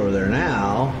standing over there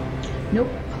now. Nope.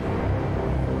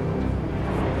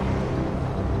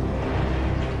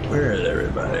 Where is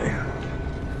everybody?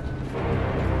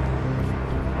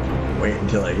 Wait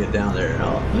until I get down there and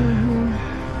I'll...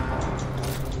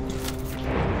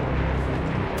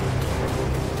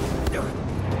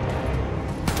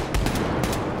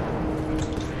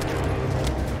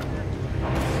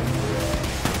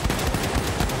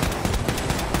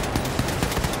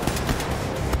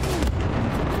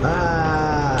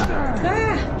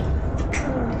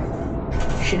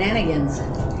 Shenanigans.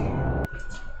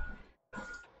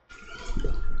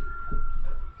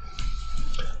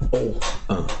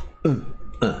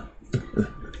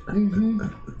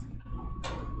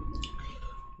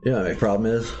 You know what my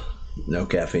problem is? No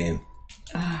caffeine.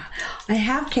 I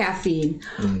have caffeine.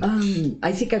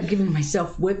 I think I'm giving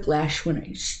myself whiplash when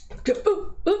I...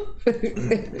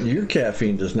 Your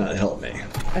caffeine does not help me.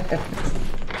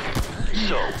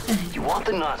 So, you want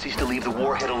the Nazis to leave the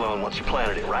warhead alone once you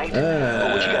planted it, right?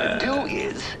 But what you gotta do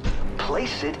is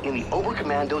place it in the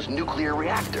Oberkommando's nuclear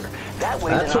reactor. That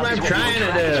way That's the what I'm Nazis won't trying be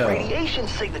able to track its do. radiation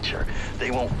signature.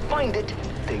 They won't find it,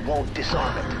 they won't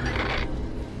disarm it.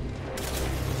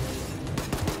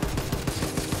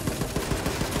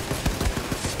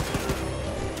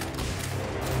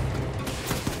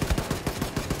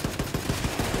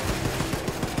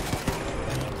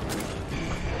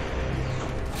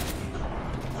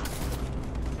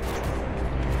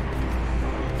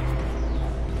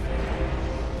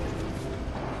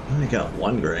 I got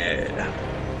one grenade.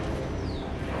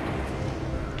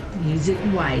 Use it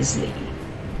wisely.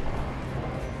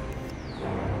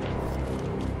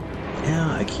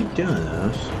 Yeah, I keep doing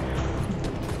this.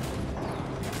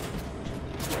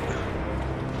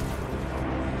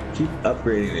 Keep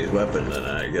upgrading these weapons and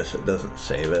I guess it doesn't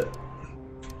save it.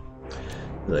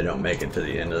 They don't make it to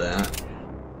the end of that.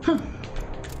 Huh.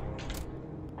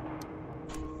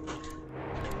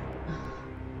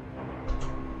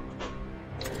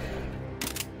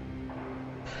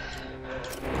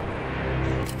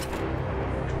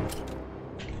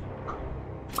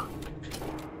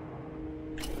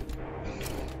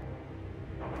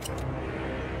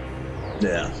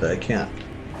 Yeah, so I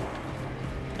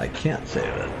can't save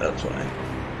it, that's why.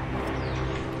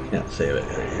 Can't save it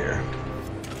right here.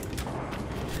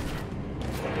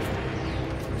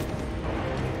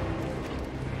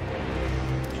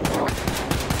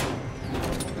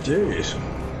 Jeez.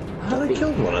 I thought I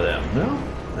killed one of them, no?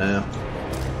 Yeah.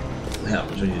 It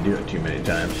happens when you do it too many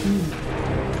times.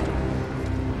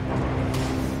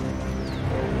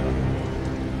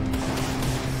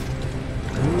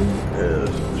 Who is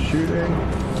shooting?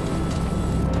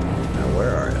 Now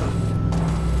where are you?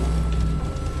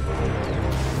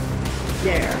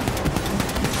 There.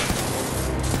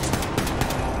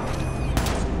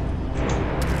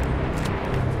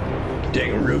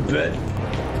 Dang Rupert.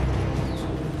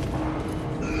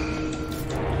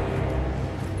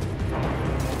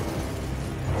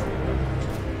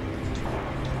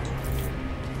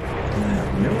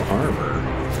 No armor.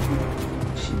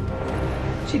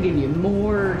 Should give you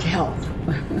more health.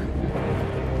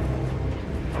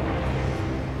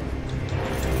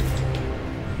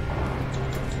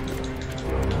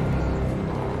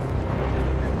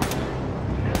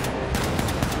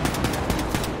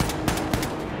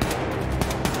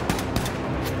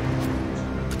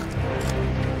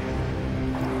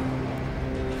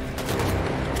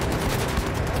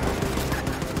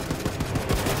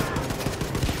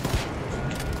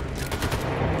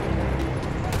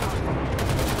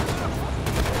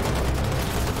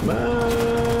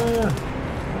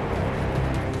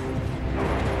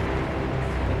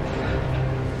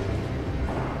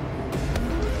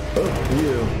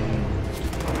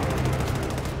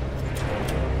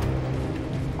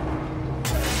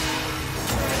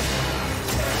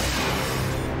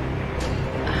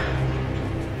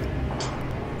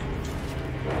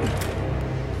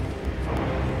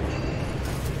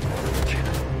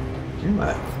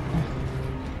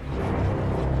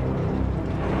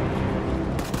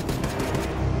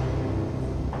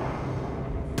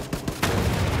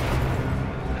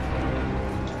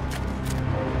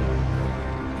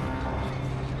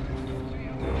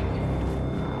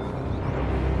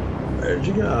 Where'd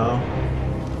you go?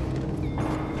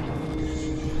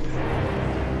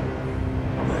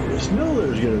 I just know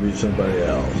there's gonna be somebody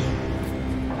else.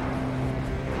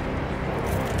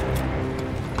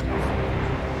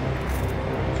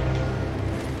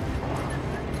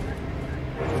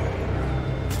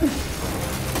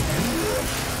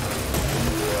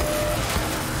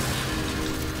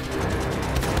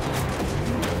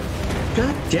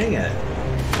 God dang it.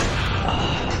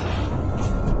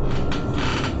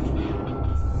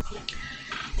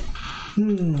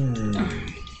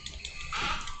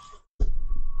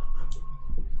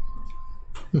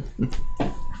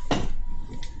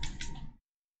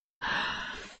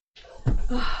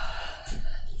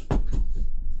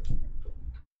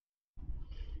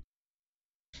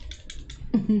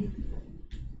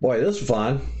 Boy, this is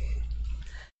fun.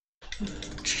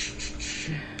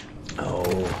 Oh,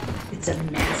 it's a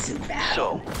massive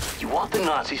battle. So, you want the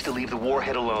Nazis to leave the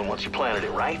warhead alone once you planted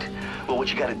it, right? Well,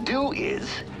 what you gotta do is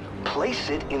place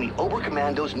it in the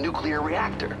Oberkommando's nuclear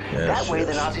reactor. Yes, that way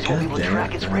the Nazis won't be able to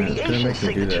track its radiation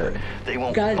signature. They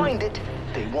won't find it,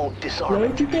 they won't disarm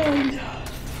it.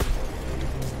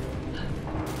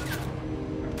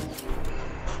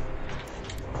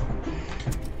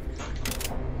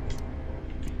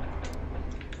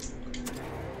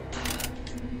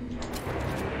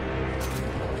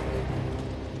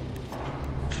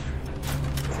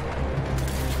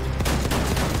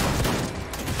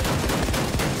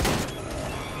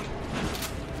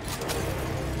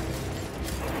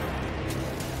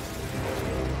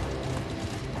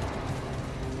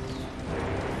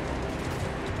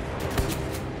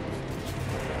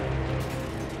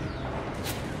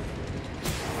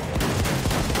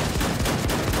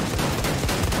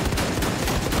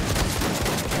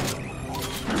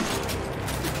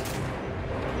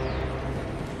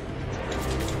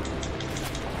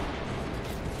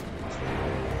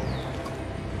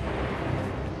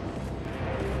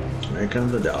 Here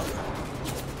comes the dog.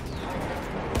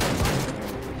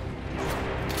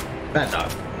 Bad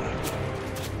dog.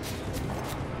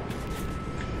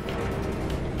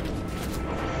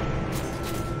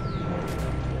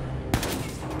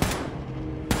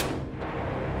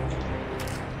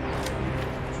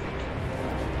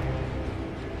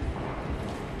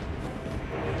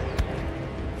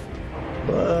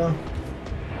 Well,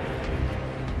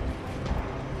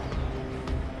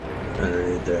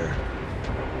 underneath there.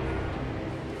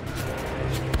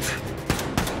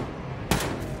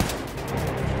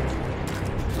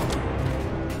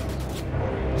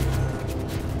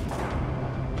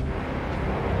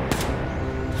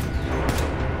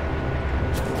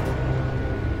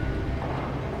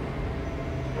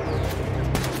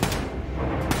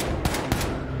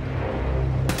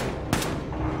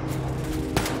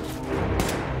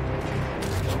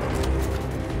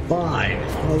 Fine,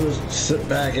 I'll just sit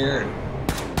back here and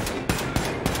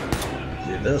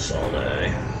do this all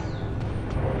day.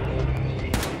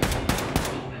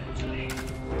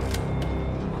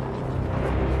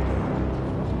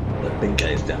 The big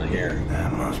guy's down here.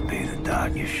 That must be the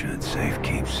dot you should safe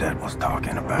keep set was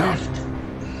talking about. Left.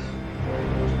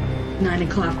 9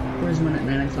 o'clock. Where's one at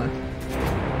 9 o'clock?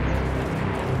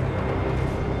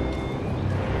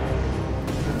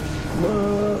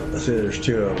 See, there's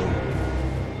two of them.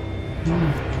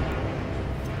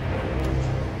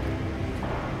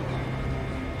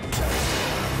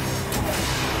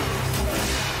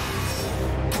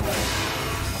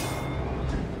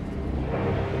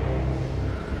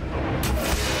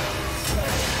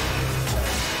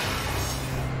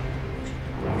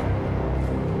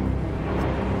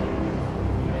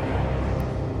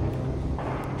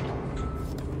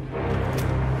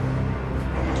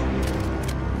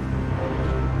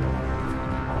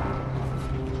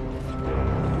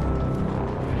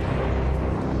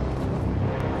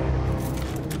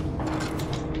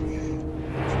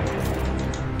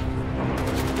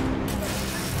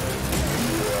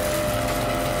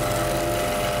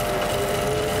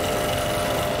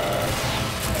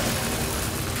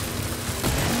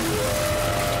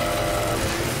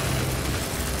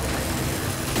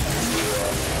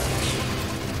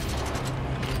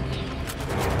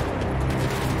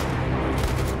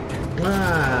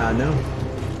 Ah, no.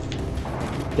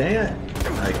 Dang it.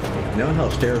 I know how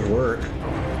stairs work.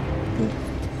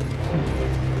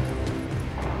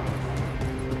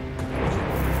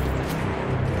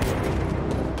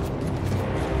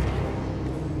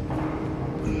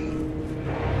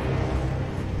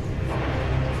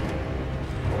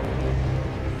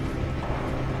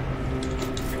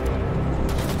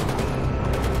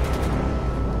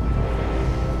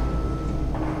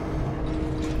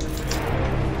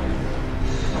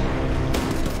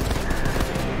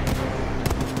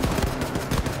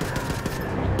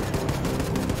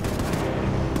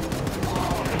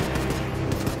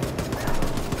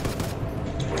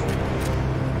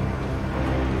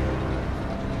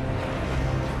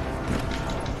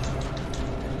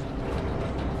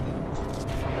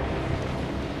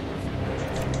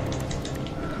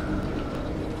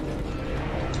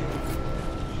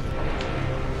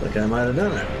 like I might have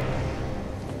done it.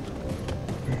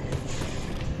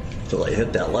 Until I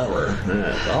hit that lever, and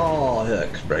it's all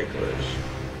hicks break loose.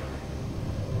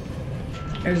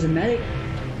 There's a medic.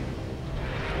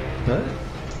 What?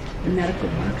 The medical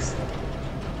box.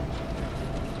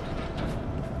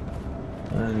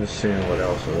 I'm just seeing what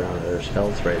else is around. There's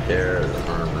health right there, there's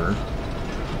armor.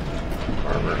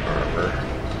 Armor.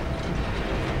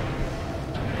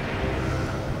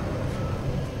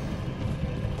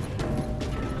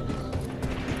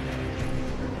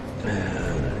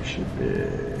 That should be.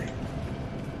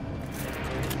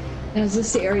 Now, is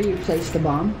this the area you placed the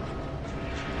bomb?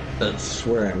 That's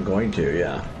where I'm going to,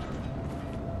 yeah.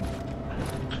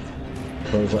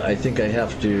 So I think I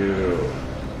have to,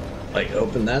 like,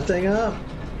 open that thing up.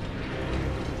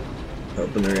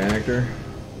 Open the reactor.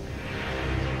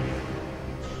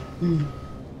 Mm.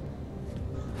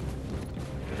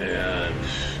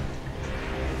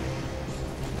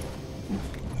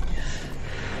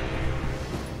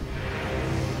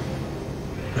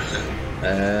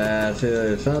 And see,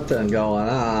 there's something going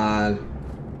on.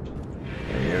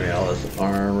 They give me all this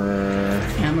armor,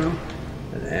 ammo,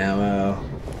 and ammo.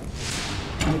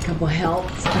 And a couple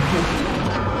health.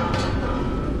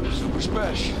 Super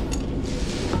special.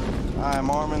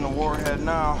 I'm arming the warhead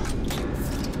now.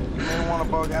 You may want to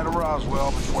bug out of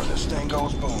Roswell before this thing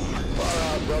goes boom. Far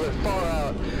out, brother, far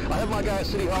out. I have my guy at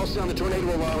City Hall sound the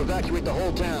tornado alarm, evacuate the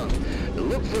whole town. Then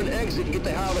look for an exit and get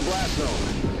the hell out of the blast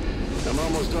zone. I'm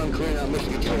almost done clearing out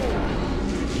mission control.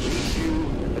 Meet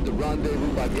you at the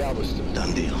rendezvous by Galveston.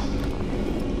 Done deal.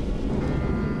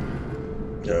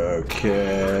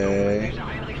 Okay.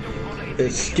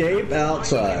 Escape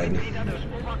outside.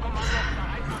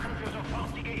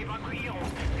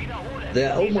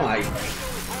 That, oh my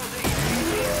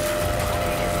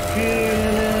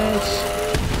goodness.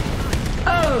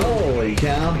 Oh, holy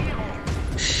cow.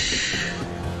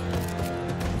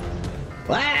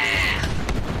 Ah!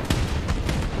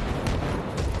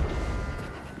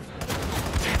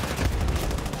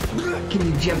 Can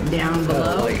you jump down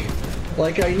below?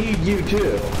 Like I need you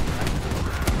too.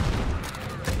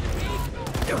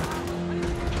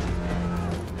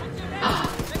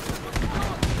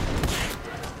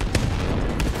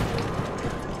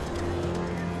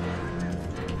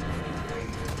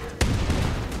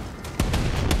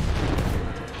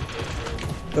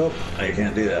 Oh, I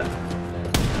can't do that.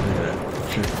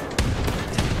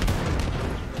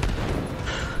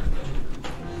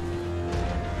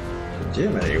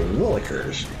 Jiminy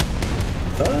Willikers.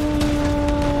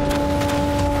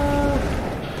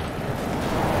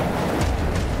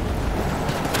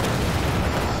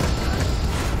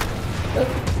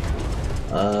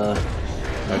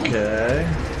 Okay.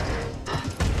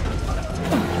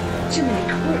 Jiminy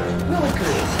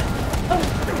Willikers.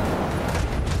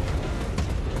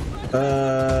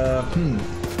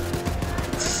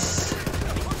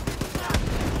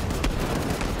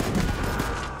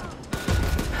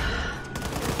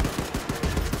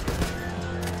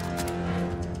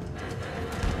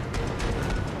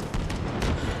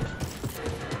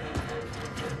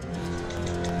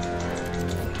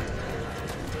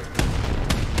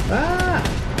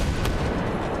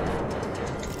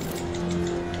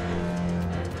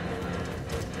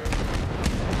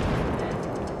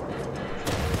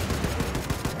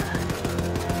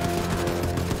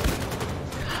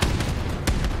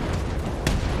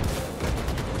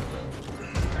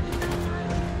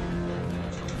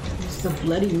 The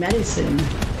bloody medicine.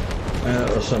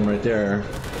 That was some right there,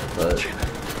 but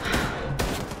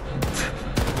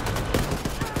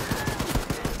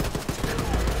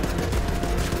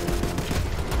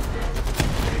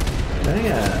dang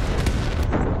it!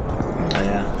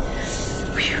 Yeah.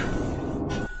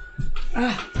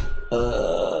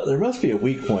 There must be a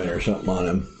weak point or something on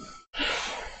him.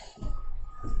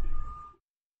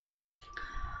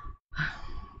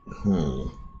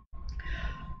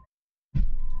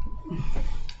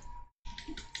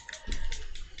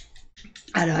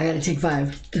 I know, I gotta take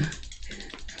 5.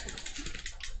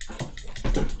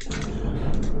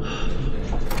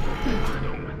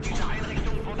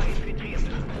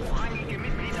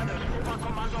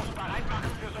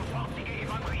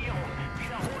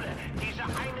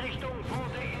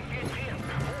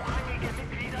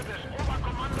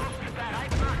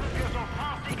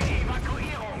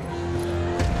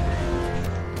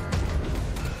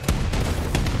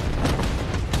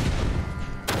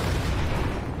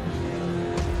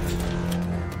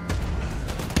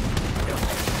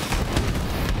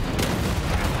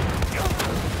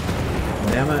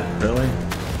 Damn it, really?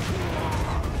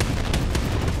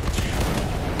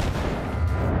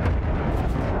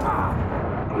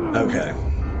 Okay.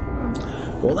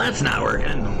 Well, that's not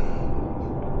working.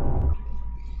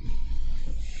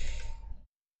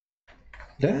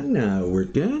 That's not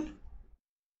working.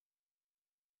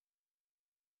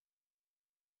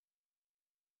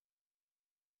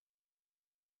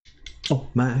 Oh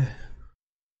my.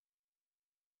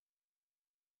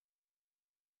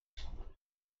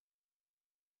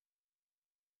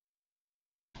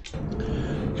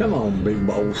 Come on, big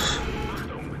boss.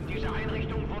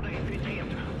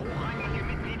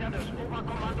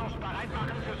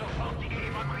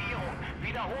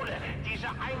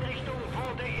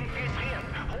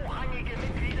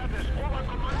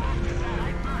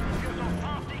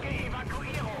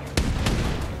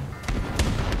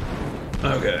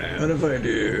 Okay, what if I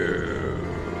do?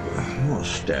 I'll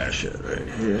stash it right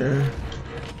here.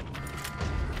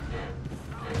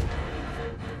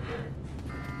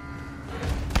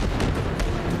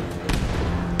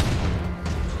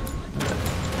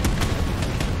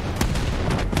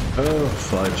 Oh,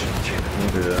 fudge.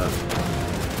 We'll do that.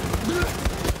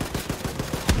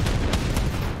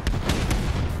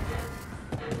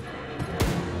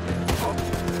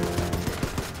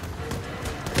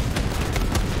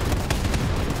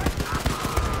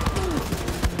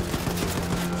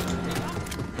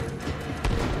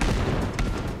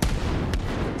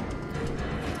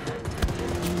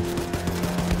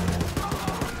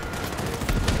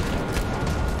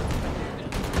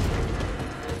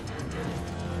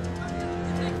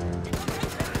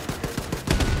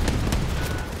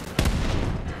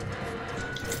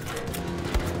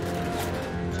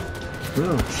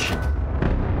 Oh,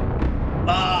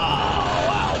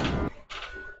 wow.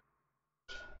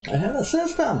 I have a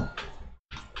system.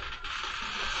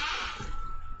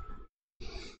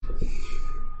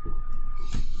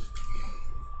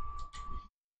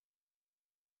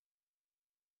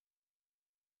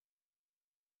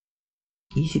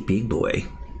 He's a big boy.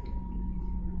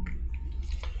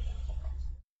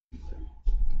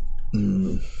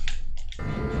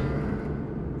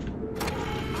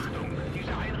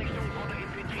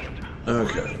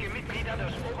 Okay.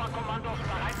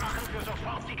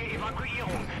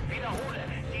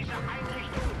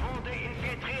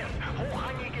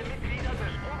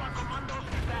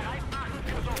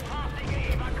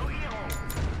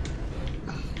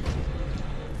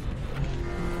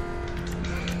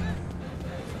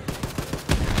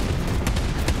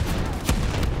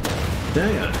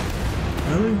 Dang it.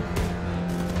 Really?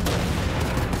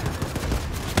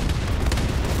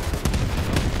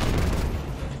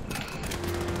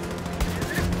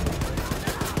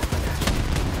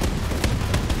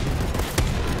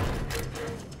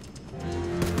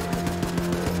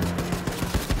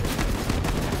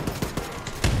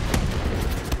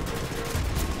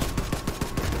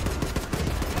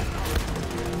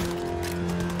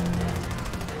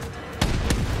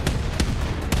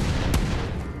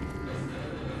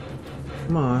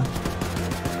 Come on.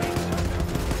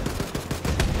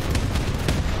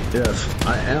 Yes,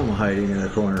 I am hiding in a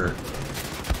corner.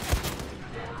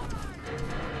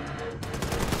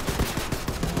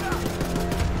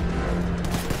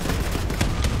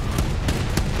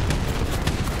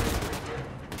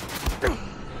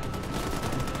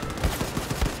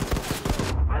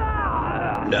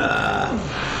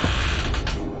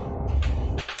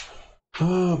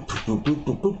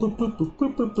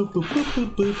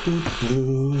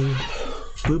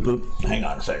 Hang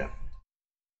on a second.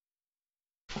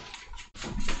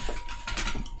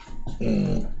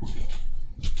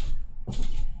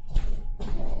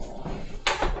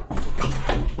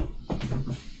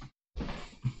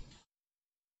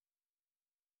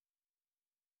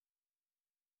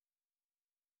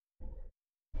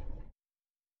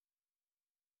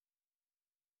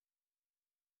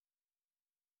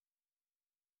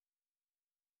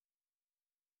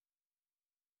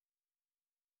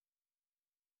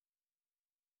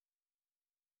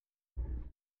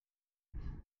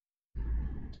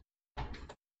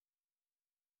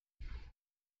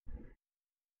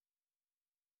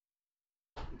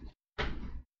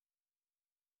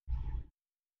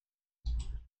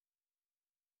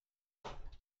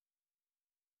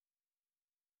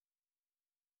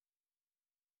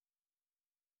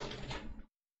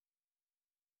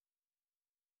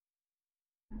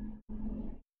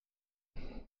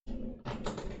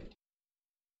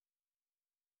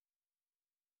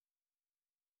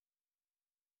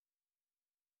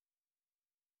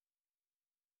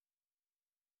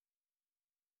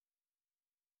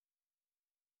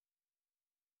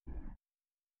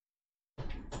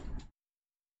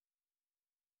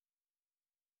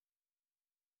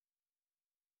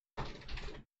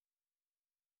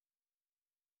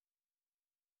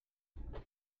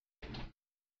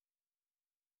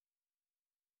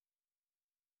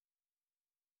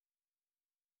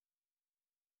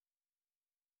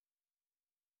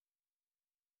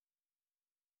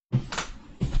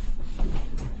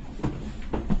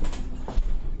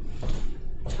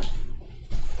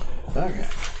 Okay.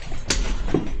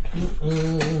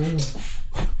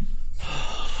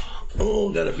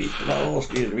 Oh, gotta beat the balls.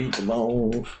 Gotta beat the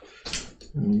balls.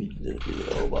 Beat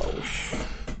the old balls.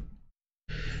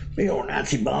 Big old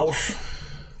Nazi balls.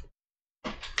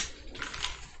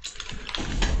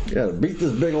 Gotta beat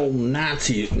this big old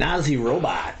Nazi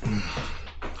robot.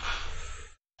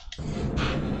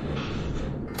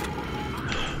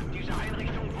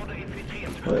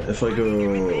 If I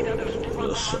go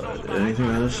this side, anything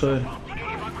on this side?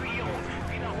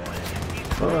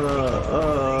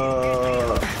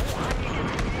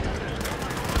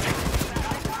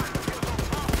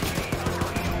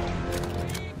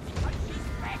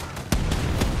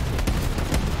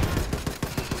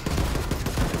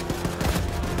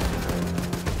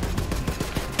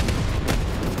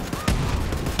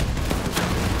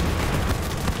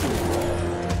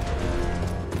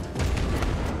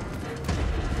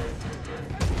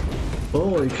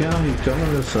 Holy cow, he's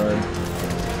coming this side.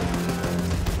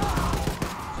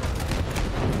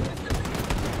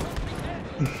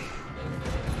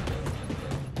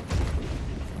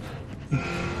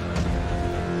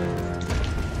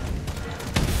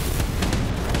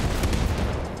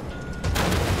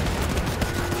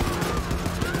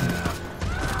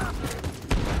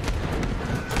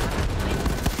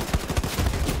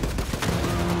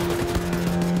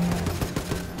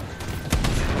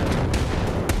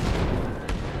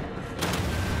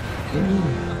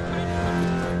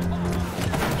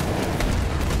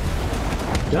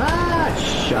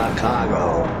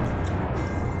 Chicago.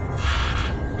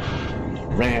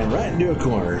 Ran right into a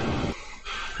corner.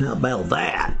 How about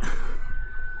that?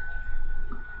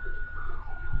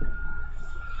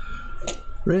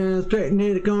 Ran straight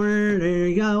into the corner. There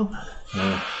you go.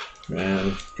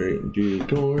 Ran straight into the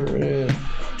corner and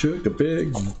took a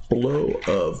big blow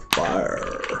of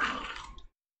fire.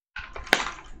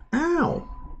 Ow!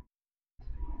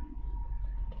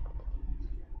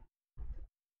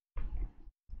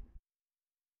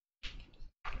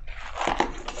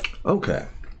 Okay.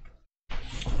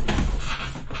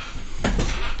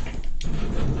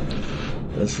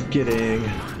 This is getting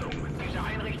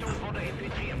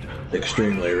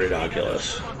extremely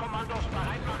ridiculous.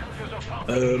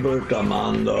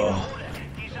 Oberkommando.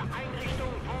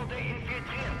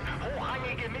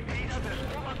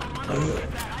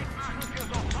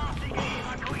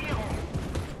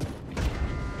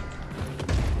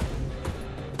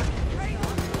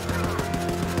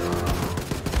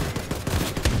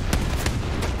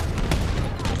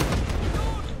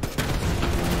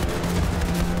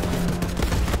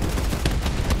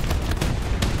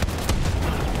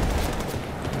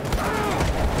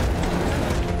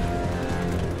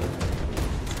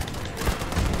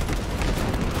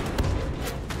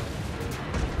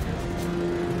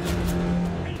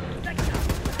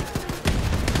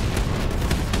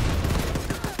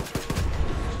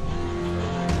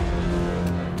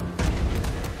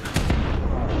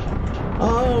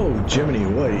 Jiminy,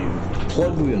 what you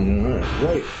plugged in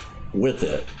right with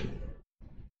it.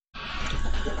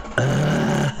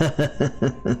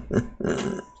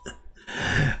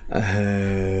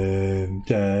 I'm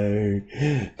tired.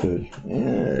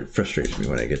 It frustrates me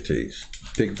when I get to these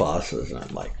big bosses and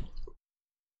I'm like,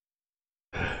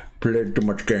 played too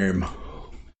much game.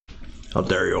 How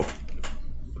dare you?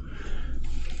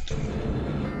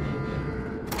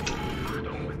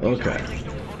 Okay.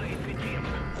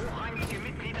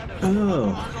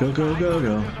 Oh, go, go, go,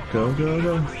 go. Go, go,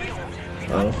 go.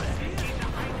 Oh.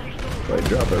 If I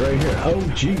drop it right here. Oh,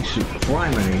 geez,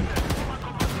 criminy.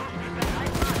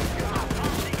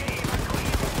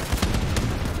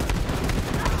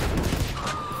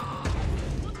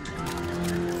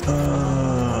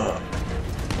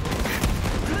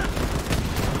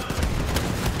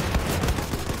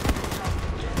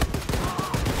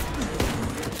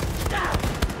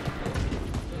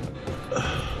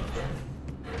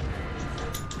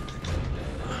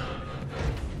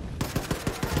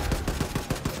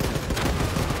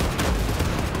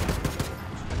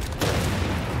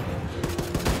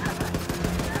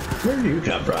 Where do you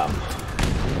come from?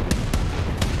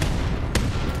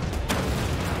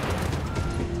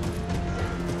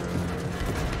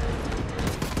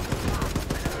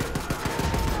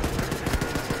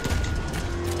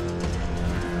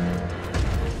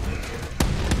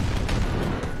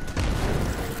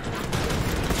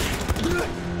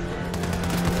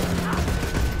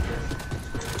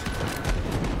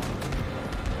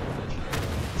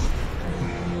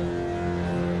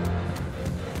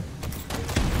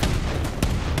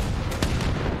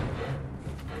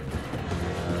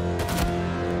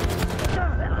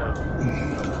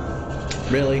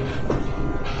 Really?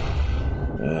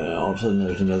 I'll a sudden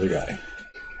there's another guy.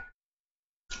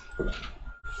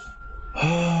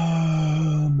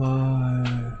 Oh my.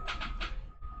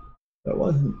 That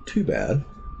wasn't too bad.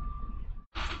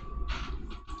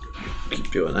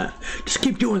 Keep doing that. Just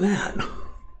keep doing that.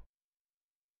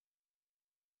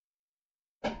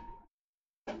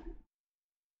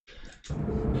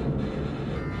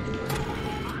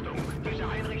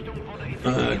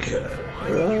 Okay.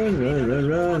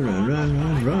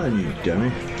 Run, you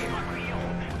dummy.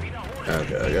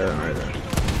 Okay, I got him right there.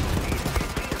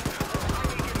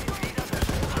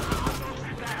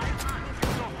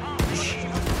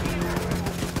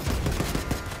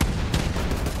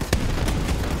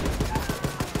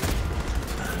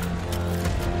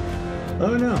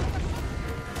 Oh no.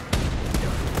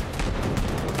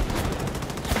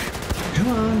 Come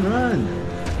on, run.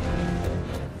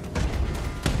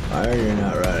 Why are you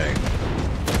not running?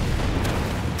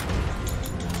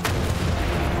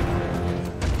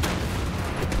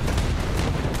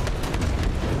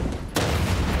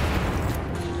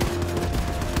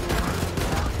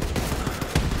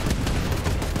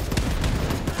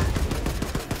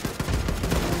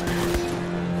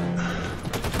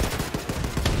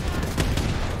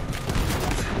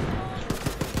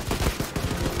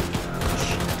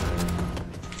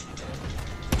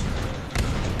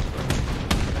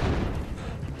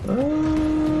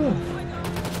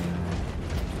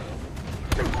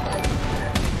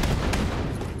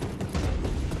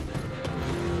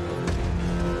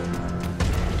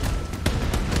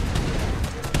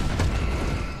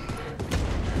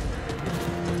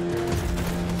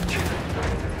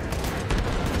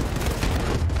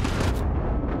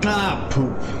 Ah,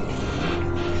 poop.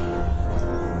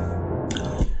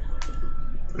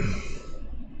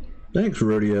 Thanks,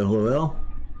 Rodeo Lavelle.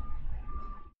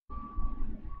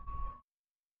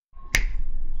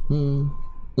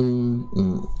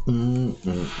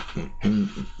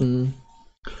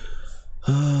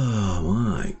 Oh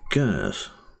my goodness.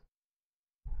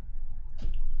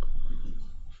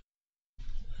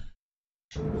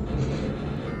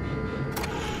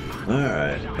 All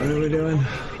right, what are we doing?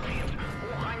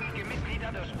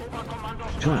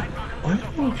 Come on. Why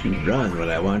don't you run when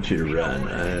I want you to run?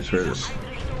 I swear to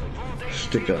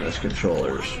stick on this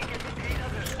controllers.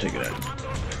 Take it out.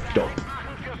 Dope.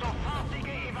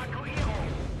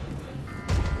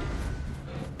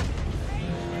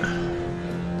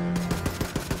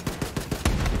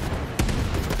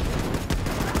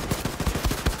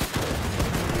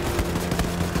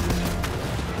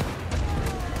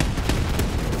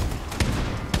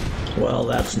 Well,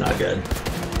 that's not good.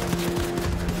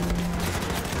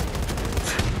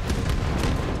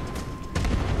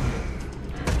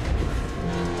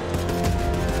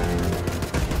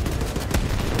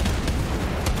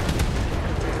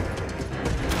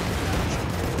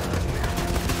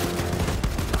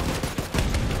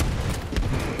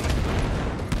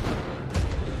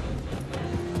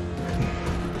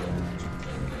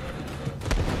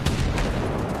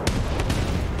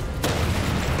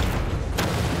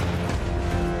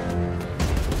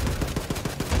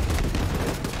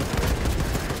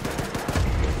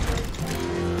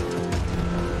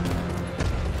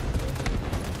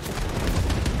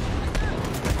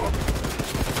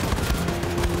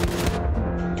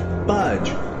 Budge.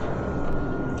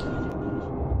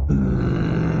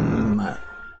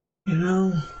 You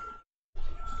know,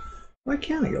 why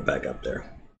can't I go back up there?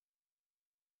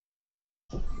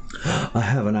 I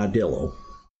have an idea. Let's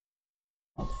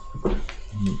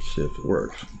see if it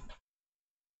works.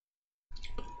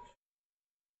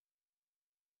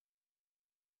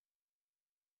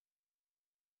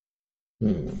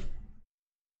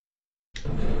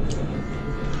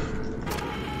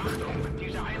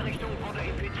 Diese Einrichtung wurde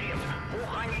infiltriert.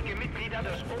 Hochrangige Mitglieder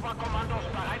des Oberkommandos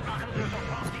bereit machen für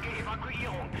sofortige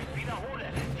Evakuierung. Wiederhole,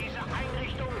 diese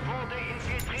Einrichtung wurde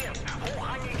infiltriert.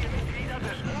 Hochrangige Mitglieder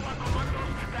des Oberkommandos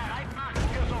bereit machen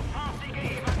für sofortige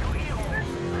Evakuierung.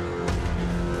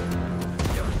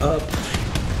 Up.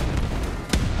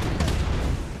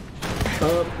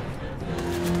 Up.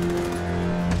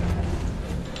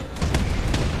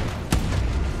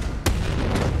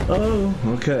 Oh,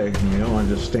 okay. You don't want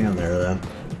to just stand there then.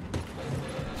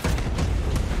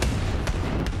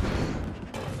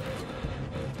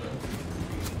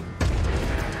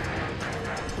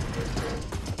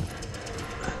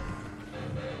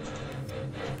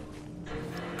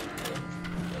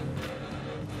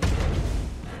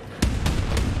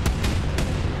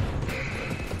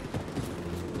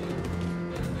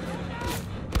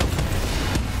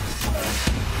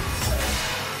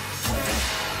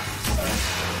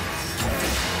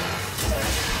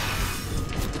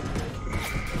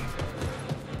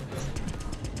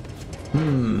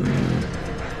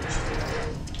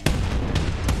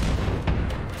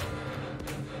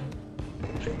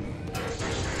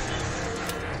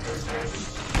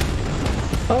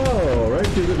 Oh, right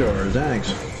through the door.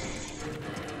 Thanks.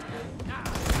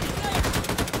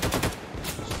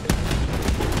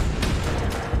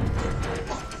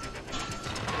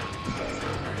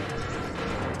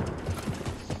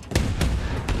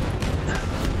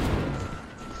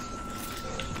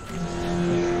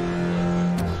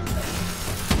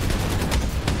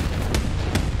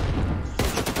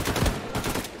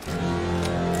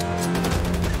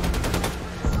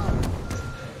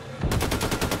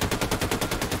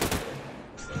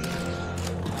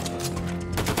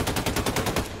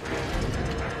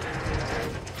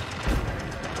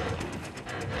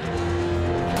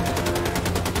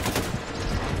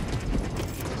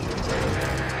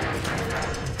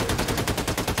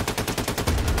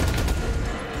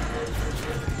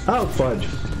 Oh, fudge.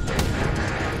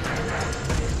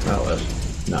 That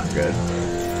was not good.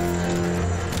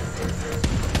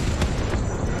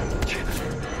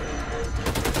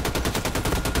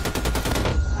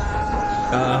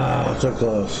 Ah, so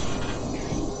close.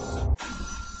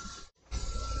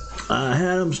 I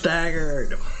had him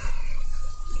staggered.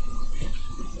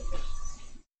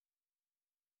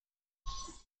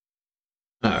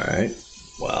 All right.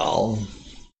 Well,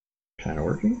 kind of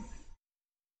working.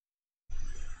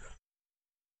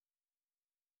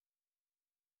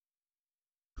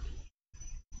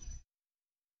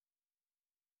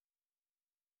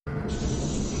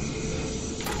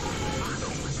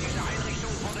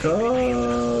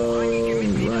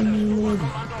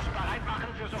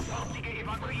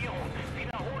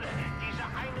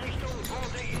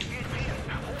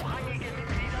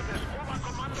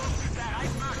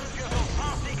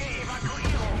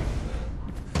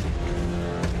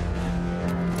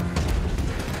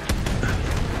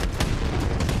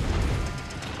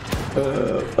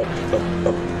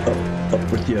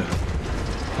 Up with you.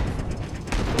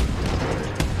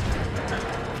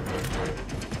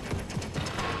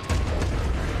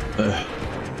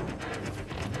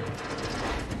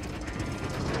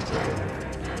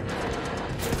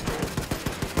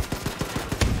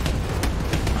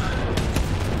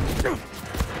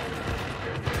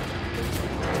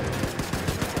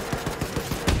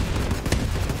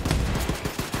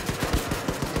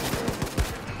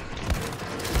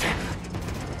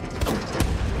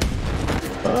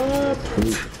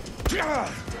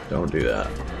 Don't do that.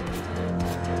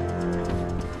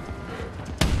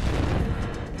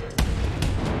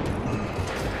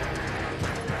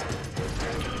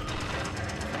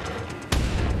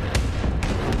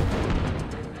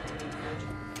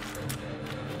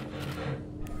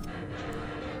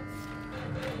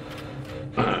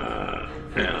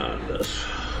 And this.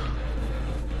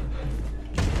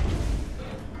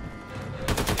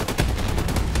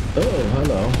 Oh,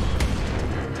 hello.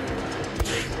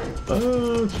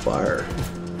 Oh, it's fire.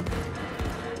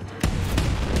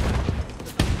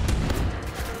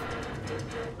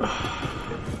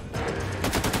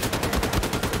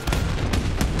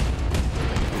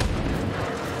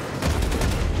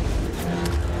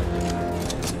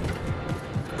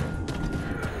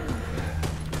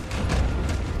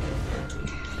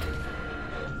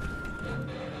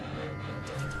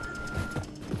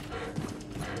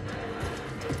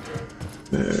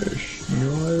 There's no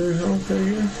other health right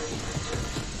here.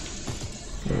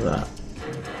 What's that?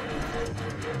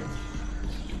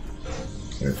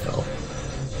 There's health.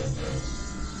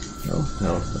 No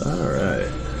health.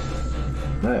 Alright.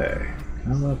 Hey,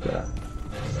 how about that?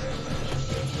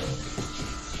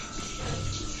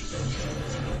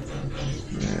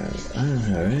 And I don't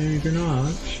have any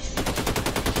grenades.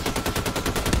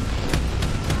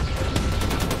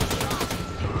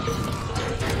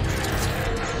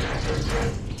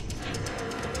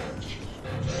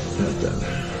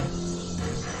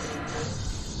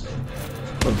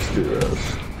 Let's do this.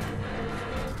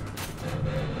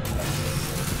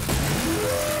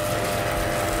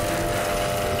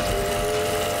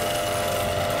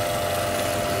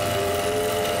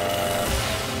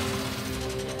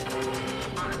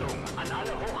 Achtung an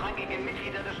alle hochrangigen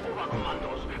Mitglieder des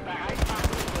Oberkommandos. Bereit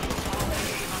machen für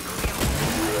sofortige Evakuierung.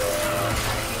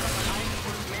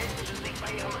 Und melden Sie sich bei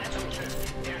Ihrem Rettungsschiff.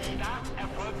 Der Start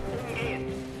erfolgt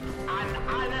umgehend. An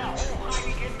alle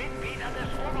hochrangigen Mitglieder des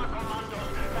Oberkommandos.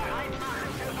 Bereit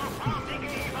machen für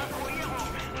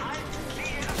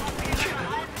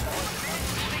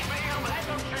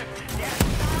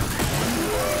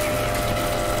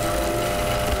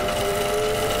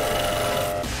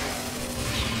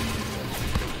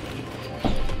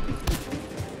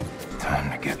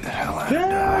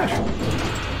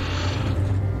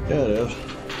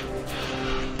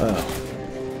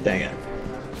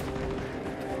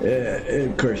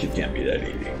course, it can't be that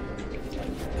easy.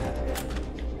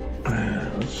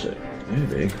 Let's see.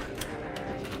 Maybe.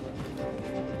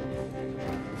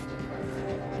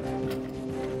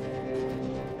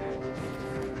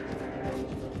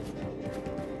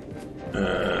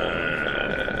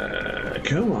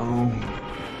 Come on.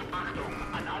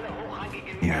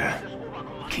 Yeah.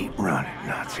 Keep running,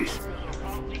 Nazis.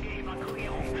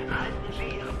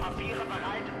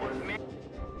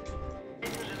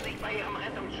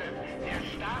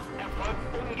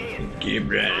 Keep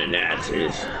running,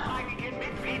 Nazis.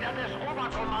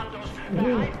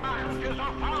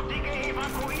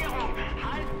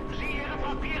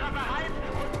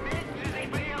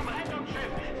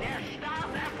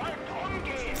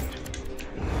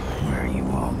 Where are you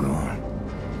all going?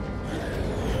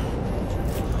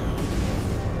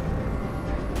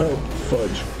 Oh,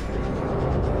 fudge.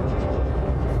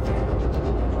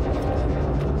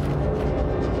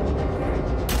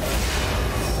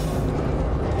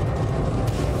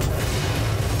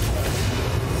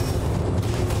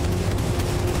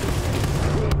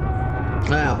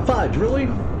 Ah, fudge, really?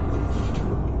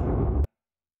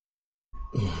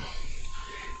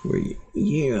 Where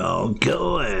you all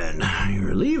going? You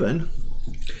were leaving,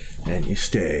 and you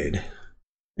stayed,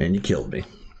 and you killed me.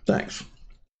 Thanks.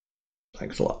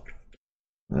 Thanks a lot.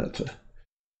 That's a...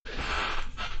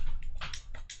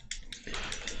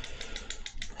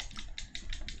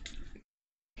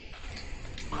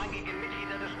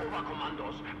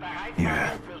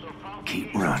 Yeah.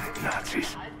 Keep running,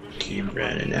 Nazis. Keep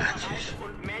running, Nazis.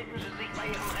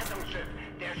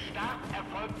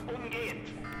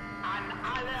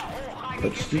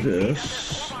 Let's do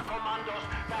this. Where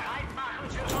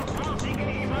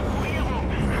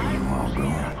are you all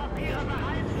going?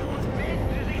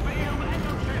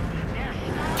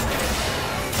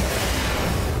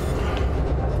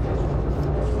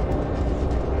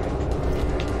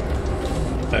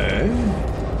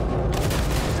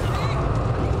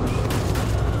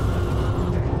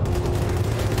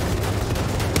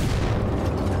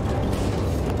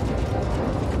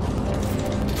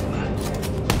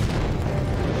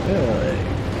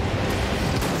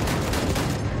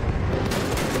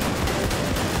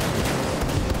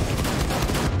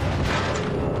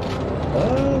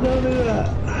 Oh, don't do that.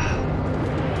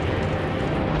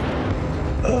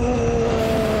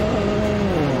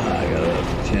 Oh, I got it up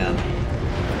to 10.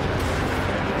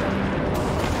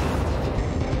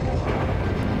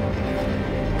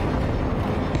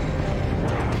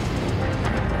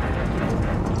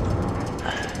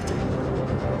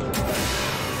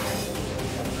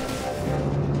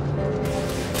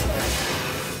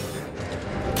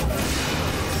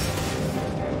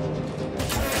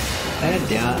 And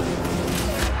down.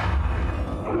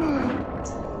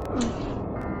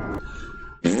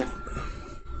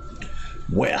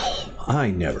 Well,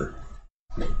 I never.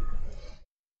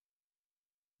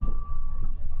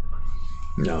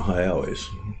 No, I always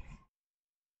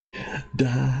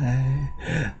die.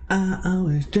 I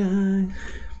always die.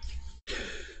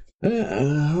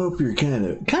 I hope you're kind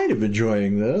of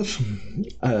enjoying this. You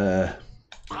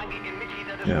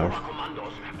know,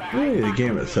 really the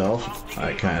game itself,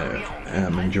 I kind of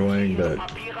am enjoying, but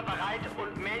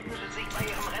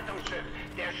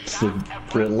it's the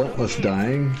relentless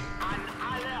dying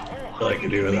I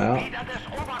can do without.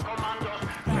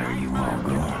 Where are you all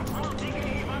going?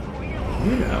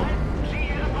 You know.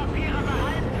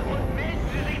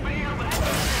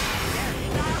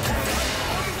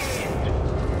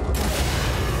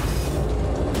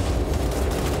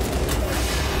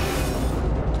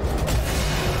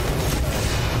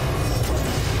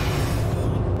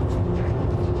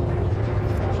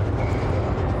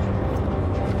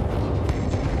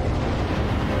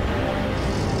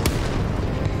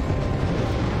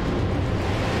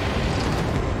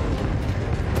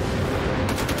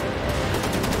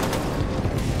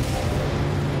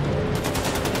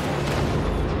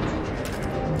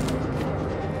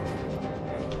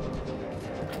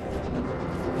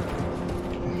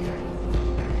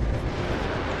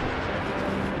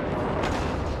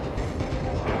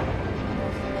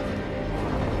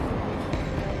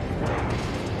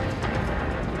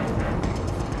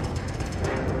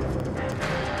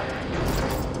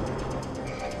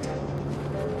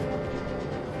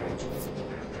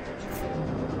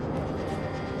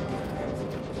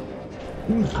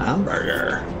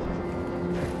 Hamburger.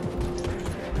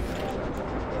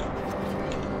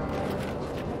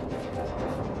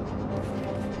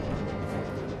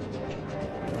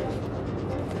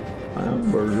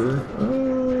 Hamburger.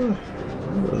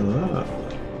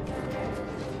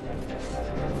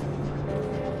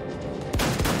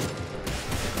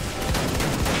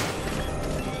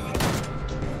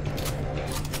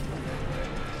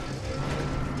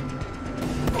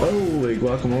 Holy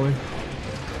guacamole.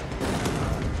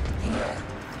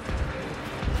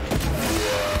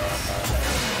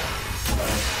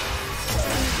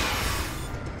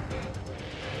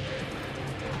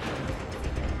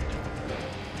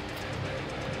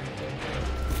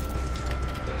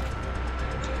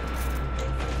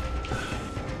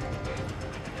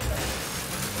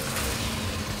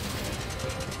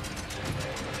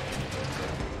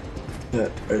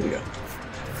 There we go.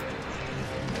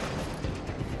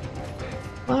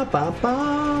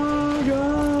 Ba-ba-ba,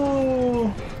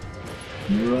 go!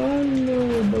 Run,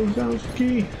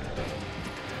 Bozowski.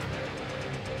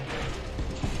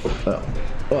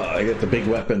 Oh, I get the big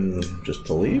weapon just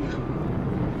to leave?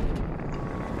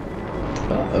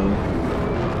 Uh-oh.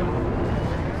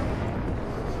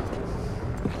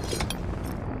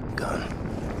 Gun.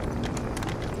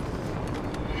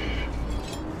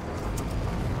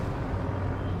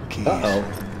 Keys. Uh-oh.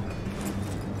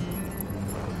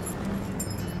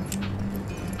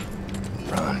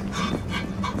 Run.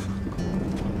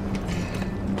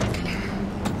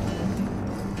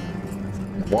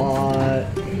 What?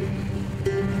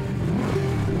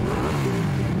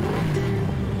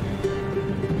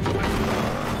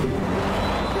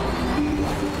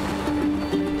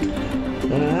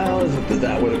 How is it that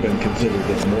that would have been considered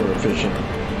as more efficient?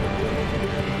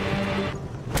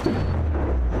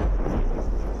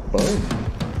 Boom.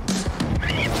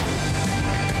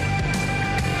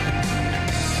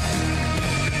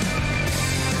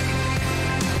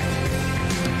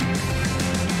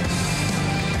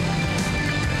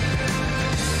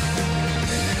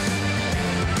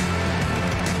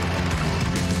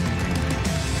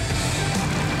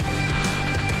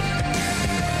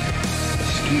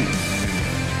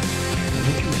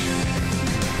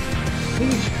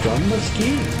 He's from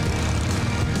Mesquite.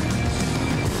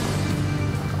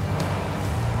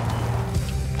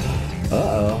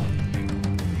 Uh-oh.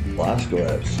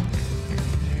 Blaskowitz.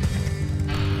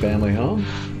 Family home?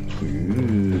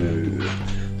 Ooh.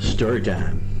 Story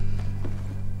time.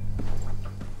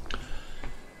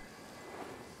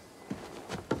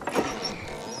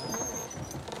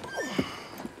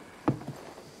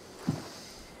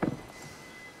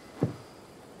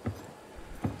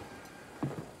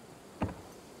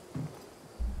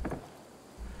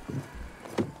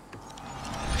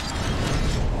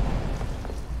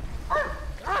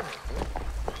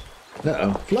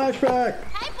 Uh-oh. Flashback!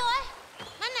 Hey, boy.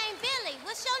 My name's Billy.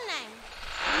 What's your name?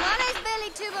 My name's Billy,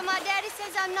 too, but my daddy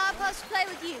says I'm not supposed to play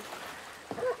with you.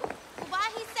 Why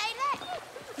he say that?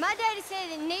 My daddy said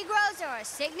that Negroes are a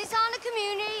sickness on the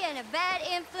community and a bad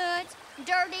influence,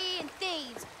 dirty and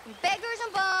thieves, and beggars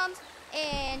and bums,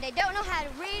 and they don't know how to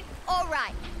read or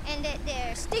write, and that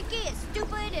they're sticky and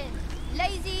stupid and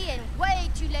lazy and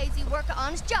way too lazy to work an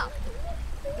honest job.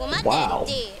 Well, my daddy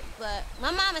did, but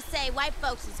my mama say white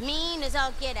folks is mean as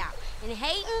all get out, and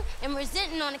hating and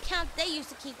resenting on account they used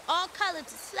to keep all colors of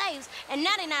slaves, and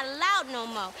now they're not allowed no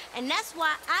more. And that's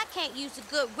why I can't use a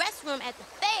good restroom at the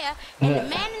fair, and the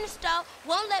man in the store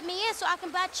won't let me in so I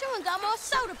can buy chewing gum or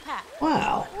soda pop.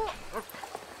 Wow.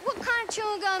 What kind of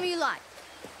chewing gum you like?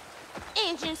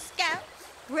 Injun Scouts.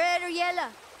 Red or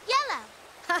yellow? Yellow.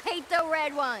 I hate the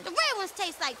red ones. The red ones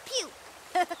taste like puke.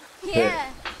 Yeah.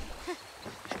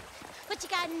 What you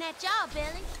got in that jar,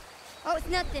 Billy? Oh, it's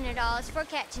nothing at all. It's for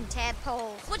catching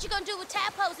tadpoles. What you gonna do with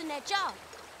tadpoles in that jar?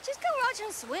 Just go watch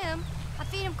them swim. I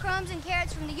feed them crumbs and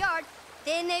carrots from the yard.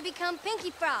 Then they become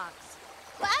pinky frogs.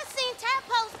 Well, I've seen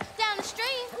tadpoles down the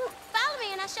stream. Follow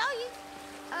me and I'll show you.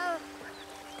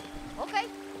 Okay.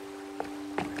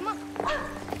 Come on.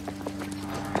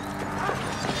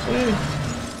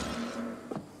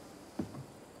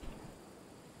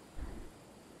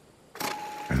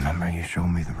 Remember you showed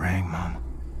me the ring, Mom?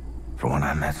 For when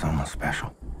I met someone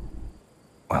special?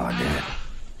 Well, I did.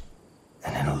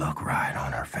 And it'll look right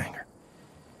on her finger.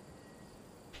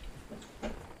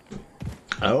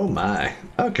 Oh my.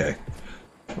 Okay.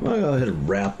 I'm gonna go ahead and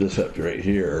wrap this up right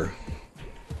here.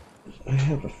 I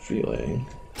have a feeling.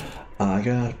 I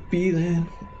got a feeling.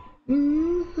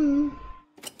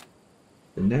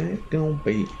 The night gonna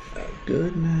be a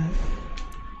good night.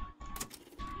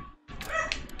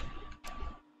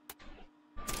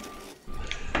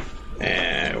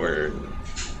 And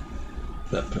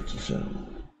that puts us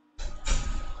in.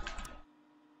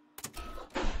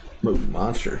 Move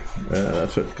monster.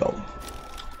 That's what it's called.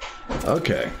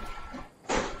 Okay.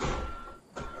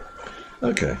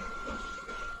 Okay.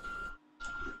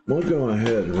 We'll go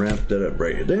ahead and wrap that up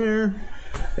right there.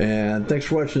 And thanks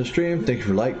for watching the stream. Thanks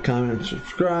for like, comment, and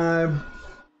subscribe.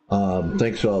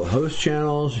 Thanks to all the host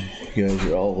channels. You guys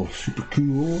are all super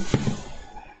cool.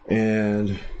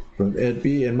 And from Ed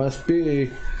B and Must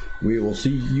Be. We will see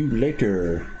you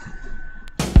later.